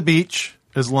now. at the beach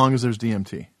as long as there's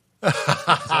DMT. Is that what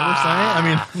we're saying?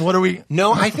 I mean, what are we?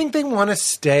 No, I think they want to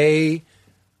stay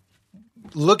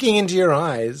looking into your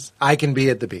eyes. I can be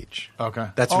at the beach. Okay.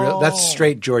 That's real. That's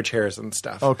straight George Harrison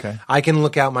stuff. Okay. I can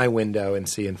look out my window and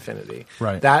see infinity.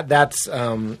 Right. That's I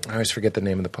always forget the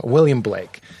name of the poet. William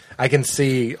Blake. I can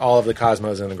see all of the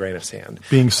cosmos in a grain of sand.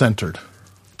 Being centered.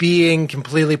 Being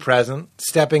completely present,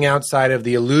 stepping outside of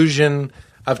the illusion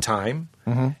of time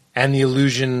and the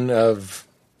illusion of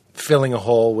filling a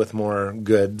hole with more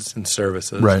goods and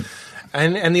services. Right.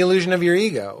 And the illusion of your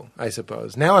ego, I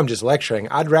suppose. Now I'm just lecturing.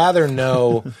 I'd rather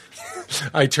know.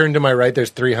 I turn to my right.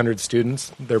 There's 300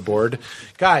 students. They're bored.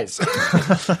 Guys,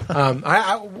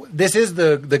 this is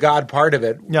the God part of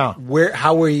it. Yeah.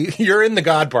 How were you? You're in the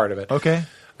God part of it. Okay.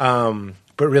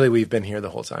 But really, we've been here the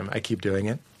whole time. I keep doing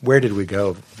it. Where did we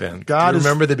go, Vin? God do you is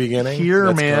remember the beginning? here,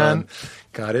 That's man. gone.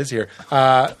 God is here.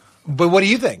 But what do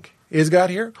you think? Is God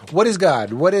here? What is God?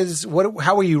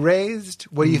 How were you raised?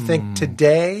 What do you think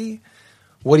today?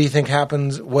 What do you think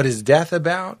happens? What is death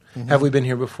about? Have we been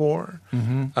here before?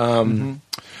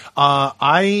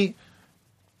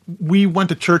 We went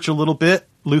to church a little bit,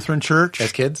 Lutheran church.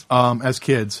 As kids? As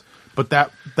kids. But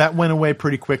that went away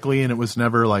pretty quickly, and it was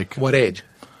never like... What age?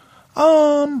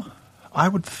 I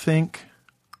would think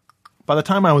by the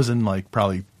time I was in like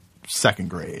probably second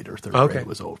grade or third grade, it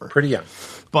was over. Pretty young.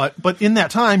 But in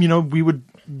that time, we would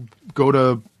go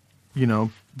to,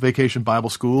 vacation Bible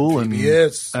school and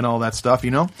PBS. and all that stuff,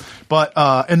 But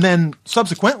and then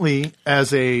subsequently,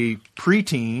 as a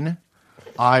preteen,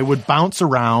 I would bounce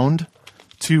around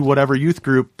to whatever youth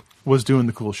group was doing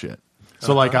the cool shit.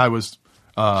 So like I was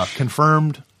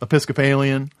confirmed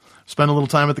Episcopalian. Spent a little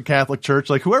time at the Catholic Church.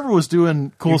 Like whoever was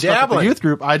doing cool stuff at the dabbling. youth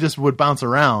group, I just would bounce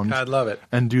around. I'd love it.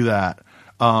 And do that.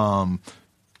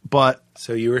 But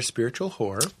So you were a spiritual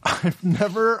whore. I've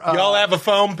never. Y'all have a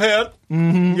foam pit?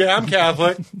 Yeah, I'm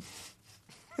Catholic.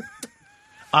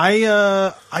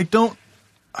 I don't.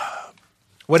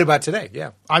 What about today?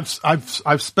 Yeah.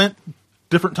 I've spent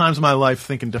different times in my life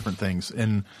thinking different things,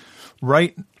 and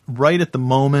right at the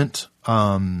moment,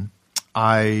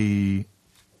 I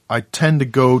tend to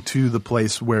go to the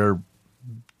place where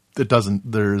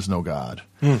there is no God,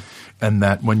 and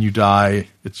that when you die,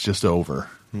 it's just over.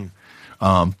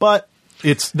 But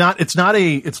it's not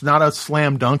a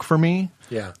slam dunk for me.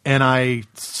 Yeah. And I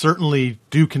certainly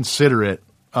do consider it.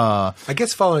 I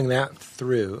guess following that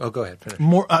through. Oh, go ahead. Finish.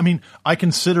 More. I mean, I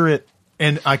consider it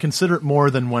more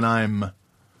than when I'm,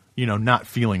 not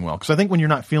feeling well. Because I think when you're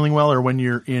not feeling well, or when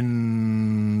you're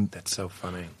in, That's so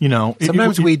funny. it-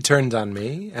 Sometimes weed turns on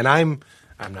me, and I'm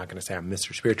not going to say I'm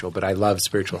Mr. Spiritual, but I love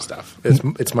spiritual stuff.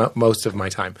 It's most of my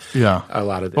time. Yeah, A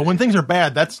lot of it. But when things are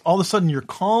bad, that's all of a sudden you're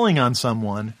calling on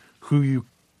someone who you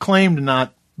claim to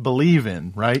not believe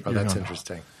in, right? Oh, You're that's going,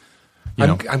 interesting.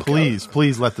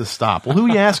 Please let this stop. Well, who are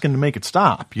you asking to make it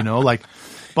stop?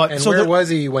 But And so where that- was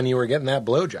he when you were getting that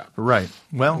blowjob? Right.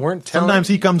 Well, Weren't telling- sometimes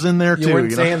he comes in there too. You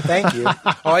weren't saying thank you.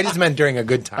 Oh, I just meant during a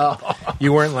good time.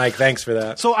 You weren't like, thanks for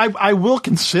that. So I will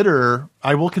consider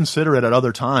it at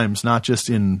other times, not just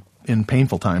in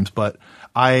painful times. But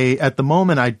at the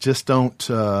moment I just don't.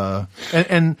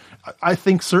 And I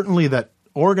think certainly that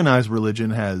organized religion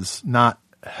has not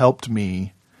helped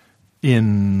me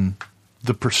in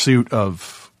the pursuit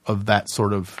of that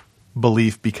sort of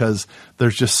belief, because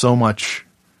there's just so much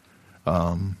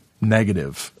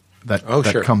negative that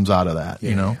Sure. comes out of that,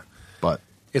 Yeah. But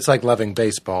It's like loving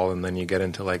baseball, and then you get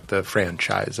into like the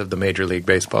franchise of the Major League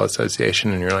Baseball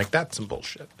Association, and you're like, that's some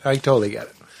bullshit. I totally get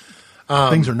it.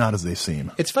 things are not as they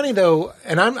seem. It's funny though,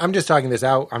 and I'm just talking this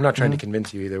out. I'm not trying to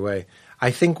convince you either way.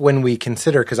 I think when we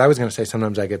consider, because I was going to say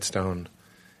sometimes I get stoned,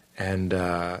 and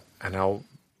I'll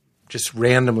just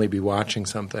randomly be watching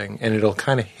something, and it'll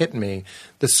kind of hit me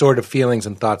the sort of feelings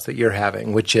and thoughts that you're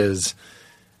having, which is,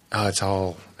 oh, it's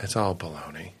all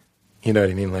baloney. You know what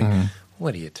I mean? Like,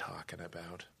 what are you talking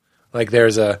about? Like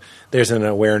there's an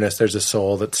awareness, there's a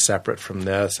soul that's separate from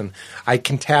this, and I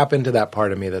can tap into that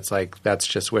part of me that's like, that's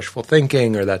just wishful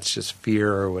thinking, or that's just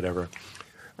fear, or whatever.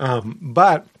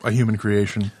 But A human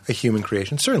creation. a human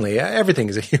creation, certainly, everything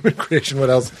is a human creation. What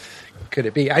else could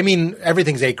it be? I mean,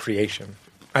 everything's a creation.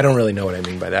 I don't really know what I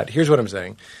mean by that. Here's what I'm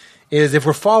saying: is if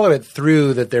we follow it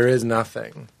through that there is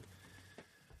nothing.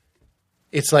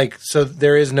 It's like, so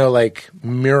there is no like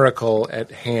miracle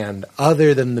at hand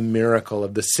other than the miracle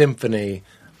of the symphony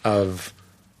of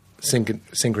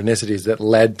synchronicities that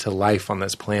led to life on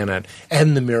this planet,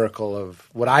 and the miracle of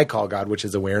what I call God, which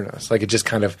is awareness. Like it just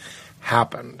kind of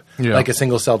happened. Yeah. Like a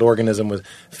single-celled organism was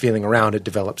feeling around, it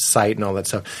developed sight and all that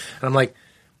stuff. And I'm like,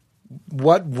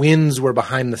 what winds were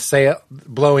behind the sail,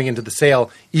 blowing into the sail,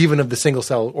 even of the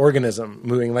single-celled organism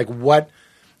moving? Like what?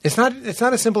 It's not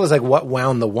as simple as like what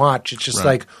wound the watch. It's just Right.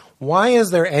 like, why is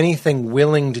there anything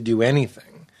willing to do anything?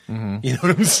 You know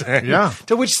what I'm saying? Yeah.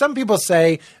 To which some people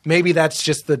say maybe that's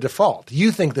just the default.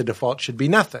 You think the default should be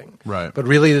nothing. Right. But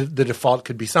really the default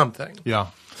could be something. Yeah.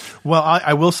 Well,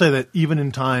 I will say that even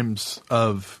in times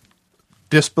of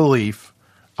disbelief,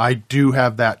 I do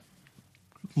have that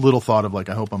little thought of like,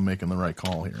 I hope I'm making the right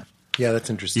call here. Yeah, that's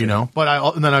interesting. You know? But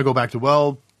and then I go back to,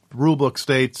 well, the rule book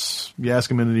states you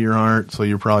ask him into your heart, so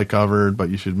you're probably covered, but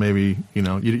you should maybe,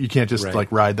 you can't just Right.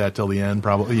 like ride that till the end,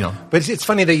 probably, But it's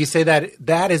funny that you say that.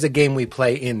 That is a game we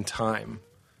play in time,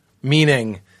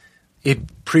 meaning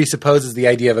it presupposes the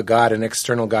idea of a God, an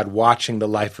external God, watching the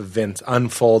life of Vince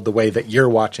unfold the way that you're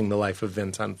watching the life of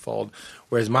Vince unfold.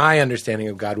 Whereas my understanding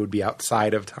of God would be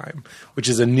outside of time, which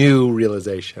is a new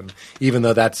realization, even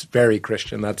though that's very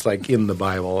Christian. That's like in the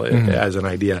Bible as an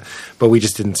idea. But we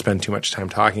just didn't spend too much time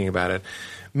talking about it.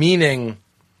 Meaning,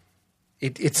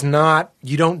 it's not,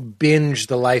 you don't binge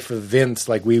the life of Vince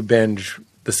like we binge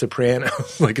The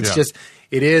Sopranos. Like it's Yeah. just,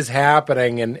 it is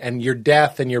happening, and your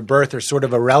death and your birth are sort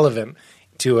of irrelevant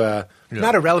to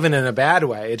not irrelevant in a bad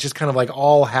way. It's just kind of like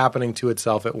all happening to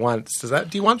itself at once. Do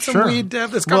you want some Sure. weed to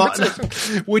have this Well,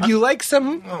 conversation? Would you like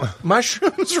some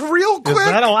mushrooms real quick? Is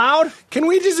that allowed? Can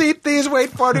we just eat these, wait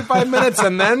 45 minutes,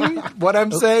 and then what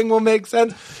I'm saying will make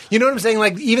sense? You know what I'm saying?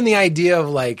 Like, even the idea of,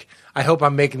 like, I hope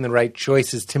I'm making the right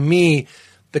choices. To me,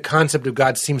 the concept of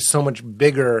God seems so much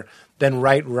bigger than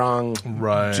right, wrong,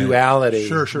 Right. duality,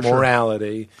 Sure.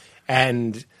 morality.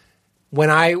 And when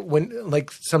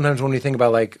like, sometimes when we think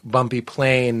about, like, bumpy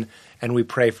plane and we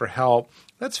pray for help,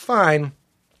 that's fine.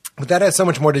 But that has so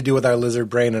much more to do with our lizard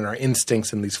brain and our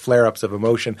instincts and these flare-ups of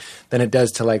emotion than it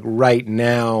does to, like, right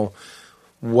now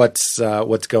what's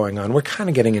going on. We're kind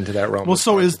of getting into that realm. Well, of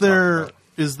so trying is to talk there about.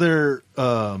 is there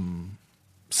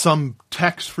some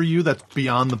text for you that's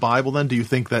beyond the Bible? Then do you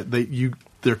think that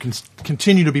there can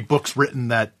continue to be books written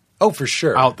that Oh, for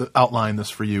sure. outline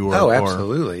this for you? Oh, or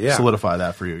absolutely, yeah. solidify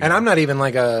that for you. And I'm not even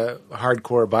like a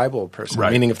hardcore Bible person.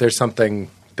 Right. Meaning if there's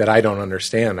something that I don't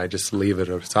understand, I just leave it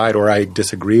aside, or I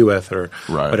disagree with, or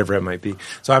Right. whatever it might be.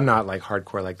 So I'm not like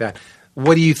hardcore like that.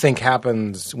 What do you think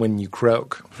happens when you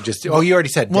croak? You already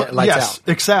said lights yes, out.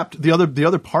 except the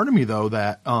other part of me though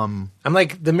that I'm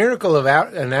like, the miracle of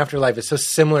an afterlife is so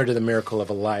similar to the miracle of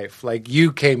a life. Like,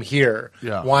 you came here,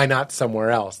 Yeah. why not somewhere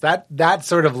else? That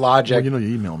sort of logic you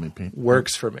emailed me, Pete.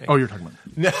 works for me. Oh, you're talking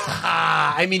about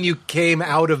I mean, you came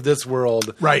out of this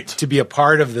world Right. to be a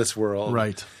part of this world.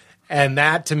 right. And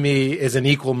that, to me, is an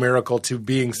equal miracle to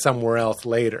being somewhere else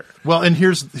later. Well, and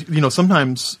here's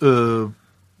sometimes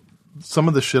some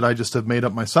of the shit I just have made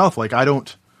up myself. Like I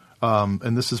don't,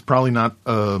 and this is probably not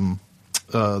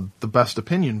the best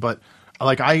opinion, but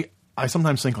like I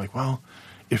sometimes think like, well,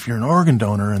 if you're an organ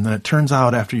donor and then it turns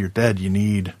out after you're dead you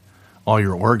need all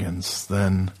your organs,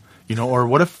 then or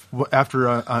what if after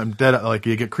I'm dead, like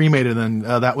you get cremated, and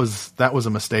that was a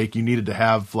mistake. You needed to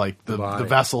have like the body.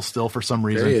 vessel still for some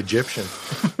reason. Very Egyptian.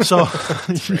 So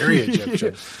Very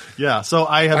Egyptian. yeah. So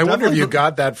I have. I wonder if definitely- you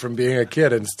got that from being a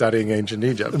kid and studying ancient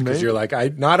Egypt. Because Maybe. you're like,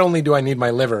 not only do I need my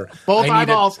liver, Both I need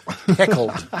eyeballs. it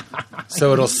pickled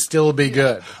so it'll still be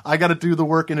good. I got to do the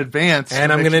work in advance,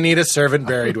 And I'm make going to need a servant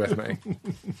buried with me.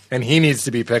 And he needs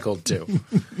to be pickled too.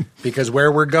 Because where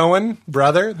we're going,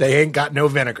 brother, they ain't got no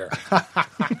vinegar.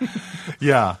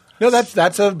 Yeah. No, that's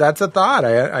a thought.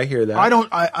 I hear that.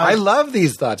 I love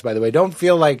these thoughts, by the way. Don't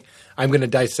feel like I'm going to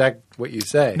dissect what you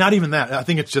say. Not even that. I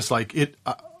think it's just like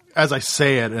as I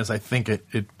say it, as I think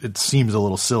it seems a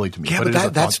little silly to me. Yeah, but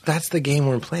but that's the game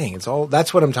we're playing.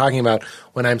 That's what I'm talking about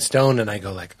when I'm stoned and I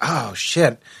go like, oh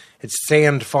shit, it's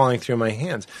sand falling through my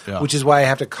hands. Yeah. Which is why I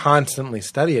have to constantly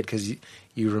study it, because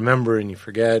you remember and you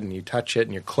forget and you touch it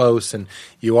and you're close and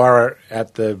you are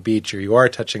at the beach or you are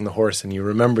touching the horse and you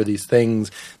remember these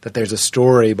things, that there's a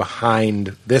story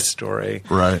behind this story.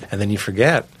 Right. And then you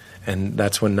forget. And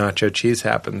that's when nacho cheese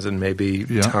happens and maybe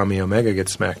Tommy Omega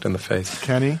gets smacked in the face.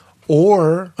 Kenny,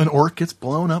 Or an orc gets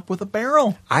blown up with a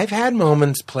barrel. I've had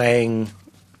moments playing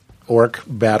Orc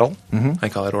Battle. I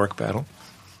call it Orc Battle,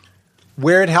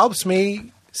 where it helps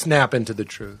me snap into the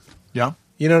truth. Yeah.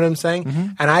 You know what I'm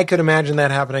saying? And I could imagine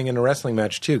that happening in a wrestling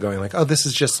match too, going like, oh, this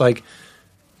is just like,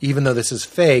 even though this is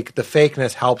fake, the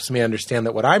fakeness helps me understand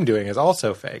that what I'm doing is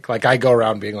also fake. Like I go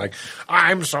around being like,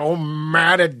 I'm so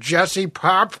mad at Jesse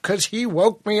Pop because he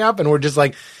woke me up. And we're just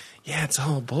like, yeah, it's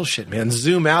all bullshit, man.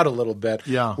 Zoom out a little bit.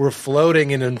 Yeah. We're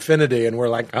floating in infinity and we're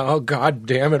like, oh, God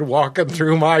damn it, walking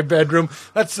through my bedroom.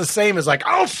 That's the same as like,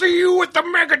 I'll see you at the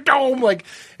Megadome. Like,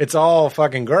 it's all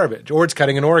fucking garbage. Or it's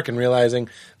cutting an orc and realizing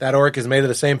that orc is made of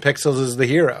the same pixels as the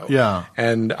hero. Yeah.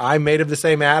 And I'm made of the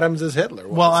same atoms as Hitler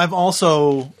was. Well, I've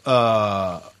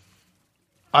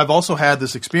also had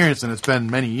this experience, and it's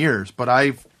been many years, but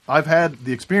I've had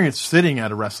the experience sitting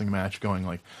at a wrestling match going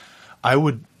like, I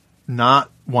would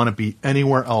not want to be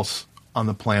anywhere else on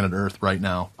the planet Earth right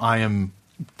now.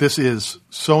 This is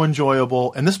so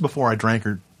enjoyable, and this is before I drank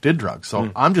or did drugs.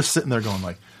 So I'm just sitting there going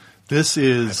like, this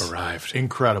is I've arrived.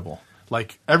 incredible.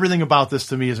 Like everything about this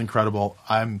to me is incredible.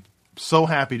 I'm so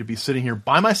happy to be sitting here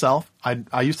by myself.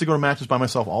 I used to go to matches by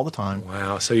myself all the time.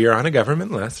 Wow, so you're on a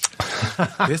government list.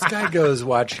 This guy goes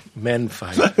watch men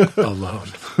fight alone.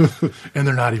 And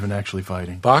they're not even actually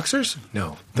fighting. Boxers?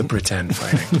 No, the pretend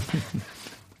fighting.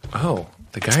 Oh,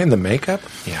 the guy in the makeup?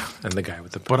 Yeah, and the guy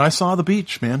with the... But I saw the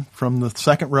beach, man, from the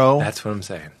second row That's what I'm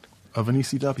saying. of an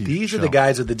ECW These show. are the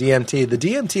guys with the DMT. The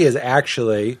DMT is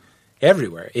actually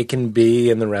everywhere. It can be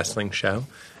in the wrestling show,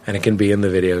 and it can be in the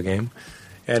video game.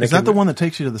 And Is that the one that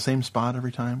takes you to the same spot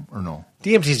every time, or no?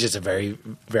 DMT is just a very,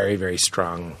 very, very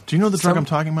strong... Do you know the drug I'm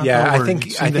talking about? Yeah, though, I where think you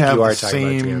you seem to have are the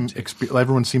talking about same DMT.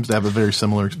 everyone seems to have a very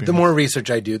similar experience. The more research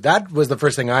I do, that was the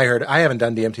first thing I heard. I haven't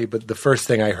done DMT, but the first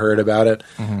thing I heard about it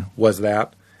was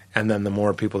that. And then the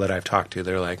more people that I've talked to,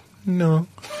 they're like, no.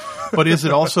 But is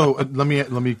it also? Let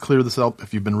me clear this up.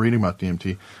 If you've been reading about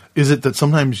DMT, is it that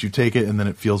sometimes you take it and then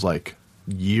it feels like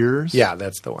years? Yeah,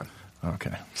 that's the one.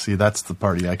 Okay. See, that's the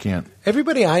party I can't.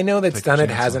 Everybody I know that's Take a done it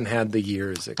chance hasn't had the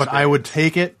years experience. But I would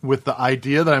take it with the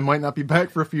idea that I might not be back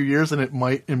for a few years and it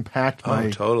might impact my. Oh,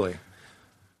 totally.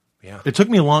 Yeah. It took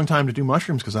me a long time to do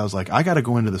mushrooms because I was like, I got to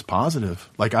go into this positive.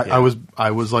 Like I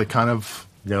was like kind of.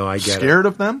 No, I get scared it.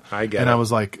 of them. I get and it. I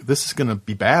was like, this is going to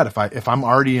be bad if I'm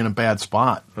already in a bad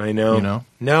spot. I know. You know?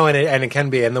 No, and it can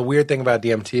be. And the weird thing about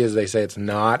DMT is they say it's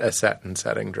not a set and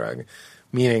setting drug,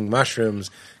 meaning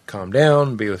mushrooms, calm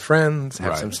down, be with friends,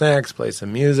 have Right. some snacks, play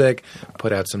some music,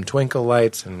 put out some twinkle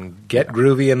lights, and get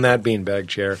groovy in that beanbag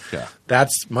chair. Yeah.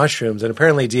 That's mushrooms. And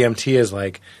apparently DMT is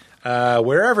like,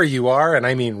 wherever you are, and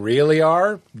I mean really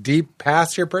are, deep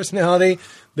past your personality,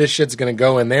 this shit's going to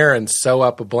go in there and sew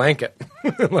up a blanket.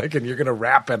 Like, and you're going to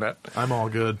wrap in it. I'm all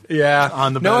good. Yeah.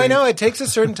 On the no, I bedding. know. It takes a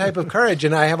certain type of courage,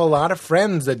 and I have a lot of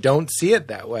friends that don't see it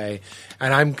that way.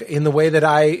 And I'm in the way that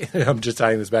I'm just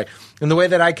tying this back. In the way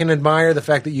that I can admire the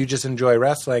fact that you just enjoy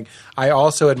wrestling, I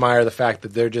also admire the fact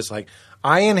that they're just like,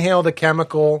 I inhale the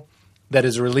chemical that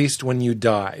is released when you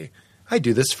die. I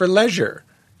do this for leisure.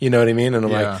 You know what I mean? And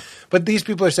I'm Yeah. like, but these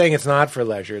people are saying it's not for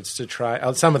leisure. It's to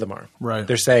try. Some of them are. Right.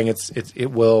 They're saying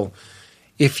it will.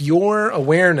 If your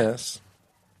awareness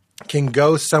can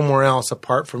go somewhere else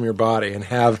apart from your body and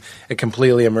have a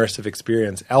completely immersive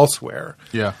experience elsewhere,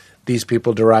 Yeah. these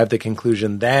people derive the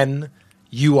conclusion then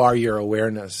you are your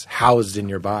awareness housed in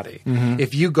your body.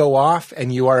 If you go off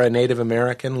and you are a Native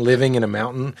American living in a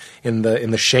mountain, in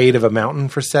the shade of a mountain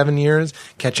for 7 years,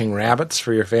 catching rabbits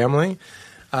for your family,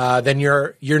 then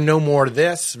you're no more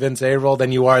this, Vince Averill,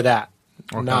 than you are that.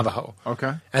 Navajo.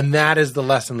 Okay. And that is the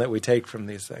lesson that we take from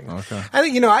these things. Okay. I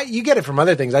think, you get it from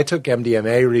other things. I took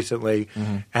MDMA recently,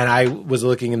 and I was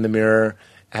looking in the mirror,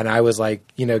 and I was like,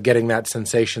 getting that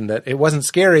sensation that it wasn't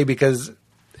scary because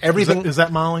everything... Is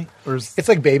that Molly? Or is, It's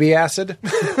like baby acid.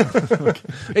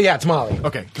 Yeah, it's Molly.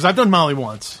 okay, because I've done Molly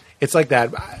once. It's like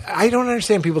that. I don't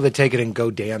understand people that take it and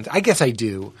go dance. I guess I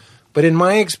do. But in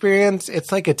my experience,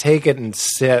 it's like a take it and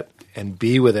sit and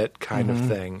be with it kind of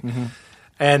thing.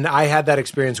 And I had that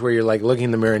experience where you're like looking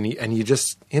in the mirror and you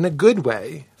just, in a good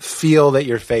way, feel that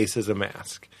your face is a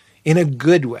mask. In a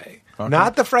good way.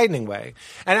 Not the frightening way.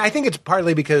 And I think it's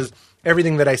partly because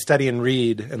everything that I study and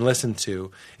read and listen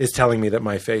to is telling me that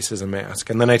my face is a mask.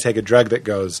 And then I take a drug that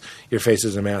goes, your face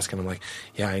is a mask. And I'm like,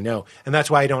 yeah, I know. And that's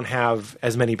why I don't have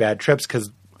as many bad trips,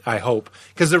 because I hope,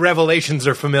 because the revelations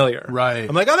are familiar. Right.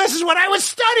 I'm like, oh, this is what I was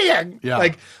studying. Yeah.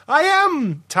 Like, I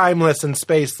am timeless and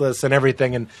spaceless and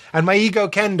everything. And my ego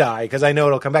can die because I know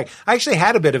it'll come back. I actually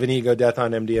had a bit of an ego death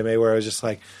on MDMA where I was just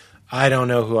like, I don't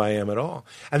know who I am at all.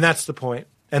 And that's the point.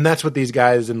 And that's what these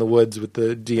guys in the woods with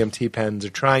the DMT pens are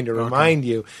trying to remind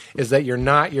you, is that you're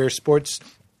not your sports.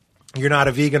 You're not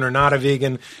a vegan or not a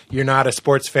vegan. You're not a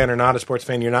sports fan or not a sports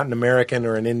fan. You're not an American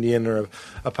or an Indian or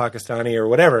a Pakistani or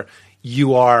whatever.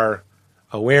 You are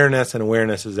awareness, and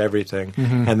awareness is everything,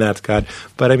 and that's God.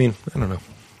 But I mean, I don't know.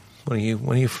 What do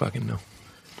you fucking know?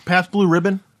 Pabst Blue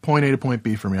Ribbon, point A to point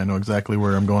B for me. I know exactly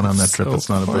where I'm going on that trip. So It's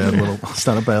not a funny. bad little. It's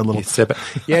not a bad little. You sip it.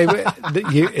 Yeah,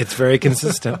 it's very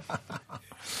consistent.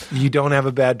 You don't have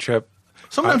a bad trip.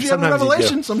 Sometimes you have a sometimes you do.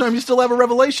 revelation. Sometimes you still have a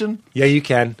revelation. Yeah, you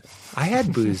can. I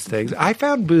had booze things. I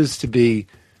found booze to be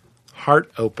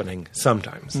heart-opening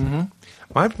sometimes.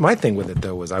 My thing with it,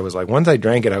 though, was I was like, once I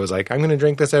drank it, I was like, I'm going to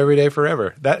drink this every day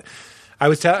forever. That I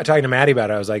was talking to Maddie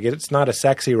about it. I was like, it's not a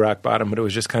sexy rock bottom, but it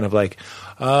was just kind of like,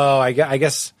 oh, I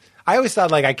guess I always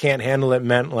thought like I can't handle it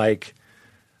meant like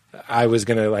I was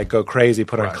going to like go crazy,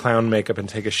 put on clown makeup, and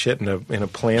take a shit in a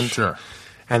plant. Sure.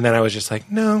 And then I was just like,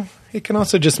 no, it can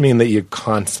also just mean that you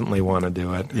constantly want to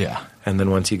do it. Yeah. And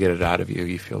then once you get it out of you,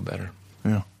 you feel better.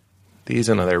 Yeah. These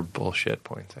and other bullshit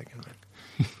points I can make.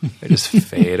 I just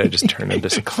fade. I just turn into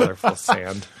some colorful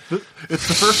sand. It's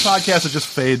the first podcast that just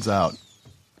fades out.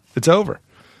 It's over.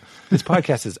 This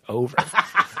podcast is over.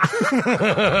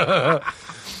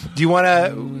 Do you want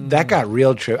to... That got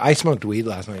real true. I smoked weed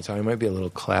last night, so I might be a little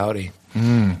cloudy.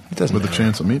 It doesn't With a matter.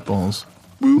 chance of meatballs.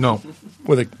 No.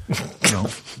 With a... No.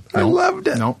 I loved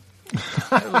it. No.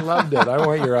 I loved it. I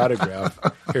want your autograph.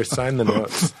 Here, sign the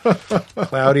notes.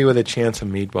 Cloudy with a chance of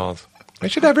meatballs. I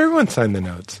should have everyone sign the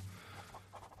notes.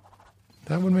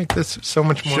 That would make this so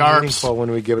much more Sharps. meaningful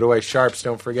when we give it away. Sharps,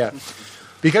 don't forget.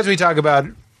 Because we talk about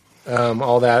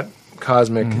all that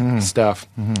cosmic stuff,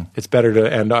 it's better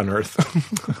to end on Earth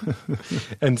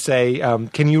and say,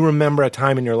 can you remember a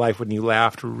time in your life when you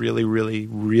laughed really, really,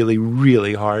 really,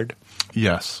 really hard?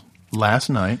 Yes. Last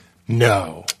night.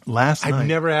 No. Last night. I've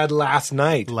never had last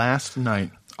night. Last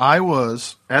night. I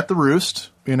was at the Roost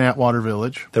in Atwater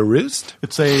Village. The Roost?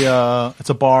 It's a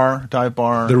bar, dive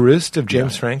bar. The Roost of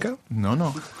James Franco?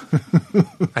 No.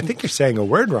 I think you're saying a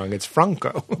word wrong. It's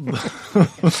Franco.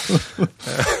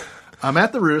 I'm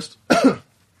at the Roost,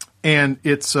 and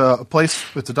it's a place.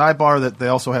 It's a dive bar that they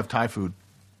also have Thai food,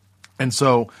 and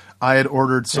so I had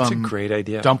ordered some That's a great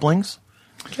idea. dumplings.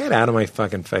 Get out of my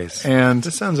fucking face. And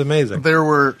this sounds amazing. There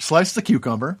were slices of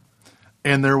cucumber,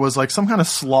 and there was like some kind of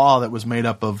slaw that was made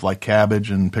up of like cabbage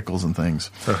and pickles and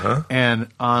things. And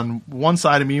on one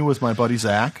side of me was my buddy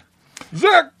Zach,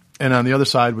 and on the other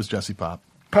side was Jesse Pop.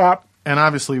 And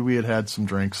obviously we had had some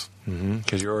drinks.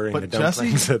 Because you're ordering the But Jesse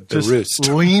dumplings at the just Roost.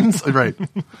 leans right.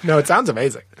 No, it sounds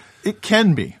amazing. It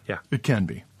can be. Yeah. It can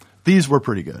be. These were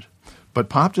pretty good. But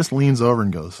Pop just leans over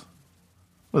and goes,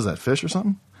 "What is that, fish or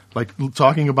something?" Like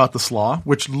talking about the slaw,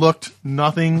 which looked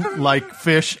nothing like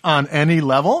fish on any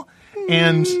level.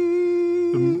 And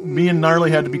me and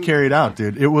Gnarly had to be carried out,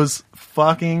 dude. It was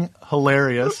fucking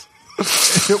hilarious.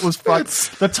 It was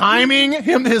the timing,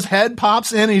 his head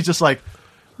pops in, and he's just like,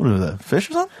 "What is that, fish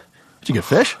or something? Did you get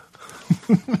fish?"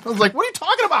 I was like, "What are you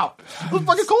talking about? It was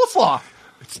fucking coleslaw."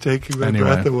 It's taking my Anyway,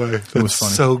 breath away. it was That's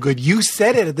funny. so good. You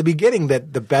said it at the beginning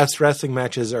that the best wrestling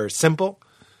matches are simple,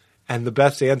 and the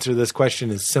best answer to this question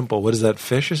is simple. What is that,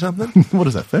 fish or something? What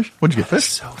is that, fish? What'd you get, fish?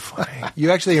 So funny.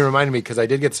 You actually reminded me, because I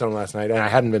did get stoned last night, and I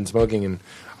hadn't been smoking in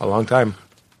a long time.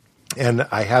 And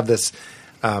I have this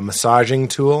massaging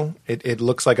tool. It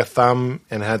looks like a thumb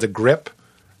and has a grip,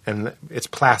 and it's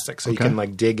plastic, so you Okay. can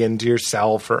like dig into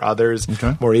yourself or others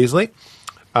Okay. more easily.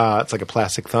 It's like a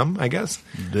plastic thumb, I guess.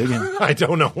 Digging. I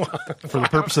don't know why. For the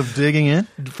purpose of digging in?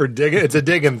 For digging, it's a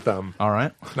digging thumb. All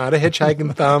right. Not a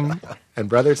hitchhiking thumb. And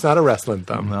brother, it's not a wrestling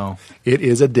thumb. No. It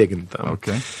is a digging thumb.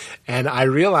 Okay. And I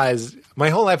realized my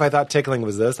whole life I thought tickling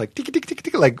was this, like tick, tick, tick,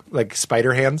 tick, like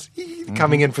spider hands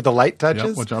coming in for the light touches.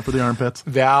 Yep, watch out for the armpits.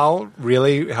 Val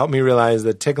really helped me realize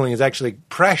that tickling is actually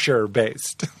pressure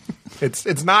based.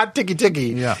 It's not ticky ticky.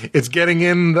 Yeah. It's getting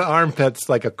in the armpits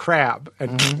like a crab.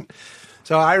 And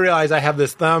so I realized I have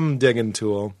this thumb digging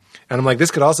tool. And I'm like,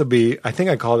 this could also be, I think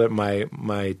I called it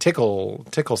my tickle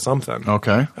something.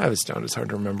 Okay. I was stoned. It's hard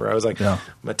to remember. I was like, Yeah.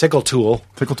 my tickle tool.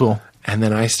 Tickle tool. And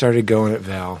then I started going at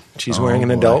Val. She's Oh, wearing an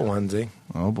boy. adult onesie.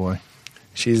 Oh, boy.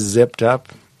 She's zipped up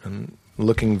and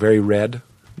looking very red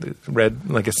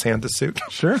like a Santa suit.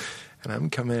 Sure. and I'm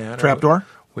coming at her. Trapdoor?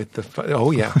 With the for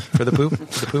the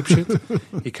poop shoots.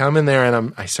 You come in there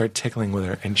and I start tickling with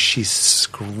her, and she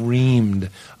screamed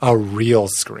a real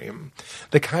scream,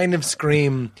 the kind of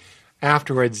scream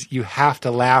afterwards you have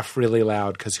to laugh really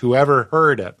loud because whoever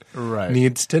heard it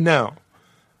needs to know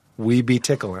we be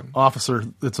tickling. Officer,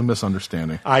 it's a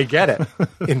misunderstanding. I get it.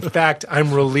 In fact,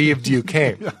 I'm relieved you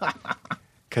came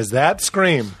because that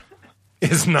scream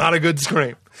is not a good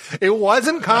scream. It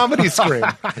wasn't comedy scream.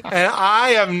 And I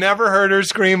have never heard her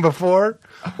scream before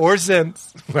or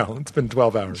since. Well, it's been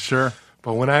 12 hours. Sure.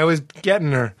 But when I was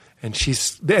getting her, and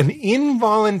she's an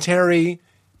involuntary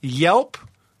yelp,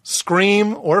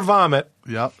 scream, or vomit,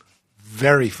 Yep.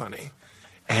 very funny.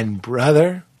 And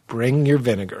brother, bring your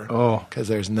vinegar. Oh. Because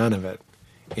there's none of it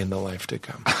in the life to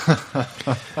come.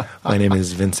 My name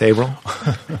is Vince Averill.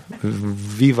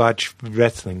 Vivac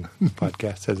Wrestling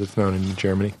Podcast, as it's known in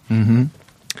Germany. Mm-hmm.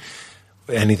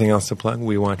 Anything else to plug?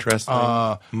 We Watch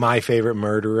Wrestling. My Favorite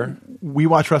Murderer. We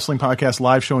Watch Wrestling Podcast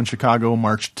live show in Chicago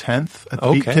March 10th at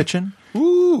the Beat Kitchen.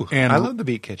 Ooh, And I love the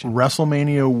Beat Kitchen.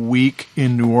 WrestleMania week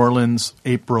in New Orleans,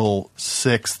 April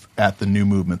 6th at the New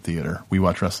Movement Theater. We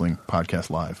Watch Wrestling Podcast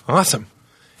live. Awesome.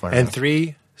 Fire And up.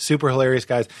 3 super hilarious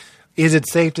guys. Is it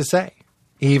safe to say,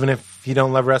 even if you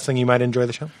don't love wrestling, you might enjoy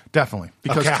the show? Definitely.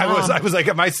 Because Okay, Tom, I was like,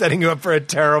 am I setting you up for a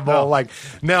terrible,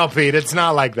 no, Pete, it's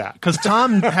not like that. Because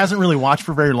Tom hasn't really watched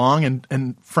for very long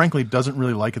and frankly doesn't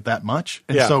really like it that much.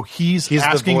 And Yeah. so he's the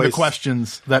asking the voice.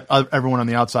 questions that everyone on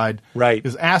the outside Right.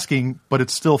 is asking, but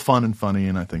it's still fun and funny,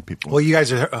 and I think people... Well, you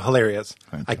guys are hilarious.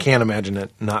 Thank I you. can't imagine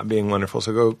it not being wonderful.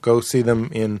 So go see them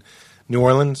in New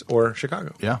Orleans or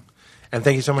Chicago. Yeah. And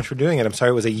thank you so much for doing it. I'm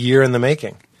sorry it was a year in the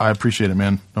making. I appreciate it,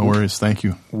 man. No worries. Thank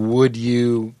you. Would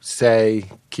you say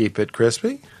keep it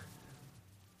crispy?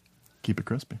 Keep it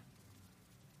crispy.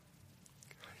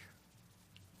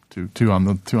 Two on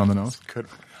the nose. Good.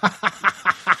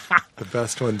 The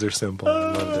best ones are simple.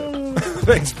 I loved it.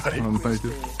 Thanks, buddy. Thank you.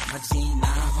 My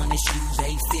G900 shoes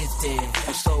 850.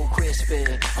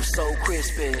 I'm so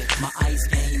crispy. My ice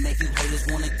game make you haters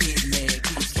wanna get me.